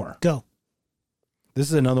got one more. Go. This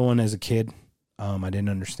is another one as a kid. I didn't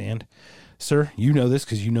understand. Sir, you know this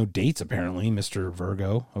because you know dates apparently, Mr.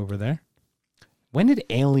 Virgo over there. When did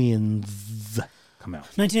Aliens come out?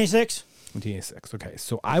 1986. 1986. Okay,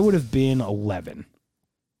 so I would have been 11.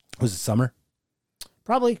 Was it summer?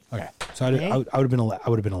 Probably. Okay, so I would have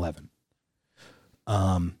been 11.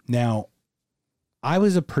 Now, I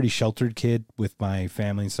was a pretty sheltered kid with my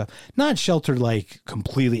family and stuff. Not sheltered like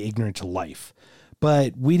completely ignorant to life,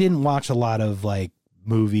 but we didn't watch a lot of like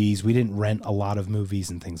movies. We didn't rent a lot of movies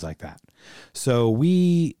and things like that. So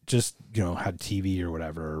we just had TV or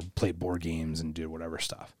whatever, or played board games and did whatever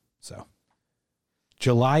stuff. So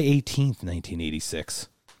July 18th, 1986.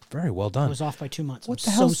 Very well done. I was off by 2 months. What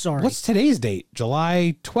I'm the hell? so sorry. What's today's date?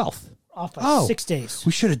 July 12th. Off by 6 days.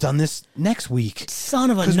 We should have done this next week.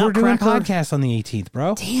 Son of a Because we're doing nutcracker. podcasts on the 18th,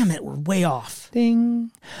 bro. Damn it, we're way off.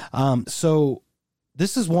 Ding. So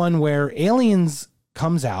this is one where Aliens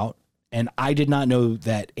comes out, and I did not know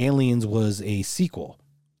that Aliens was a sequel.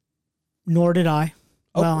 Nor did I.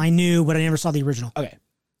 Oh. Well, I knew, but I never saw the original. Okay.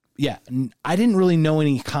 Yeah, I didn't really know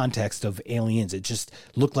any context of Aliens. It just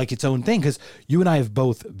looked like its own thing because you and I have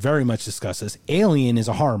both very much discussed this. Alien is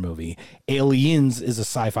a horror movie. Aliens is a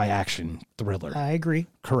sci-fi action thriller. I agree.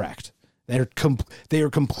 Correct. They are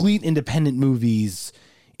complete independent movies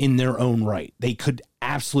in their own right. They could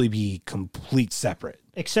absolutely be complete separate.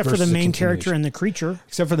 Except for the versus a main character continuation. and the creature.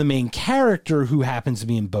 Except for the main character who happens to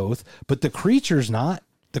be in both, but the creature's not.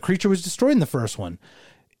 The creature was destroyed in the first one.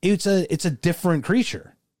 It's a different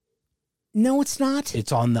creature. No, it's not.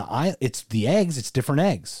 It's on it's the eggs. It's different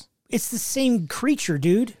eggs. It's the same creature,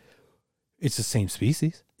 dude. It's the same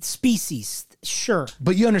species. Species. Sure.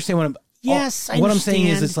 But you understand what I'm... Yes, I What I'm saying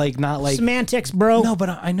is understand. it's like not like... Semantics, bro. No, but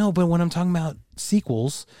I know, but when I'm talking about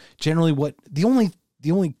sequels, generally the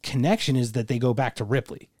only connection is that they go back to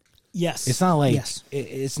Ripley. Yes. It's not like... Yes.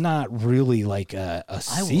 It's not really like a I will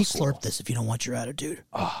sequel. slurp this if you don't want your attitude.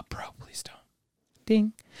 Oh, bro, please don't.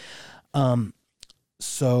 Ding.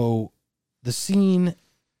 So the scene,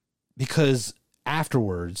 because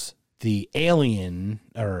afterwards, the Aliens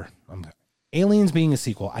being a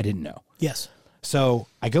sequel, I didn't know. Yes. So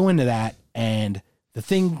I go into that, and the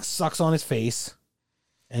thing sucks on his face,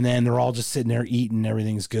 and then they're all just sitting there eating,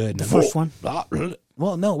 everything's good. The first one?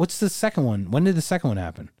 Well, no, what's the second one? When did the second one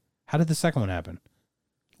happen? How did the second one happen?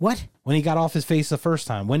 What? When he got off his face the first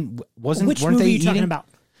time. When Which weren't movie they are you eating? talking about?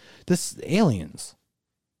 This Aliens.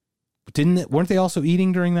 Weren't they also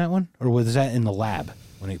eating during that one? Or was that in the lab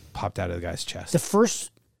when he popped out of the guy's chest? The first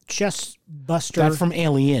chest buster. That's from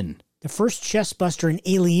Alien. The first chest buster in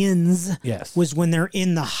Aliens Yes. was when they're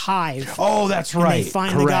in the hive. Oh, that's And right. they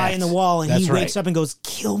find the guy in the wall, and That's he wakes right. up and goes,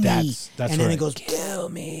 "Kill me!" That's and then right. it goes, "Kill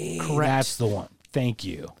me." Correct. That's the one. Thank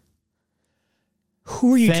you,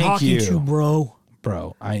 "Who are you Thank talking you. to, bro?"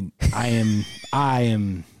 bro. I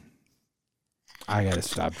gotta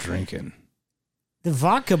stop drinking. The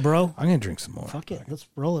vodka, bro. I'm gonna drink some more. Fuck it, let's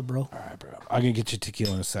roll it, bro. All right, bro. I'm gonna get you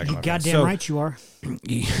tequila in a second. You my friend. goddamn right you are.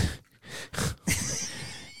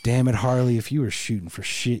 Damn it, Harley. If you were shooting for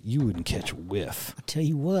shit, you wouldn't catch a whiff. I'll tell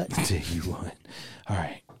you what. Tell you what. All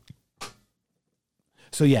right.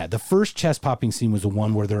 So yeah, the first chest popping scene was the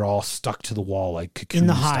one where they're all stuck to the wall like cocoon In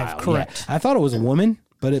the style. hive, correct. Yeah. I thought it was a woman,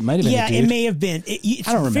 but it might have been Yeah, a dude. it may have been. It's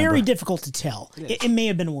I don't remember. very difficult to tell. It may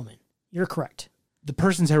have been a woman. You're correct. The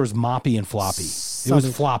person's hair was moppy and floppy. It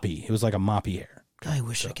was floppy. It was like a moppy hair. I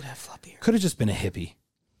wish I could have floppy hair. Could have just been a hippie.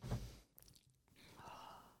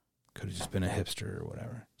 Could have just been a hipster or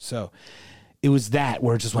whatever. So it was that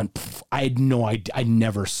where it just went, pff, I had no idea. I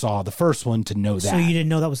never saw the first one to know that. So you didn't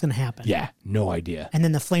know that was going to happen. Yeah, no idea. And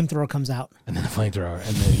then the flamethrower comes out. And then the flamethrower,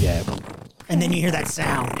 and then, yeah. And then you hear that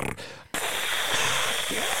sound.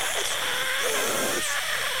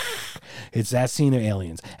 It's that scene of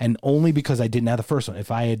Aliens. And only because I didn't have the first one. If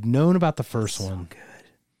I had known about the first one, good.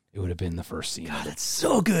 It would have been the first scene. God, that's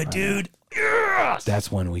so good, dude. Yes!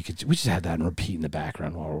 That's when we just had that and repeat in the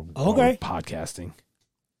background while we're podcasting.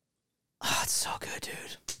 Oh, it's so good,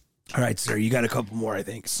 dude. All right, sir, you got a couple more, I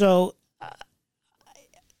think. So,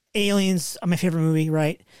 Aliens, my favorite movie,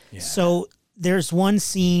 right? Yeah. So, there's one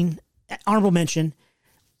scene, honorable mention,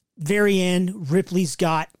 very end, Ripley's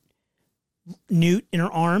got Newt in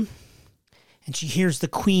her arm, and she hears the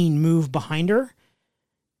Queen move behind her.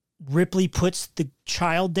 Ripley puts the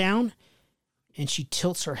child down, and she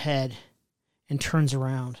tilts her head and turns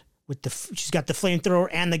around with she's got the flamethrower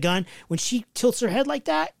and the gun. When she tilts her head like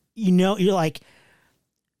that, you know, you're like,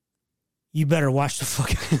 you better watch the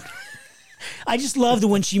fuck out. I just love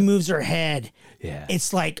when she moves her head. Yeah.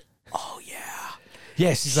 It's like, oh yeah.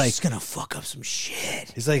 Yeah, she's like gonna fuck up some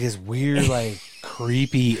shit. It's like this weird, like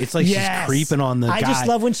creepy. It's like she's creeping on the guy. I just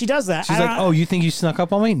love when she does that. She's like, "Oh, you think you snuck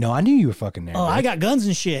up on me? No, I knew you were fucking there." Oh, I got guns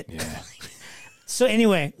and shit. Yeah. So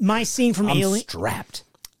anyway, my scene from Aliens. Strapped.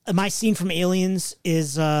 My scene from Aliens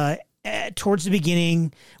is towards the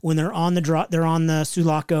beginning when they're on the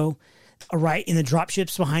Sulaco, right in the drop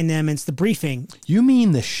ships behind them. And it's the briefing. You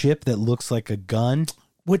mean the ship that looks like a gun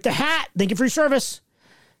with the hat? Thank you for your service.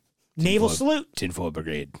 Naval salute. Tinfoil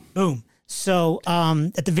Brigade. Boom. So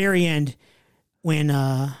at the very end, when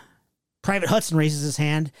Private Hudson raises his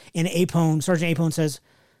hand and Sergeant Apone says,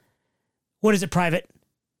 "What is it, Private?"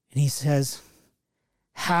 And he says,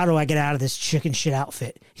 "How do I get out of this chicken shit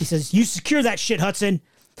outfit?" He says, "You secure that shit, Hudson."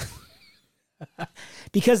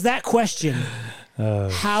 Because that question,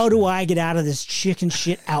 how do I get out of this chicken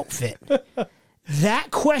shit outfit?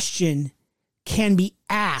 That question can be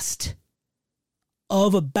asked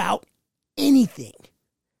of about anything.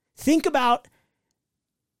 Think about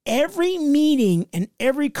every meeting and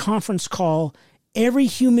every conference call every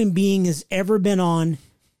human being has ever been on,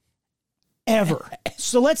 ever.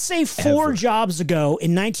 So let's say 4 jobs ago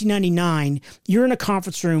in 1999, you're in a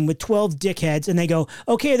conference room with 12 dickheads and they go,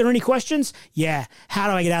 "Okay, are there any questions?" "Yeah. How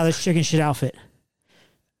do I get out of this chicken shit outfit?"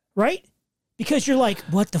 Right? Because you're like,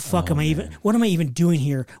 what the fuck what am I even doing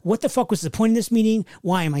here? What the fuck was the point of this meeting?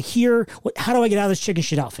 Why am I here? How do I get out of this chicken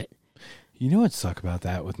shit outfit? You know what suck about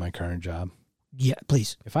that with my current job? Yeah,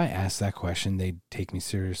 please. If I asked that question, they'd take me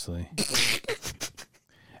seriously.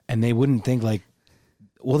 And they wouldn't think like,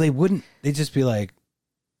 well, they wouldn't, they'd just be like,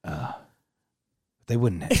 they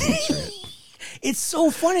wouldn't answer it. It's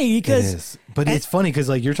so funny because. It is. But it's funny because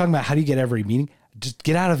like you're talking about how do you get every meeting? Just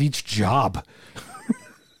get out of each job.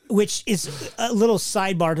 Which is a little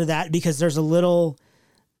sidebar to that because there's the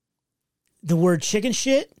word chicken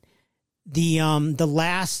shit, the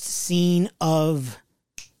last scene of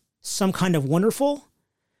Some Kind of Wonderful,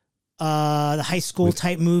 the high school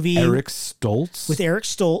type movie. Eric Stoltz? With Eric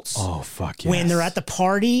Stoltz. Oh, fuck yes. When they're at the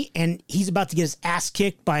party and he's about to get his ass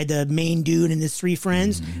kicked by the main dude and his 3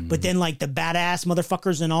 friends, but then like the badass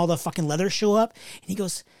motherfuckers and all the fucking leather show up and he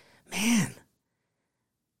goes, "Man,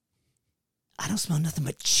 I don't smell nothing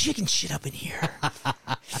but chicken shit up in here."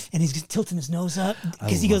 And he's tilting his nose up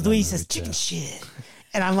because he goes the way he says chicken shit.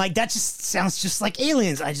 And I'm like, that just sounds just like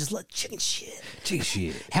Aliens. I just love chicken shit. Chicken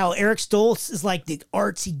shit. How Eric Stoltz is like the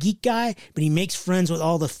artsy geek guy, but he makes friends with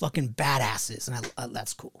all the fucking badasses. And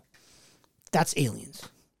that's cool. That's Aliens.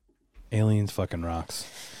 Aliens fucking rocks.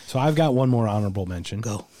 So I've got one more honorable mention.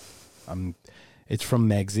 Go. It's from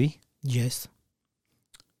Megsy. Yes.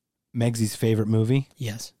 Megsy's favorite movie.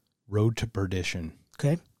 Yes. Road to Perdition.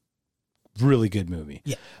 Okay. Really good movie.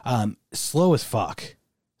 Yeah. Slow as fuck.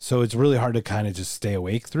 So it's really hard to kind of just stay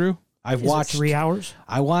awake through. I've watched 3 hours.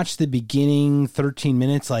 I watched the beginning 13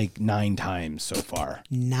 minutes like 9 times so far.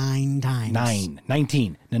 9 times.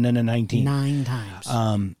 19. No, 19. 9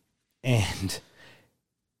 times. And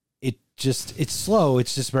it's slow.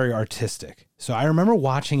 It's just very artistic. So I remember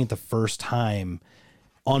watching it the first time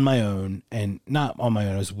on my own, and not on my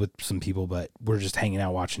own, I was with some people, but we're just hanging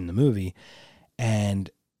out watching the movie. And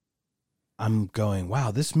I'm going, wow,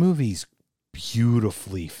 this movie's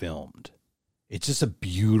beautifully filmed. It's just a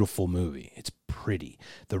beautiful movie. It's pretty.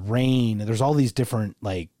 The rain, there's all these different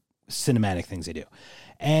like cinematic things they do.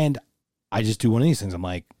 And I just do one of these things. I'm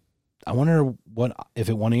like, I wonder if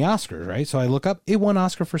it won any Oscars, right? So I look up, it won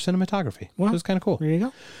Oscar for cinematography. Well, so it's kind of cool. There you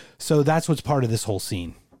go. So that's what's part of this whole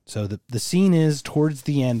scene. So the scene is towards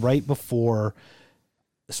the end, right before,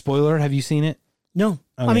 spoiler, have you seen it? No.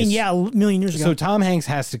 I Okay, mean, yeah, a million years ago. So Tom Hanks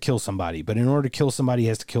has to kill somebody, but in order to kill somebody, he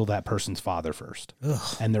has to kill that person's father first.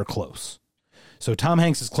 Ugh. And they're close. So Tom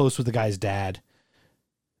Hanks is close with the guy's dad.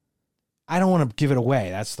 I don't want to give it away.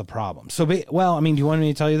 That's the problem. So, do you want me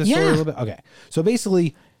to tell you the story a little bit? Okay. So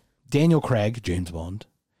basically, Daniel Craig, James Bond,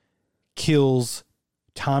 kills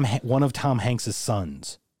one of Tom Hanks's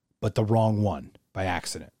sons, but the wrong one by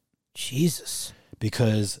accident. Jesus.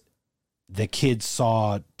 Because the kid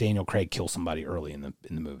saw Daniel Craig kill somebody early in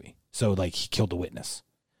the movie. So like he killed the witness,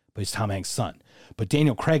 but he's Tom Hanks' son. But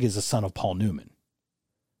Daniel Craig is the son of Paul Newman.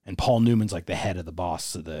 And Paul Newman's like the head of the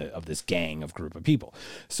boss of this gang of group of people.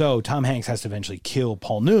 So Tom Hanks has to eventually kill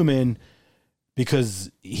Paul Newman because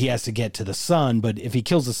he has to get to the son. But if he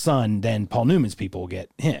kills the son, then Paul Newman's people will get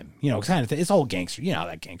him. You know, kind of it's all gangster. You know how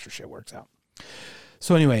that gangster shit works out.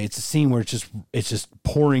 So anyway, it's a scene where it's just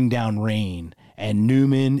pouring down rain, and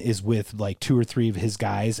Newman is with like 2 or 3 of his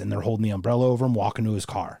guys, and they're holding the umbrella over him, walking to his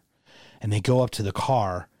car. And they go up to the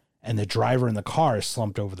car, and the driver in the car is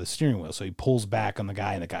slumped over the steering wheel. So he pulls back on the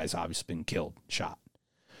guy, and the guy's obviously been killed, shot.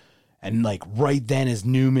 And like right then is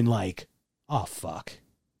Newman like, oh fuck.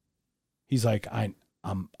 He's like, I'm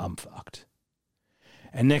fucked.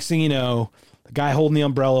 And next thing you know, the guy holding the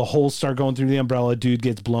umbrella, holes start going through the umbrella, dude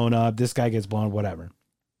gets blown up, this guy gets blown up, whatever.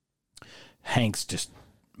 Hanks just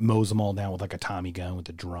mows them all down with like a Tommy gun with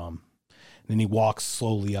a drum. And then he walks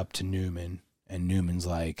slowly up to Newman, and Newman's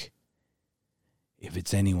like, if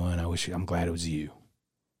it's anyone, I'm glad it was you.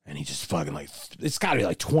 And he just fucking like, it's got to be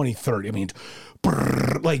like 20, 30. I mean,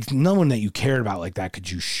 brrr, like no one that you cared about like that could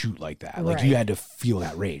you shoot like that. Like you had to feel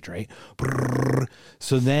that rage, right? Brrr.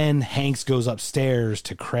 So then Hanks goes upstairs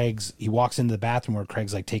to Craig's. He walks into the bathroom where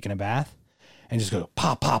Craig's like taking a bath and just goes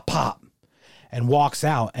pop, pop, pop and walks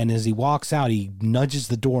out. And as he walks out, he nudges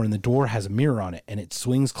the door, and the door has a mirror on it, and it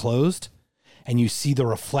swings closed, and you see the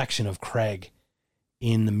reflection of Craig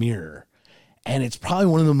in the mirror. And it's probably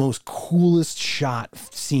one of the most coolest shot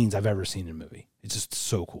scenes I've ever seen in a movie. It's just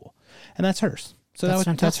so cool. And that's hers. So that's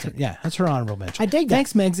fantastic. That's her honorable mention. I dig that.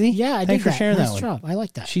 Thanks, Megsy. Yeah, I dig that. Thanks for sharing nice that one. job. I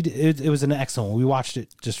like that. It was an excellent one. We watched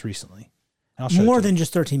it just recently. I'll show More it to than you.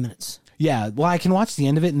 just 13 minutes. Yeah, well, I can watch the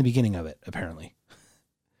end of it and the beginning of it, apparently.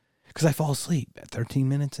 Because I fall asleep at 13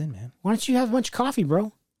 minutes in, man. Why don't you have a bunch of coffee,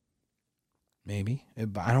 bro? Maybe.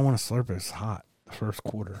 But I don't want to slurp it. It's hot. The first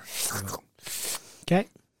quarter. Okay.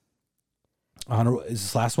 Is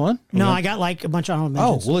this last one? No, I got like a bunch of honorable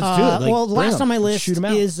mentions. Oh, well, let's do it. Like, well, the bring last them. on my Let's list shoot 'em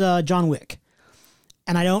out. is John Wick.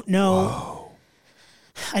 And I don't know.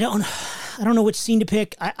 I don't know which scene to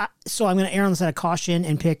pick. So I'm going to err on the side of caution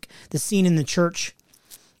and pick the scene in the church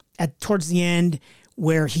towards the end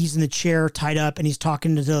where he's in the chair tied up and he's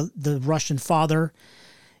talking to the Russian father.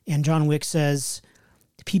 And John Wick says,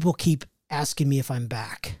 people keep asking me if I'm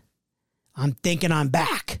back. I'm thinking I'm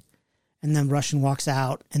back. And then Russian walks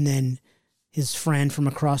out, and then his friend from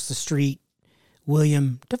across the street,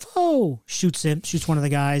 William Dafoe, shoots one of the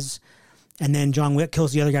guys. And then John Wick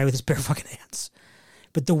kills the other guy with his bare fucking hands.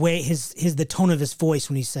 But the way the tone of his voice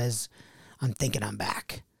when he says, I'm thinking I'm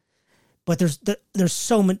back. But there's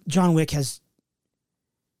so many, John Wick has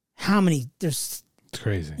how many, it's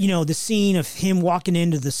crazy. You know, the scene of him walking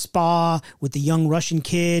into the spa with the young Russian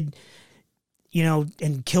kid, you know,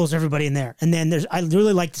 and kills everybody in there. And then I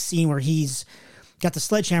really like the scene where he's got the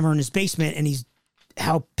sledgehammer in his basement and he's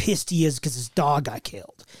how pissed he is because his dog got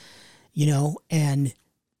killed, you know, and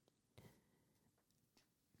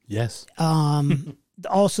yes.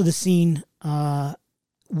 Also the scene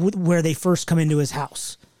where they first come into his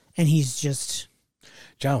house and he's just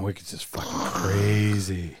John Wick is just fucking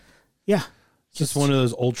crazy. Yeah. Just one of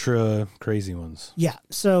those ultra crazy ones. Yeah.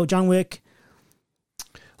 So John Wick.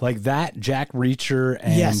 Like that, Jack Reacher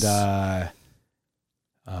and yes.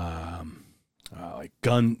 like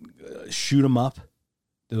shoot 'em up.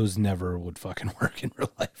 Those never would fucking work in real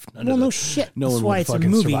life. No shit. No that's one why would it's fucking a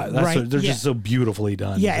movie, survive. That's right? They're just so beautifully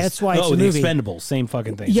done. Yeah, that's why it's a movie. The Expendables, same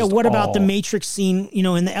fucking thing. Yeah, Just what about the all- Matrix scene, you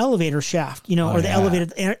know, in the elevator shaft, you know, or the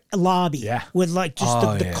elevator lobby? Yeah. With like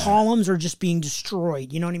just the columns are just being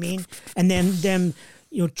destroyed, you know what I mean? And then them,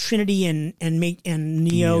 you know, Trinity and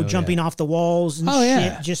Neo jumping off the walls and shit.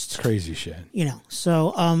 Yeah. Just it's crazy shit. You know,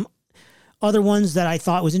 so other ones that I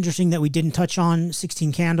thought was interesting that we didn't touch on,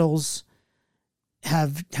 16 Candles.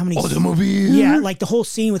 Have how many? Oh, the movie. Yeah, like the whole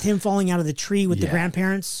scene with him falling out of the tree with the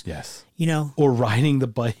grandparents. Yes, you know, or riding the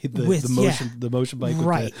bike, the motion bike,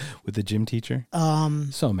 right? With the gym teacher.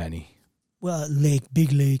 So many. Well,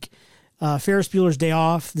 big lake. Ferris Bueller's Day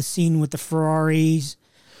Off. The scene with the Ferraris.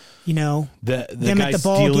 You know, the them guy at the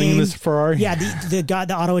ball stealing game. this Ferrari. Yeah, the guy,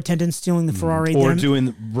 the auto attendant stealing the Ferrari. Or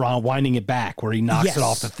them, winding it back where he knocks Yes, it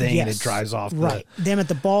off the thing and yes. it drives off. right. Them at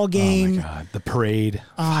the ball Oh game. my God. The parade.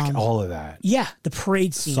 Fuck, all of that. Yeah, the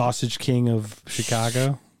parade scene. Sausage King of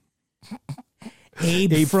Chicago.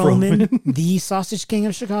 Abe Abe Froman, the Sausage King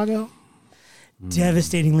of Chicago.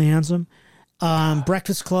 Devastatingly handsome.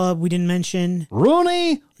 Breakfast Club, we didn't mention.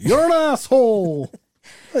 Rooney, you're an asshole.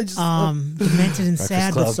 I just Demented and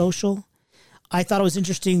Sad Club. but Social. I thought it was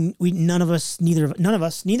interesting. Neither of us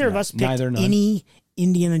picked neither, none. any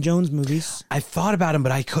Indiana Jones movies. I thought about him,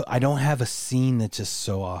 but I don't have a scene that's just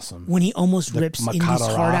so awesome. When he almost rips Indy's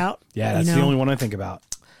Makata heart Ra. out. Yeah, that's the only one I think about.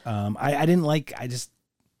 I didn't like.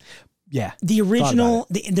 The original,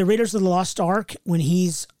 the Raiders of the Lost Ark, when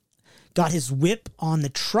he's got his whip on the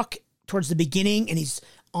truck towards the beginning, and he's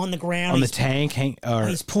on the ground. On the tank,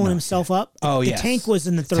 he's pulling himself up. Oh, the tank was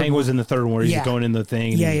in the third. Tank one. was in the third one where he's Yeah. going in the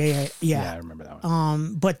thing. Yeah. Yeah, I remember that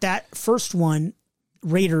one. But that first one,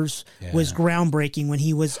 Raiders, was groundbreaking when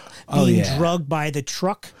he was Oh, being yeah. drugged by the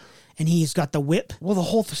truck, and he's got the whip. Well, the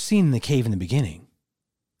whole scene in the cave in the beginning.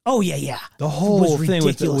 Oh yeah. The whole was thing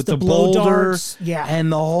with ridiculous. the blow boulder, darts, yeah.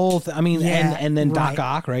 and the whole thing. I mean, Yeah, and then right. Doc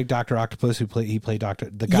Ock, right? Dr. Octopus, the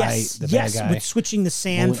guy, Yes, the bad guy. with switching the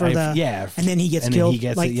sand for the and then he gets and then killed he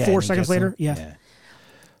gets like it, yeah, 4 and he seconds gets later. him. Yeah.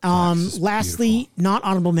 It's just Lastly, beautiful. not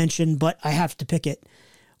honorable mention, but I have to pick it.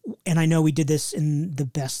 And I know we did this in the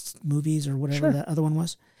best movies or whatever the other one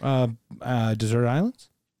was. Desert Islands.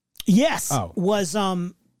 Yes, Oh. was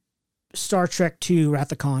Star Trek II: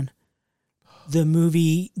 Wrath of Khan. The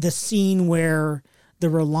movie, the scene where the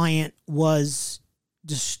Reliant was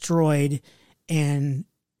destroyed, and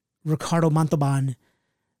Ricardo Montalban,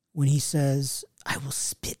 when he says, "I will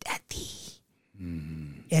spit at thee,"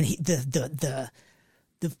 and he, the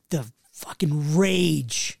fucking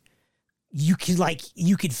rage, you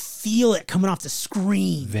could feel it coming off the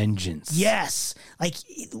screen. Vengeance. Yes, like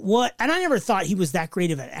what? And I never thought he was that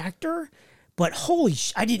great of an actor, but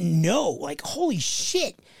I didn't know. Like holy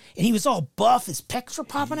shit! And he was all buff, his pecs were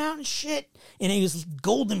popping out and shit, and he was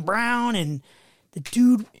golden brown, and the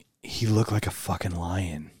dude, He looked like a fucking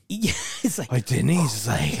lion. it's like Didn't he? He's just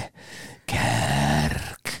like,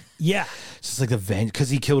 Kirk. yeah, It's just like the vengeance because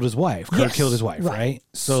he killed his wife. Kirk Yes, killed his wife, right. right?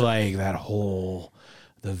 So like that whole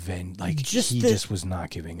he just was not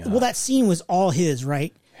giving up. Well, that scene was all his,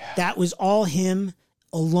 right? That was all him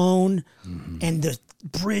alone, and the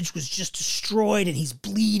bridge was just destroyed, and he's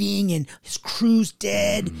bleeding, and his crew's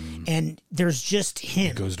dead, and there's just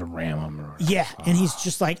him. goes to ram him. Yeah, and he's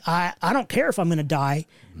just like, I don't care if I'm going to die,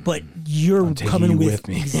 but you're taking coming you with with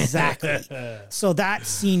me. Exactly. So that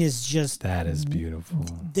scene is just That is beautiful.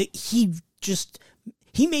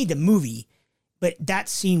 he made the movie, but that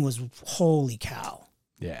scene was holy cow.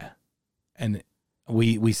 Yeah, and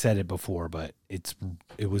we said it before, but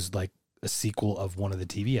it was like a sequel of one of the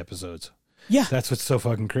TV episodes. Yeah. That's what's so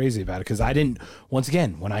fucking crazy about it. Because I didn't. Once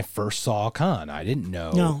again, when I first saw Khan, I didn't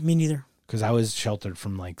know. No, me neither. Because I was sheltered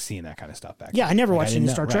from like seeing that kind of stuff back. Yeah, then. I never Like, watched didn't any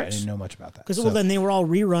know- Star right, Treks. I didn't know much about that. Because So- well, then they were all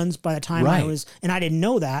reruns by the time I Right. was, and I didn't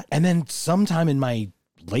know that. And then sometime in my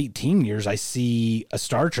late teen years, I see a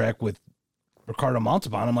Star Trek with Ricardo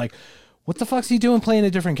Montalban. I'm like, what the fuck's he doing playing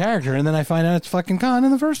a different character? And then I find out it's fucking Khan in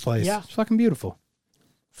the first place. Yeah. It's fucking beautiful.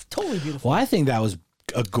 Totally beautiful. Well, I think that was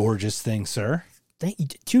a gorgeous thing, sir. Thank you,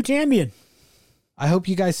 Q Champion. I hope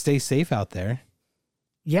you guys stay safe out there.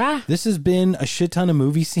 Yeah, This has been a shit ton of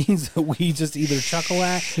movie scenes that we just either chuckle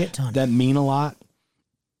at shit ton. that mean a lot.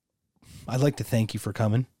 I'd like to thank you for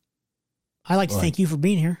coming, I like to thank you for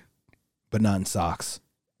being here. but not in socks.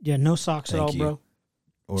 Yeah, no socks Thank at all, you. bro.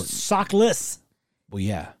 Or Sockless. well,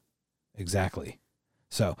 yeah, exactly.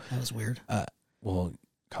 So, That was weird. well,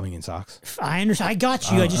 coming in socks. I understand. I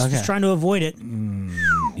got you. Oh, I just was okay. trying to avoid it.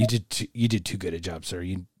 You did too good a job, sir.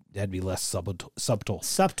 You had to be less subtle.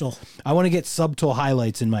 Subtle. I want to get subtle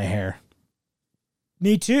highlights in my hair.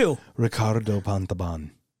 Me too. Ricardo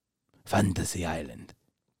Montalban, Fantasy Island.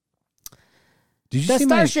 Did you The see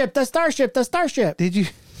starship. The starship. The starship. Did you?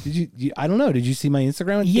 I don't know. Did you see my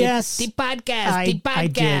Instagram? Yes. The podcast. I the did.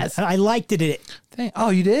 podcast. I liked it. Oh,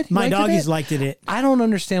 you did? You My liked doggies it? liked it. I don't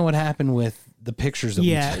understand what happened with the pictures that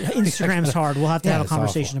Yeah, we took. Instagram's hard. We'll have to have a it's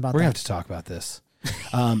conversation awful. about We're that. going to have to talk about this.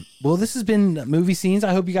 Well, this has been Movie Scenes.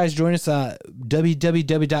 I hope you guys join us at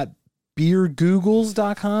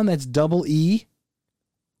www.beergoogles.com. That's double E,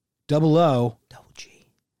 double O, Double G.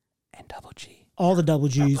 and double G. All the double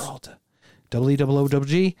G's. Peralta. Double E, double O, double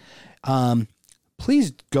G.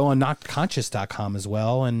 Please go on notconscious.com as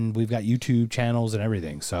well. And we've got YouTube channels and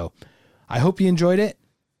everything. So I hope you enjoyed it.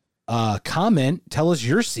 comment, tell us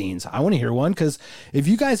your scenes. I want to hear one, because if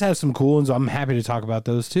you guys have some cool ones, I'm happy to talk about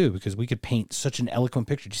those too, because we could paint such an eloquent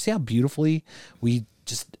picture. Do you see how beautifully we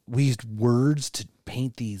used words to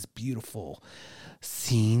paint these beautiful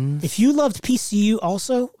scenes? If you loved PCU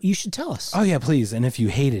also, you should tell us. Oh yeah, please. And if you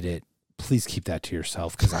hated it, please keep that to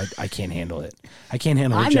yourself, because I can't handle it. I can't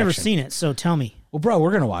handle rejection. I've never seen it, so tell me. Well, bro,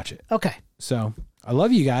 we're going to watch it. Okay. So I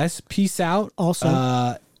love you guys. Peace out.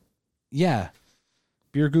 Also, yeah.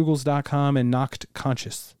 BeerGoogles.com and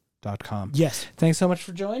KnockedConscious.com. Yes. Thanks so much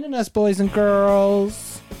for joining us, boys and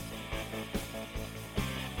girls.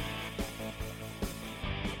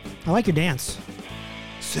 I like your dance.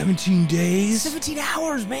 17 days? 17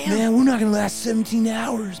 hours, man. Man, we're not going to last 17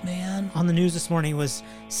 hours, man. On the news this morning was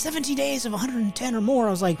 17 days of 110 or more.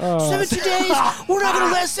 I was like, 17 days? We're not going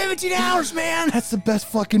to last 17 hours, man. That's the best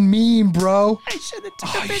fucking meme, bro. I should have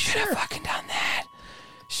taken a You should picture. have fucking done that.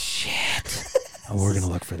 Shit. We're going to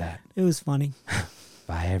look for that. It was funny.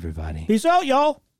 Bye, everybody. Peace out, y'all.